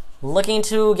Carroll looking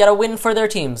to get a win for their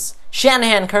teams.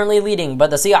 Shanahan currently leading, but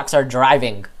the Seahawks are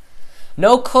driving.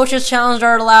 No coaches challenged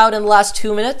are allowed in the last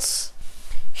 2 minutes.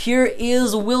 Here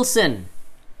is Wilson.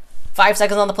 5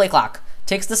 seconds on the play clock.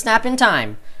 Takes the snap in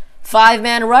time.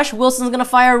 5-man rush. Wilson's going to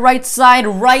fire right side,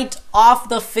 right off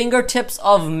the fingertips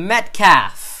of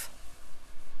Metcalf.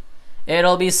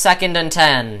 It'll be 2nd and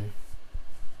 10.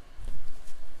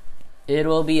 It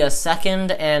will be a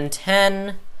 2nd and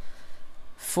 10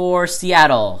 for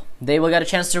Seattle. They will get a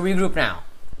chance to regroup now.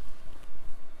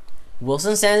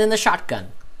 Wilson stands in the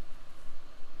shotgun.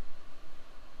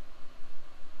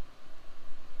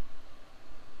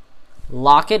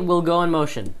 Lockett will go in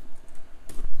motion.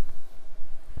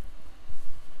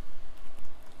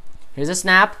 Here's a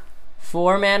snap.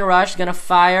 4-man rush. Gonna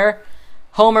fire.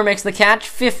 Homer makes the catch.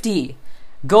 50.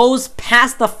 Goes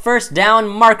past the first down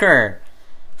marker.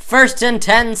 1st and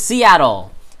 10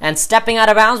 Seattle. and stepping out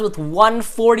of bounds with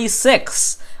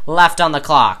 1:46 left on the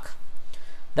clock.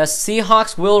 The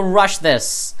Seahawks will rush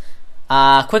this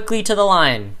quickly to the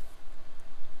line.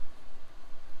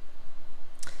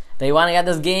 They want to get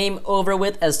this game over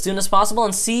with as soon as possible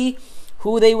and see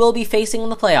who they will be facing in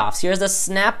the playoffs. Here's a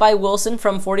snap by Wilson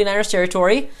from 49ers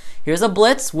territory. Here's a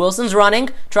blitz. Wilson's running,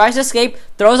 tries to escape,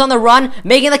 throws on the run,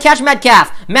 making the catch,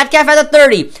 Metcalf. Metcalf at the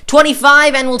 30,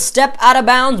 25, and will step out of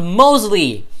bounds.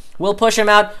 Mosley will push him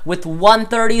out with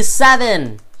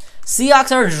 1:37.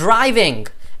 Seahawks are driving.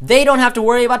 They don't have to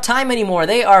worry about time anymore.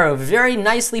 They are very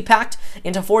nicely packed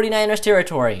into 49ers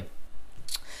territory.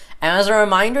 And as a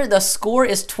reminder, the score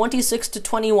is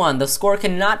 26-21. The score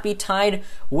cannot be tied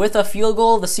with a field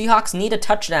goal. The Seahawks need a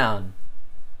touchdown.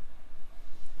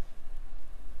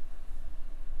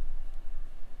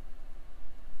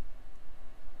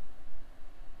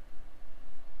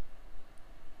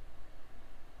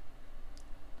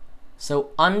 So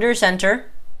under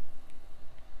center,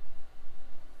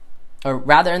 or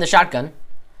rather in the shotgun,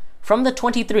 from the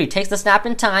 23, takes the snap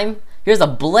in time. Here's a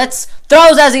blitz,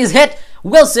 throws as he's hit.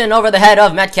 Wilson over the head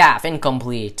of Metcalf,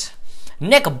 incomplete.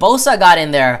 Nick Bosa got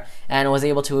in there and was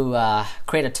able to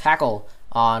create a tackle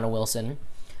on Wilson.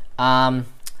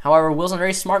 However, Wilson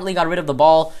very smartly got rid of the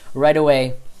ball right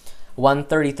away.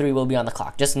 1:33 will be on the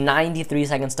clock. Just 93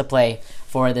 seconds to play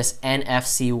for this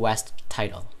NFC West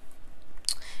title.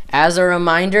 As a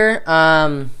reminder,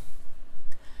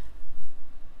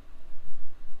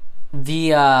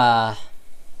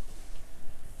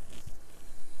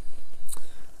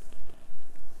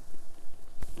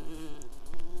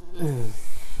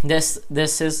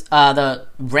 this is the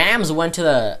Rams went to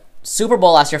the Super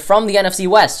Bowl last year from the NFC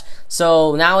West.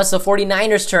 So now it's the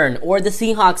 49ers' turn or the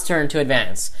Seahawks' turn to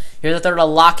advance. Here's a throw to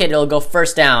Lockett. It'll go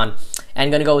first down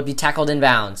and going to be tackled in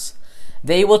bounds.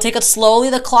 They will take it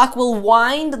slowly. The clock will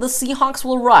wind. The Seahawks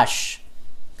will rush.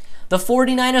 The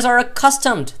 49ers are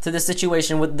accustomed to this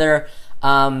situation with their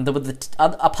opposite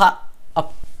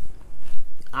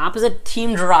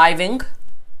team driving.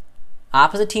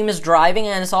 Opposite team is driving,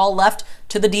 and it's all left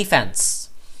to the defense.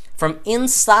 From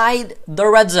inside the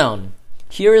red zone,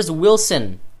 here is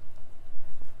Wilson.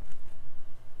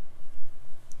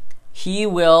 He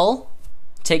will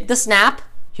take the snap.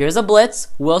 Here's a blitz.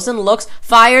 Wilson looks,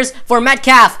 fires for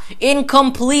Metcalf.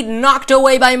 Incomplete, knocked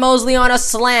away by Mosley on a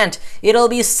slant. It'll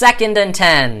be 2nd and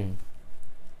 10.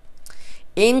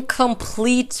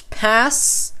 Incomplete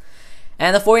pass,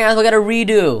 and the 49ers will get a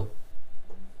redo.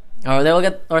 Or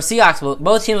Seahawks will,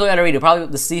 both teams will get a redo. Probably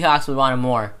the Seahawks would want it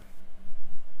more.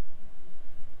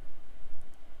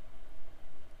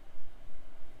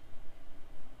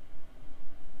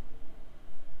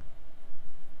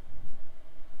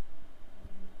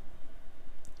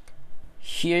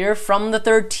 Here from the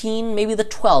 13, maybe the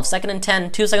 12, 2nd and 10,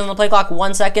 2 seconds on the play clock,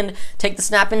 1 second, take the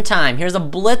snap in time. Here's a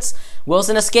blitz,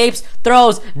 Wilson escapes,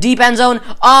 throws, deep end zone,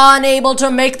 unable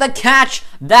to make the catch.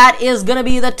 That is going to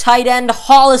be the tight end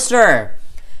Hollister.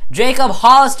 Jacob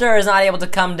Hollister is not able to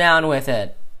come down with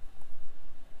it.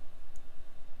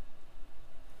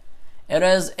 It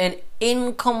is an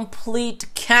incomplete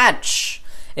catch.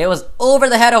 It was over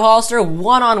the head of Hollister,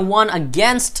 one-on-one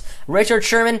against Richard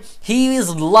Sherman. He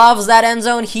loves that end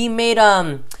zone. He made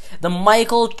the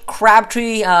Michael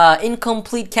Crabtree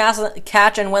incomplete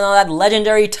catch and went on that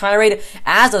legendary tirade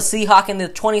as a Seahawk in the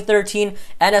 2013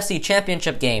 NFC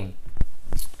Championship game.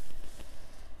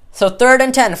 So 3rd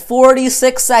and 10,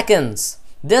 46 seconds.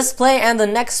 This play and the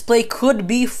next play could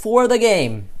be for the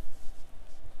game.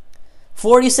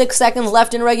 46 seconds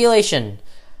left in regulation.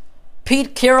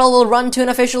 Pete Carroll will run to an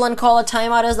official and call a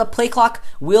timeout as the play clock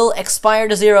will expire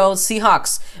to 0.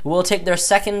 Seahawks will take their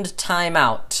 2nd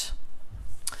timeout.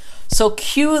 So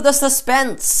cue the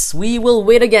suspense. We will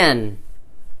wait again.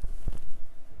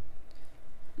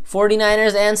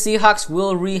 49ers and Seahawks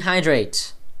will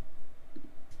rehydrate.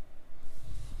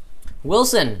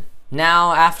 Wilson,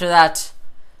 now after that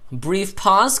brief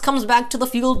pause, comes back to the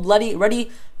field ready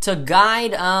to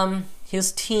guide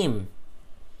his team.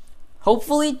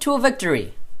 Hopefully to a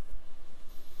victory.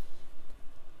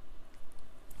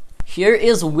 Here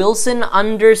is Wilson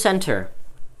under center.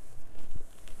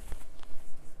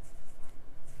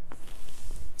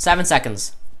 7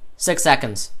 seconds. 6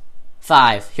 seconds.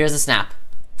 5. Here's the snap.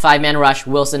 5-man rush.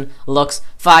 Wilson looks,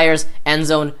 fires, end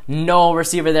zone. No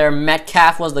receiver there.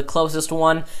 Metcalf was the closest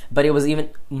one, but it was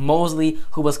even Mosley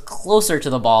who was closer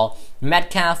to the ball.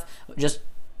 Metcalf just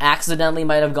accidentally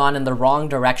might have gone in the wrong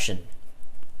direction.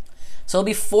 So it'll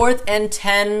be 4th and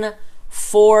 10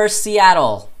 for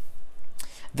Seattle.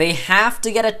 They have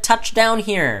to get a touchdown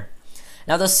here.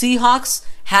 Now the Seahawks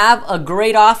have a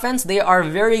great offense. They are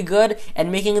very good at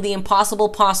making the impossible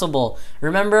possible.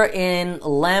 Remember in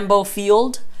Lambeau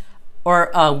Field,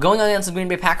 or going against the Green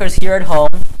Bay Packers here at home,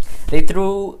 they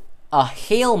threw a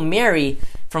Hail Mary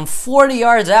from 40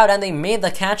 yards out and they made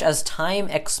the catch as time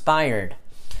expired.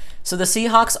 So the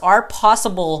Seahawks are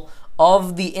possible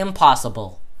of the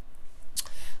impossible.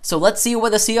 So let's see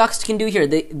what the Seahawks can do here.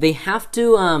 They have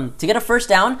to get a first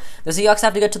down, the Seahawks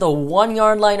have to get to the 1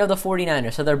 yard line of the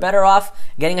 49ers. So they're better off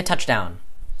getting a touchdown.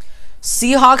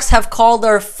 Seahawks have called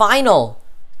their final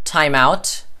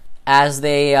timeout as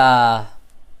they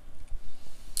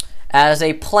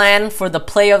plan for the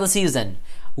play of the season.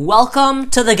 Welcome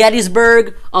to the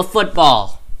Gettysburg of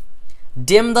football.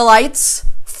 Dim the lights.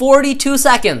 42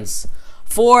 seconds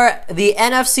for the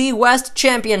NFC West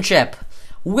Championship.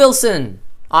 Wilson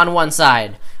on one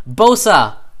side,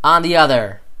 Bosa on the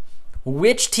other.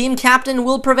 Which team captain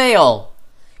will prevail?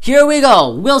 Here we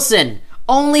go. Wilson,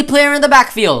 only player in the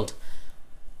backfield.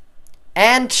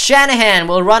 And Shanahan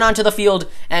will run onto the field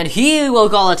and he will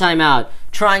call a timeout,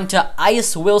 trying to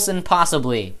ice Wilson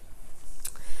possibly.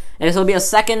 And this will be a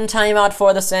second timeout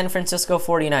for the San Francisco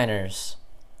 49ers.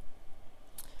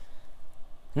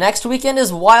 Next weekend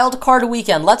is Wild Card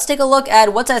Weekend. Let's take a look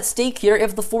at what's at stake here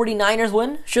if the 49ers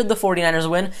win. Should the 49ers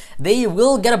win, they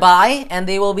will get a bye, and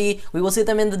we will see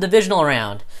them in the divisional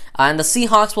round. And the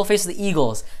Seahawks will face the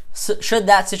Eagles, should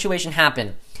that situation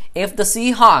happen. If the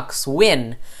Seahawks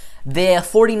win, the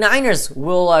 49ers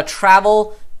will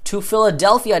travel to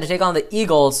Philadelphia to take on the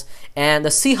Eagles, and the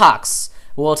Seahawks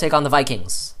will take on the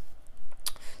Vikings.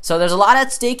 So there's a lot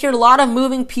at stake here, a lot of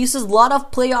moving pieces, a lot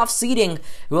of playoff seeding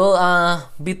will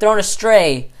be thrown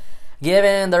astray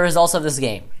given the results of this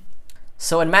game.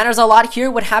 So it matters a lot here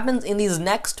what happens in these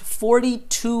next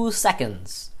 42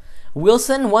 seconds.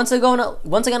 Wilson once again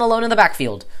alone in the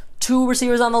backfield. 2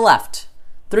 receivers on the left,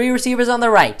 3 receivers on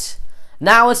the right.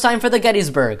 Now it's time for the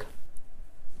Gettysburg.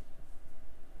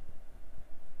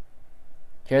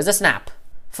 Here's the snap.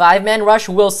 5-man rush,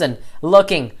 Wilson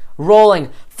looking,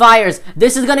 rolling, fires.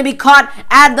 This is going to be caught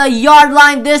at the yard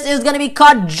line. This is going to be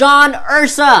caught. John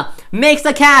Ursa makes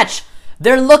the catch.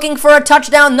 They're looking for a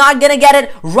touchdown, not going to get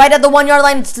it. Right at the 1 yard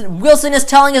line, Wilson is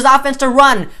telling his offense to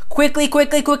run. Quickly,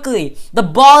 quickly, quickly. The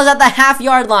ball is at the half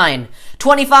yard line.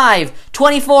 25,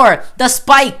 24, the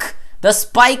spike. The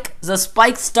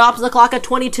spike stops the clock at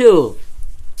 22.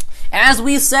 As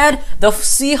we said, the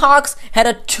Seahawks had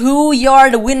a 2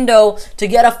 yard window to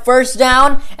get a first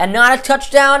down and not a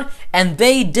touchdown, and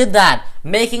they did that,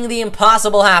 making the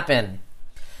impossible happen.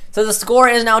 So the score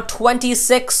is now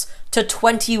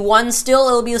 26-21 still.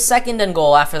 It'll be a 2nd and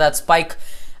goal after that spike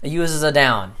uses a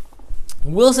down.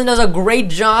 Wilson does a great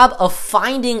job of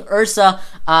finding Ursa.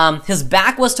 His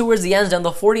back was towards the end zone.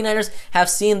 The 49ers have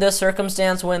seen this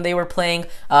circumstance when they were playing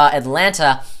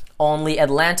Atlanta. Only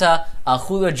Atlanta,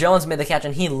 Julio Jones made the catch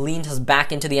and he leaned his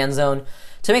back into the end zone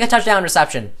to make a touchdown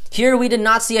reception. Here we did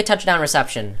not see a touchdown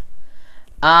reception.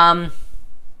 2nd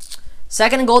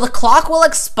and goal, the clock will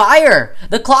expire.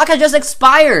 The clock has just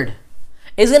expired.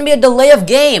 It's going to be a delay of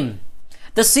game.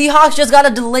 The Seahawks just got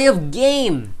a delay of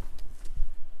game.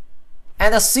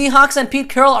 And the Seahawks and Pete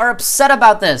Carroll are upset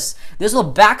about this. This will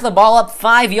back the ball up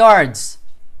 5 yards.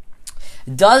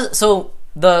 So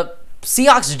the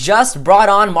Seahawks just brought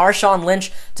on Marshawn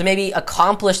Lynch to maybe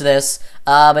accomplish this,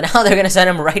 but now they're going to send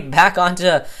him right back onto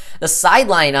the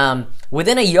sideline.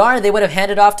 Within a yard, they would have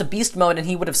handed off to Beast Mode, and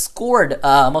he would have scored,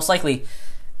 most likely,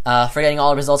 forgetting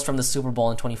all the results from the Super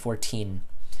Bowl in 2014.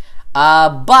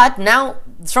 But now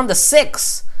it's from the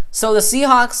 6. So the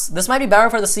Seahawks, this might be better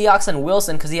for the Seahawks and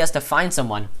Wilson because he has to find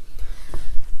someone.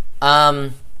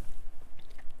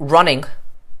 Running.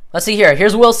 Let's see here.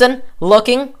 Here's Wilson,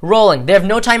 looking, rolling. They have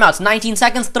no timeouts. 19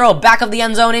 seconds, throw, back of the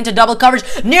end zone into double coverage.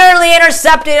 Nearly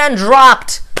intercepted and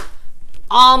dropped.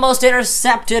 Almost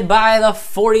intercepted by the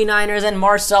 49ers and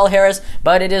Marcel Harris,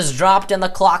 but it is dropped and the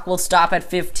clock will stop at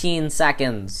 15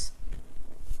 seconds.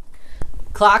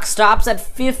 Clock stops at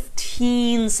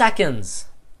 15 seconds.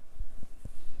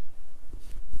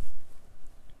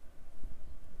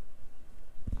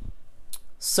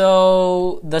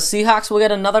 So the Seahawks will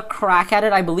get another crack at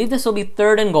it. I believe this will be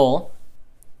 3rd and goal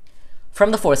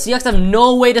from the 4. Seahawks have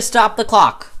no way to stop the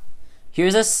clock.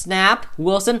 Here's a snap.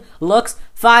 Wilson looks,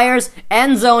 fires,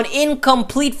 end zone,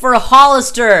 incomplete for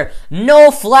Hollister. No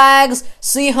flags.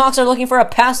 Seahawks are looking for a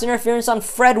pass interference on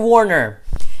Fred Warner.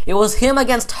 It was him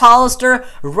against Hollister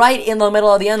right in the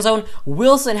middle of the end zone.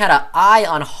 Wilson had an eye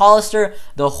on Hollister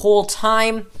the whole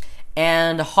time,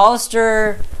 and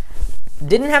Hollister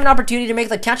didn't have an opportunity to make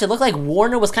the catch. It looked like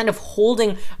Warner was kind of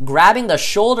grabbing the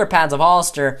shoulder pads of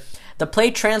Hollister. The play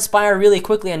transpired really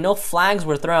quickly and no flags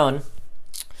were thrown.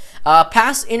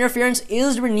 Pass interference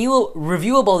is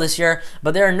reviewable this year,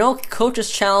 but there are no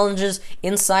coaches' challenges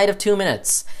inside of 2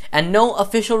 minutes, and no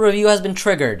official review has been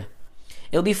triggered.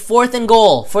 It'll be 4th and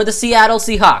goal for the Seattle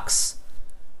Seahawks.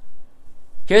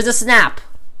 Here's the snap.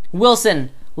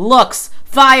 Wilson looks,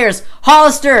 fires.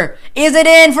 Hollister, is it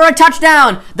in for a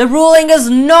touchdown? The ruling is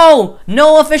no.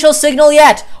 No official signal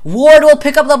yet. Ward will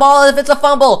pick up the ball if it's a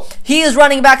fumble. He is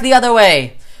running back the other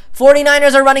way.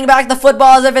 49ers are running back the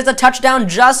football as if it's a touchdown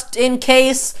just in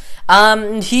case.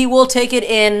 He will take it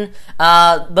in.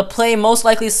 The play most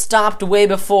likely stopped way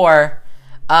before.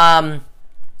 The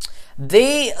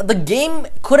game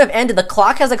could have ended. The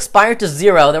clock has expired to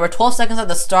 0. There were 12 seconds at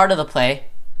the start of the play.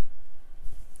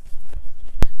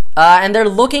 And they're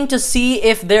looking to see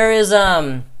if there is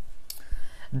a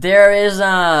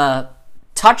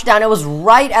touchdown. It was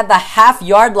right at the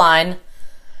half-yard line,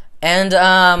 and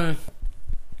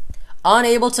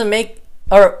able to make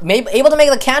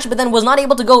the catch, but then was not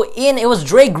able to go in. It was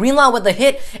Dre Greenlaw with the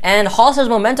hit, and Hollister's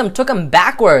momentum took him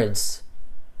backwards.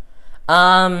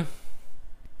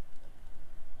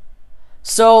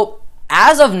 So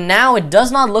as of now, it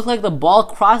does not look like the ball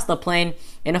crossed the plane.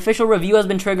 An official review has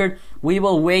been triggered. We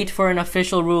will wait for an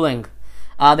official ruling.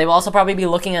 They will also probably be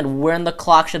looking at when the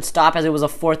clock should stop, as it was a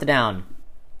 4th down.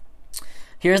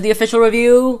 Here's the official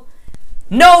review.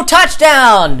 No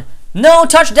touchdown! No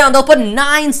touchdown. They'll put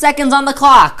 9 seconds on the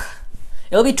clock.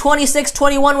 It'll be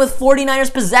 26-21 with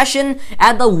 49ers possession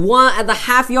at the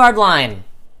half-yard line.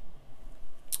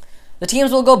 The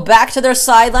teams will go back to their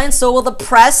sidelines, so will the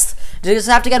press. They just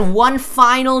have to get one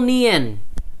final knee in,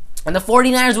 and the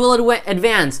 49ers will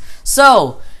advance.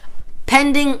 So,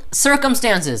 pending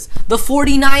circumstances, the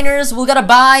 49ers will get a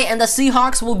bye, and the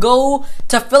Seahawks will go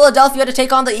to Philadelphia to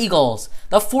take on the Eagles.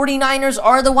 The 49ers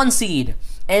are the 1 seed,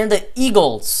 and the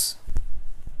Eagles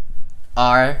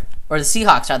the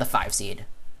Seahawks are the 5 seed.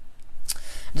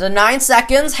 The 9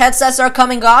 seconds, headsets are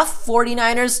coming off.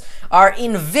 49ers are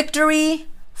in victory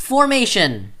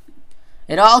formation.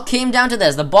 It all came down to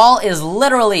this. The ball is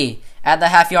literally at the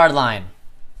half-yard line.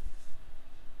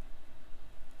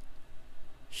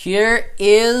 Here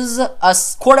is a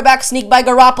quarterback sneak by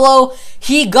Garoppolo.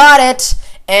 He got it,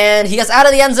 and he gets out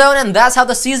of the end zone, and that's how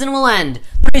the season will end.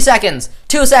 3 seconds,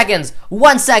 2 seconds,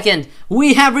 1 second.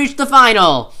 We have reached the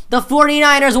final. The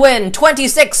 49ers win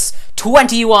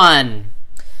 26-21.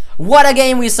 What a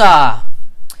game we saw.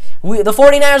 The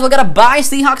 49ers will get a bye.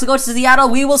 Seahawks go to Seattle.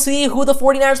 We will see who the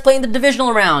 49ers play in the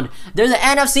divisional round. They're the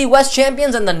NFC West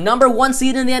champions and the number 1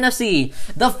 seed in the NFC.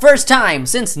 The first time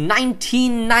since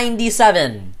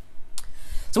 1997.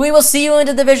 So we will see you in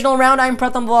the divisional round. I'm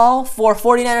Pratham Ball for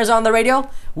 49ers on the Radio.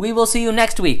 We will see you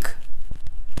next week.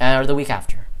 Or the week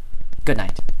after. Good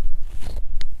night.